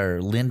emotions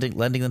are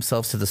lending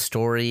themselves to the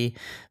story.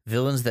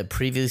 Villains that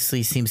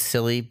previously seemed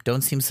silly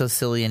don't seem so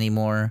silly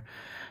anymore.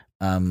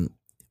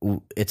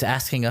 It's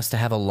asking us to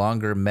have a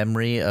longer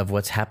memory of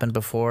what's happened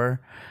before,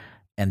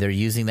 and they're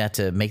using that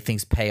to make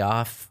things pay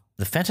off.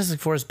 The Fantastic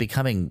Four is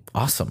becoming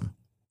awesome.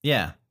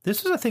 Yeah.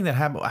 This was a thing that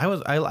happened.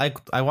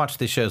 I watched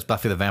these shows,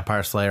 Buffy the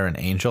Vampire Slayer and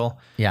Angel.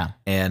 Yeah.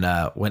 And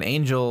when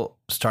Angel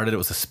started, it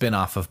was a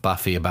spin-off of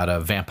Buffy about a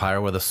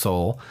vampire with a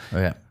soul.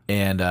 Okay.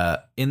 And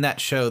in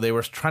that show, they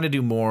were trying to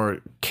do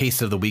more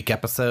Case of the Week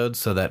episodes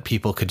so that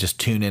people could just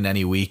tune in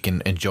any week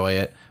and enjoy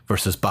it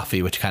versus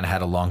Buffy, which kind of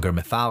had a longer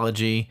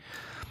mythology.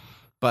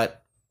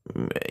 But,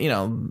 you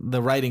know,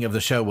 the writing of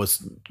the show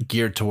was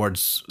geared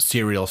towards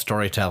serial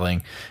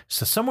storytelling.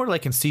 So somewhere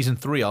like in season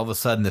 3, all of a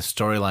sudden this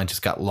storyline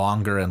just got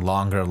longer and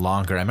longer and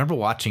longer. I remember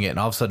watching it and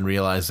all of a sudden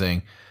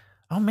realizing,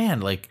 oh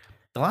man, like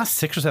the last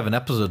 6 or 7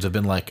 episodes have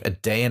been like a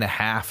day and a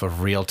half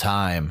of real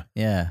time.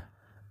 Yeah.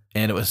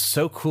 And it was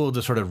so cool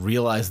to sort of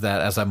realize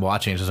that as I'm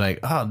watching, it's just like,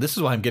 oh, this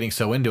is why I'm getting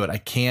so into it. I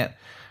can't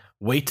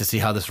wait to see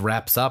how this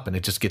wraps up, and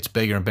it just gets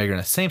bigger and bigger.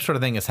 And the same sort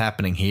of thing is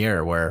happening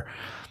here, where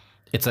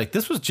it's like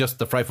this was just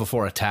the Frightful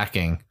Four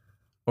attacking,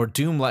 or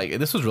Doom. Like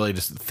this was really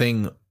just the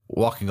Thing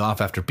walking off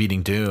after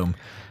beating Doom,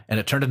 and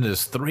it turned into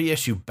this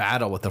 3-issue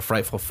battle with the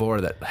Frightful Four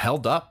that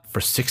held up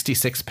for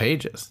 66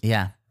 pages.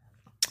 Yeah.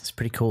 It's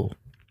pretty cool.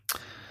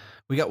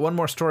 We got one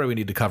more story we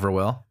need to cover,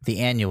 Will. The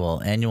annual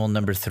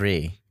number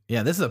 3.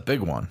 Yeah, this is a big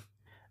one.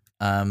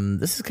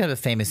 This is kind of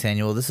a famous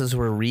annual. This is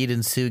where Reed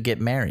and Sue get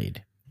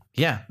married.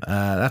 Yeah,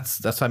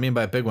 that's what I mean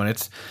by a big one.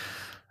 It's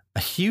a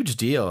huge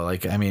deal.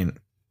 Like, I mean,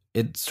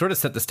 it sort of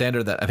set the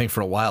standard that I think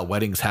for a while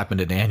weddings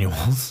happened in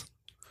annuals.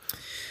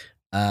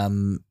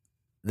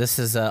 This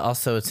is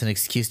also, it's an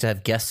excuse to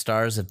have guest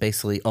stars of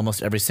basically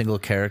almost every single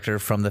character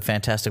from the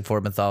Fantastic Four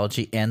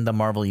mythology and the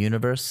Marvel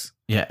Universe.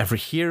 Yeah, every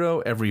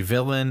hero, every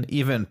villain,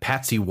 even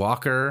Patsy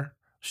Walker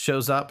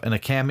shows up in a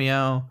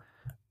cameo.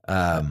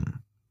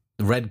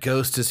 Red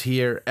Ghost is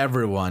here.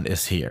 Everyone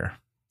is here.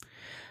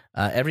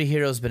 Every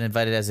hero's been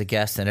invited as a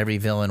guest, and every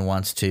villain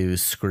wants to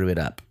screw it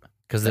up.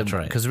 That's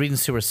right. Because Reed and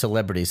Sue are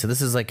celebrities. So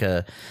this is like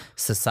a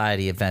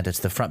society event. It's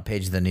the front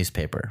page of the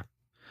newspaper.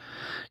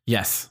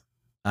 Yes.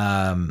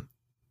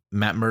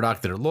 Matt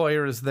Murdock, their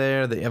lawyer, is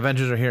there. The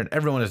Avengers are here, and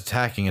everyone is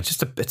attacking. It's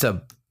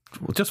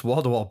just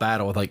wall-to-wall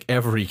battle with like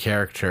every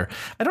character.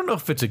 I don't know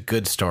if it's a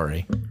good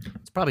story.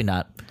 It's probably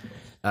not.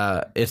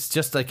 It's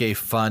just like a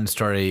fun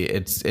story.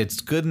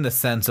 It's good in the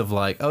sense of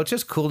like, oh, it's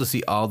just cool to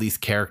see all these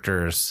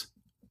characters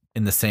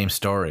in the same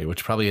story,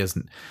 which probably has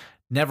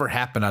never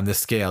happened on this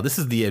scale. This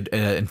is the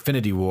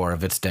Infinity War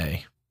of its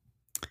day.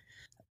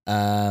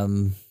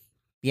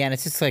 Yeah, and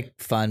it's just like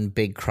fun,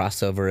 big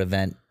crossover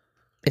event.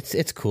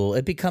 It's cool.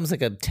 It becomes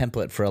like a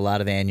template for a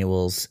lot of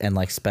annuals and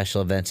like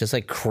special events. Just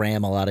like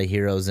cram a lot of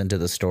heroes into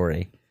the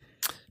story.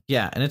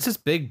 Yeah, and it's this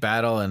big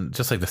battle, and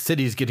just like the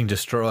city's getting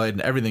destroyed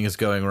and everything is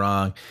going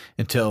wrong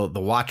until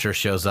the Watcher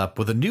shows up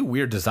with a new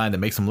weird design that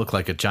makes him look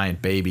like a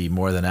giant baby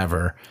more than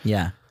ever.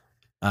 Yeah.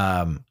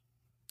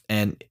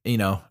 And, you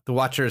know, the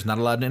Watcher is not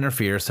allowed to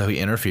interfere, so he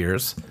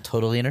interferes.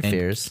 Totally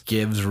interferes. And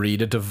gives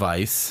Reed a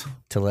device.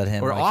 To let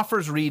him... Or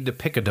offers Reed to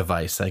pick a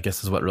device, I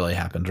guess is what really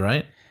happened,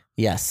 right?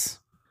 Yes.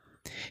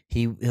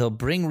 He'll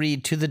bring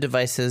Reed to the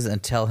devices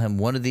and tell him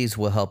one of these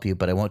will help you,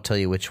 but I won't tell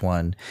you which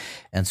one.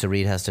 And so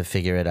Reed has to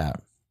figure it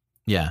out.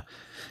 Yeah.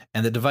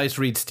 And the device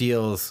Reed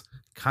steals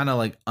kind of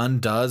like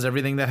undoes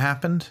everything that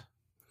happened.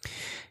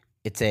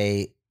 It's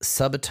a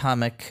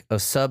subatronic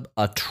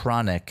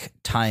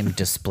time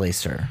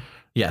displacer.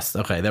 Yes.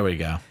 Okay. There we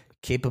go.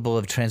 Capable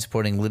of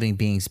transporting living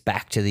beings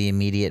back to the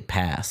immediate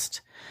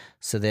past.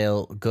 So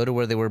they'll go to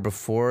where they were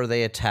before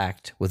they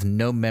attacked with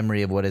no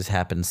memory of what has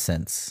happened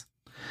since.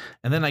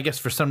 And then I guess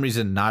for some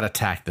reason not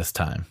attack this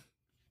time.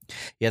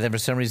 Yeah, then for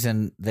some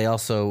reason they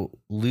also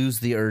lose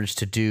the urge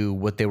to do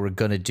what they were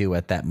going to do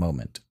at that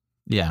moment.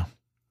 Yeah.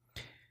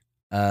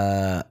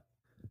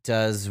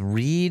 Does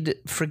Reed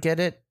forget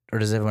it or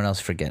does everyone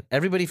else forget?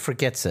 Everybody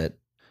forgets it.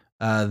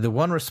 The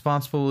one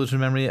responsible losing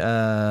memory,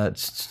 I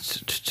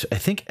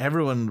think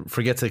everyone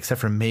forgets it except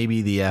for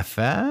maybe the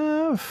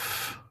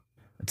FF.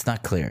 It's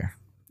not clear.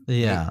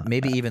 Yeah.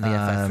 Maybe even the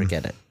FF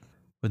forget it.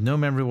 With no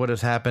memory of what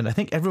has happened. I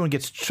think everyone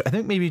gets, I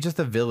think maybe just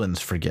the villains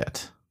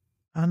forget.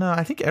 Oh, no,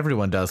 I think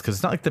everyone does because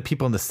it's not like the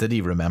people in the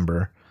city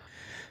remember.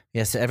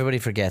 Yeah, so everybody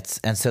forgets.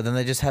 And so then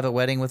they just have a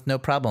wedding with no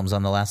problems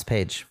on the last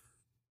page.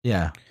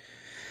 Yeah.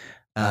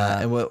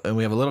 And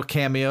we have a little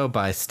cameo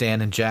by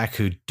Stan and Jack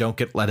who don't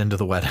get let into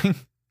the wedding.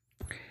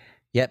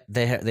 Yep,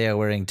 they are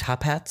wearing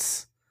top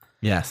hats.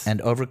 Yes.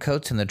 And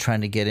overcoats, and they're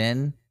trying to get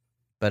in,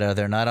 but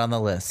they're not on the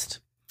list.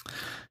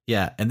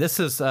 Yeah, and this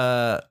is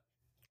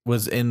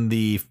was in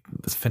the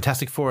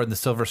Fantastic Four and the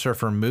Silver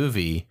Surfer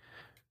movie.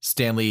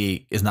 Stan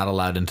Lee is not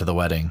allowed into the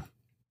wedding.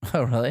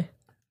 Oh, really?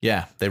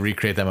 Yeah, they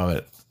recreate that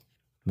moment.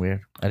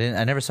 Weird. I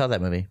never saw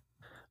that movie.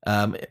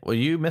 Well,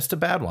 you missed a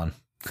bad one.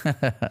 You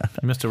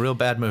missed a real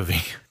bad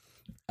movie.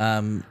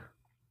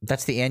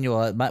 That's the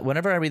annual.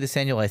 Whenever I read this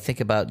annual, I think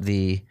about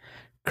the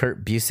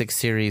Kurt Busiek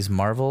series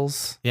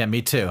Marvels. Yeah,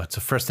 me too. It's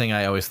the first thing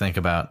I always think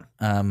about.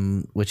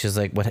 Which is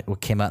like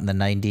what came out in the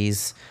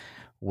 90s,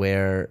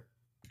 where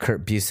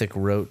Kurt Busiek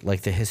wrote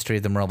like the history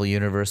of the Marvel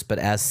Universe, but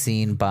as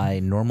seen by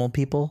normal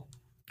people.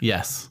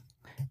 Yes.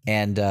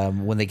 And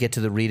when they get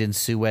to the Reed and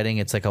Sue wedding,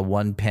 it's like a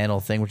one panel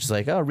thing, which is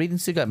like, oh, Reed and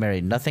Sue got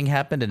married. Nothing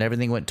happened and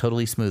everything went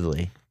totally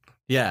smoothly.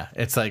 Yeah.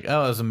 It's like,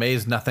 oh, I was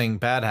amazed nothing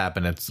bad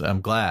happened.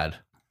 I'm glad.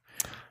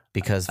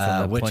 Because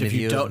from the point of view if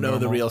you don't know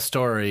the real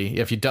story,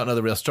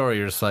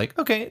 you're just like,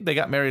 okay, they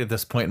got married at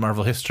this point in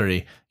Marvel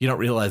history. You don't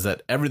realize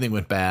that everything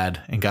went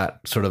bad and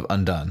got sort of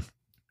undone.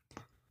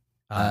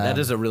 That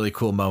is a really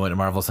cool moment in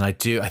Marvels, and I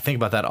think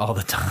about that all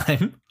the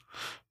time.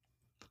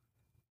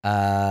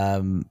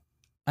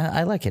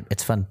 I like it.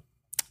 It's fun.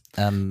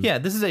 Yeah,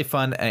 this is a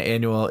fun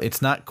annual.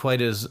 It's not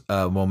quite as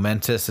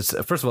momentous. It's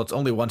first of all, it's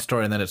only one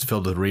story, and then it's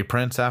filled with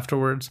reprints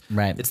afterwards.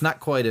 Right. It's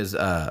not quite as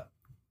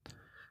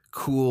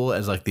cool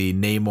as like the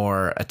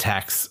Namor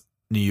attacks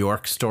New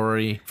York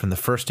story from the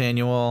first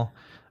annual,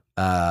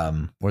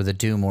 or the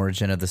Doom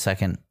origin of the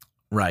second.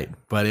 Right,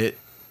 but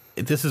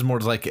this is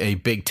more like a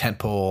big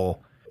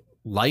tentpole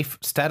life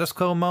status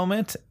quo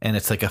moment, and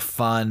it's like a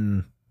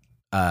fun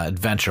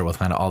adventure with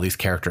kind of all these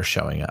characters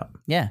showing up.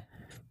 Yeah,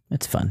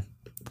 it's fun.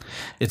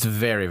 It's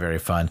very, very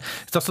fun.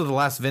 It's also the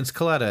last Vince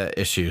Coletta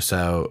issue.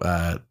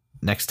 So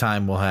next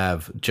time we'll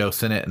have Joe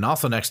Sinnott. And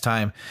also next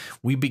time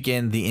we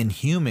begin the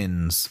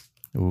Inhumans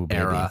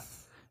era.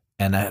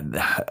 And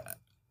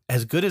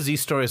as good as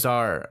these stories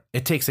are,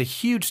 it takes a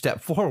huge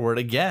step forward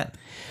again.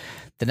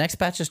 The next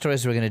batch of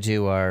stories we're going to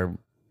do are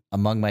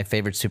among my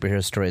favorite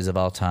superhero stories of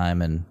all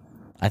time. And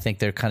I think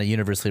they're kind of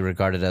universally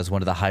regarded as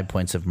one of the high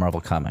points of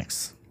Marvel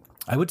Comics.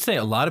 I would say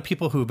a lot of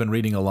people who have been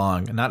reading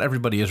along, not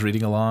everybody is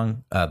reading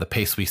along. The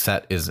pace we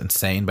set is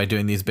insane by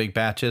doing these big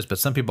batches, but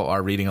some people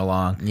are reading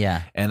along.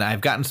 Yeah. And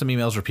I've gotten some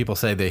emails where people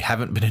say they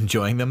haven't been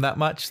enjoying them that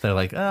much. They're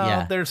like,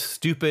 they're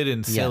stupid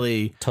and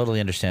silly. Yeah, totally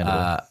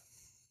understandable.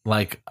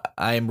 Like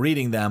I'm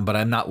reading them, but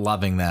I'm not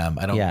loving them.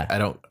 I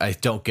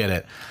don't get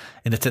it.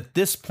 And it's at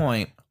this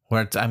point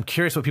where I'm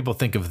curious what people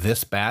think of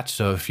this batch.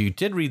 So if you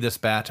did read this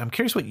batch, I'm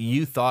curious what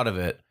you thought of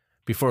it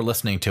before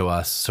listening to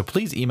us. So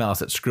please email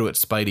us at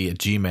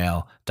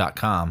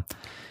screwitspidey@gmail.com.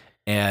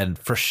 And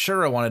for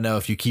sure, I want to know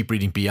if you keep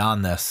reading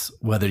beyond this,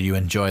 whether you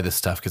enjoy this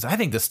stuff, because I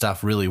think this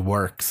stuff really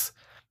works.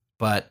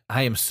 But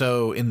I am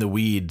so in the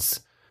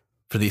weeds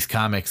for these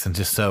comics and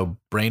just so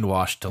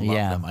brainwashed to love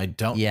them. I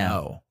don't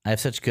know. I have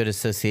such good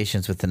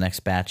associations with the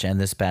next batch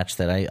and this batch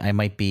that I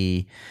might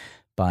be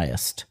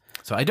biased.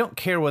 So I don't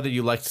care whether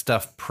you liked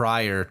stuff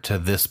prior to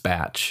this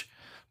batch,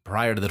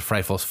 prior to the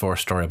Frightful Four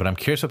story, but I'm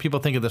curious what people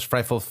think of this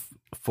Frightful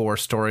Four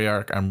story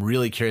arc. I'm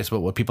really curious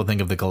about what people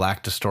think of the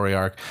Galactus story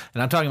arc.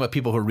 And I'm talking about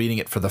people who are reading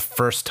it for the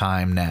first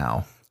time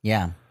now.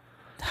 Yeah.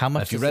 How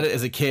much? If you read it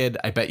as a kid,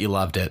 I bet you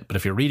loved it. But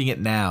if you're reading it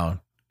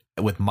now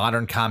with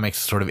modern comics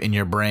sort of in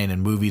your brain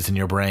and movies in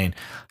your brain,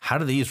 how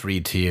do these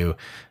read to you?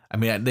 I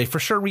mean, they for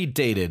sure read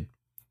dated,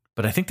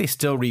 but I think they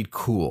still read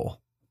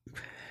cool.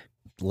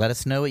 Let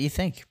us know what you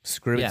think.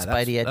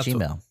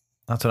 Screwitspidey@gmail.com.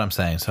 That's what I'm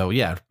saying. So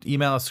yeah,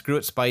 email us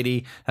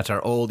screwitspidey. That's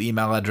our old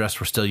email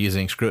address. We're still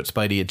using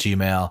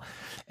screwitspidey@gmail.com.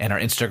 And our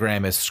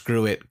Instagram is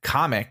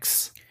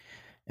screwitcomics.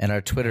 And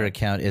our Twitter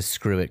account is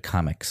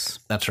screwitcomics.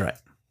 That's right.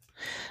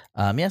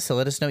 So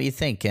let us know what you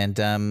think.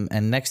 And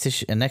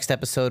next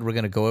episode, we're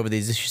going to go over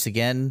these issues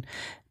again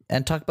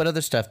and talk about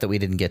other stuff that we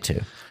didn't get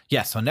to.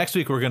 Yeah. So next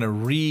week we're going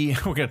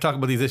to talk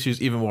about these issues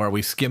even more.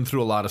 We skimmed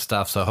through a lot of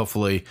stuff, so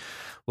hopefully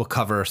we'll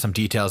cover some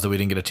details that we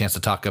didn't get a chance to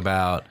talk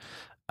about.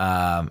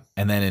 And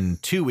then in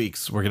 2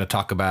 weeks, we're going to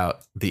talk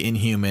about the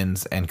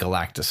Inhumans and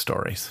Galactus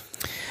stories.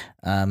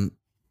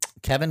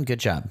 Kevin, good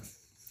job.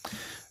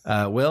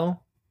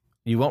 Will,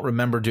 you won't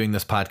remember doing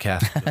this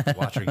podcast because the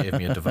watcher gave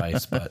me a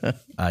device, but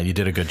you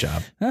did a good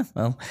job.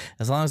 Well,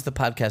 as long as the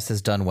podcast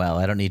is done well,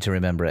 I don't need to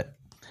remember it.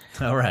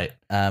 All right.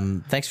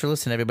 Thanks for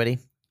listening, everybody.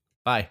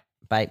 Bye.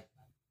 Bye.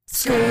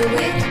 Screw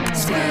it,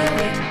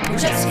 we're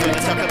just gonna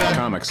talk about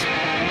Comics.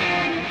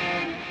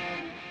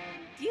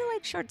 Do you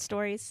like short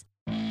stories?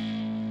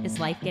 Is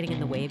life getting in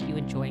the way of you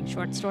enjoying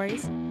short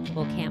stories?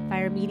 Well,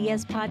 Campfire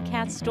Media's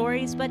podcast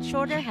Stories But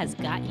Shorter has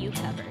got you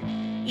covered.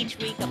 Each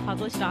week, a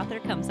published author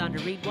comes on to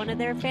read one of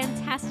their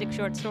fantastic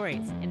short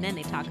stories, and then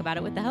they talk about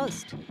it with the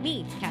host,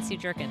 me, Cassie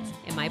Jerkins,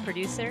 and my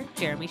producer,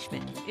 Jeremy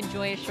Schmidt.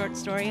 Enjoy a short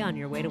story on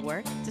your way to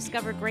work,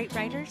 discover great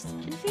writers,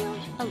 and feel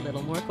a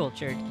little more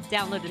cultured.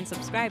 Download and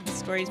subscribe to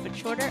Stories But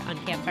Shorter on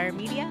Campfire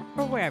Media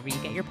or wherever you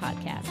get your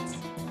podcasts.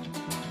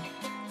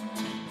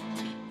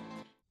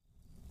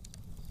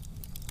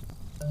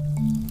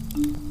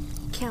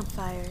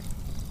 Campfire.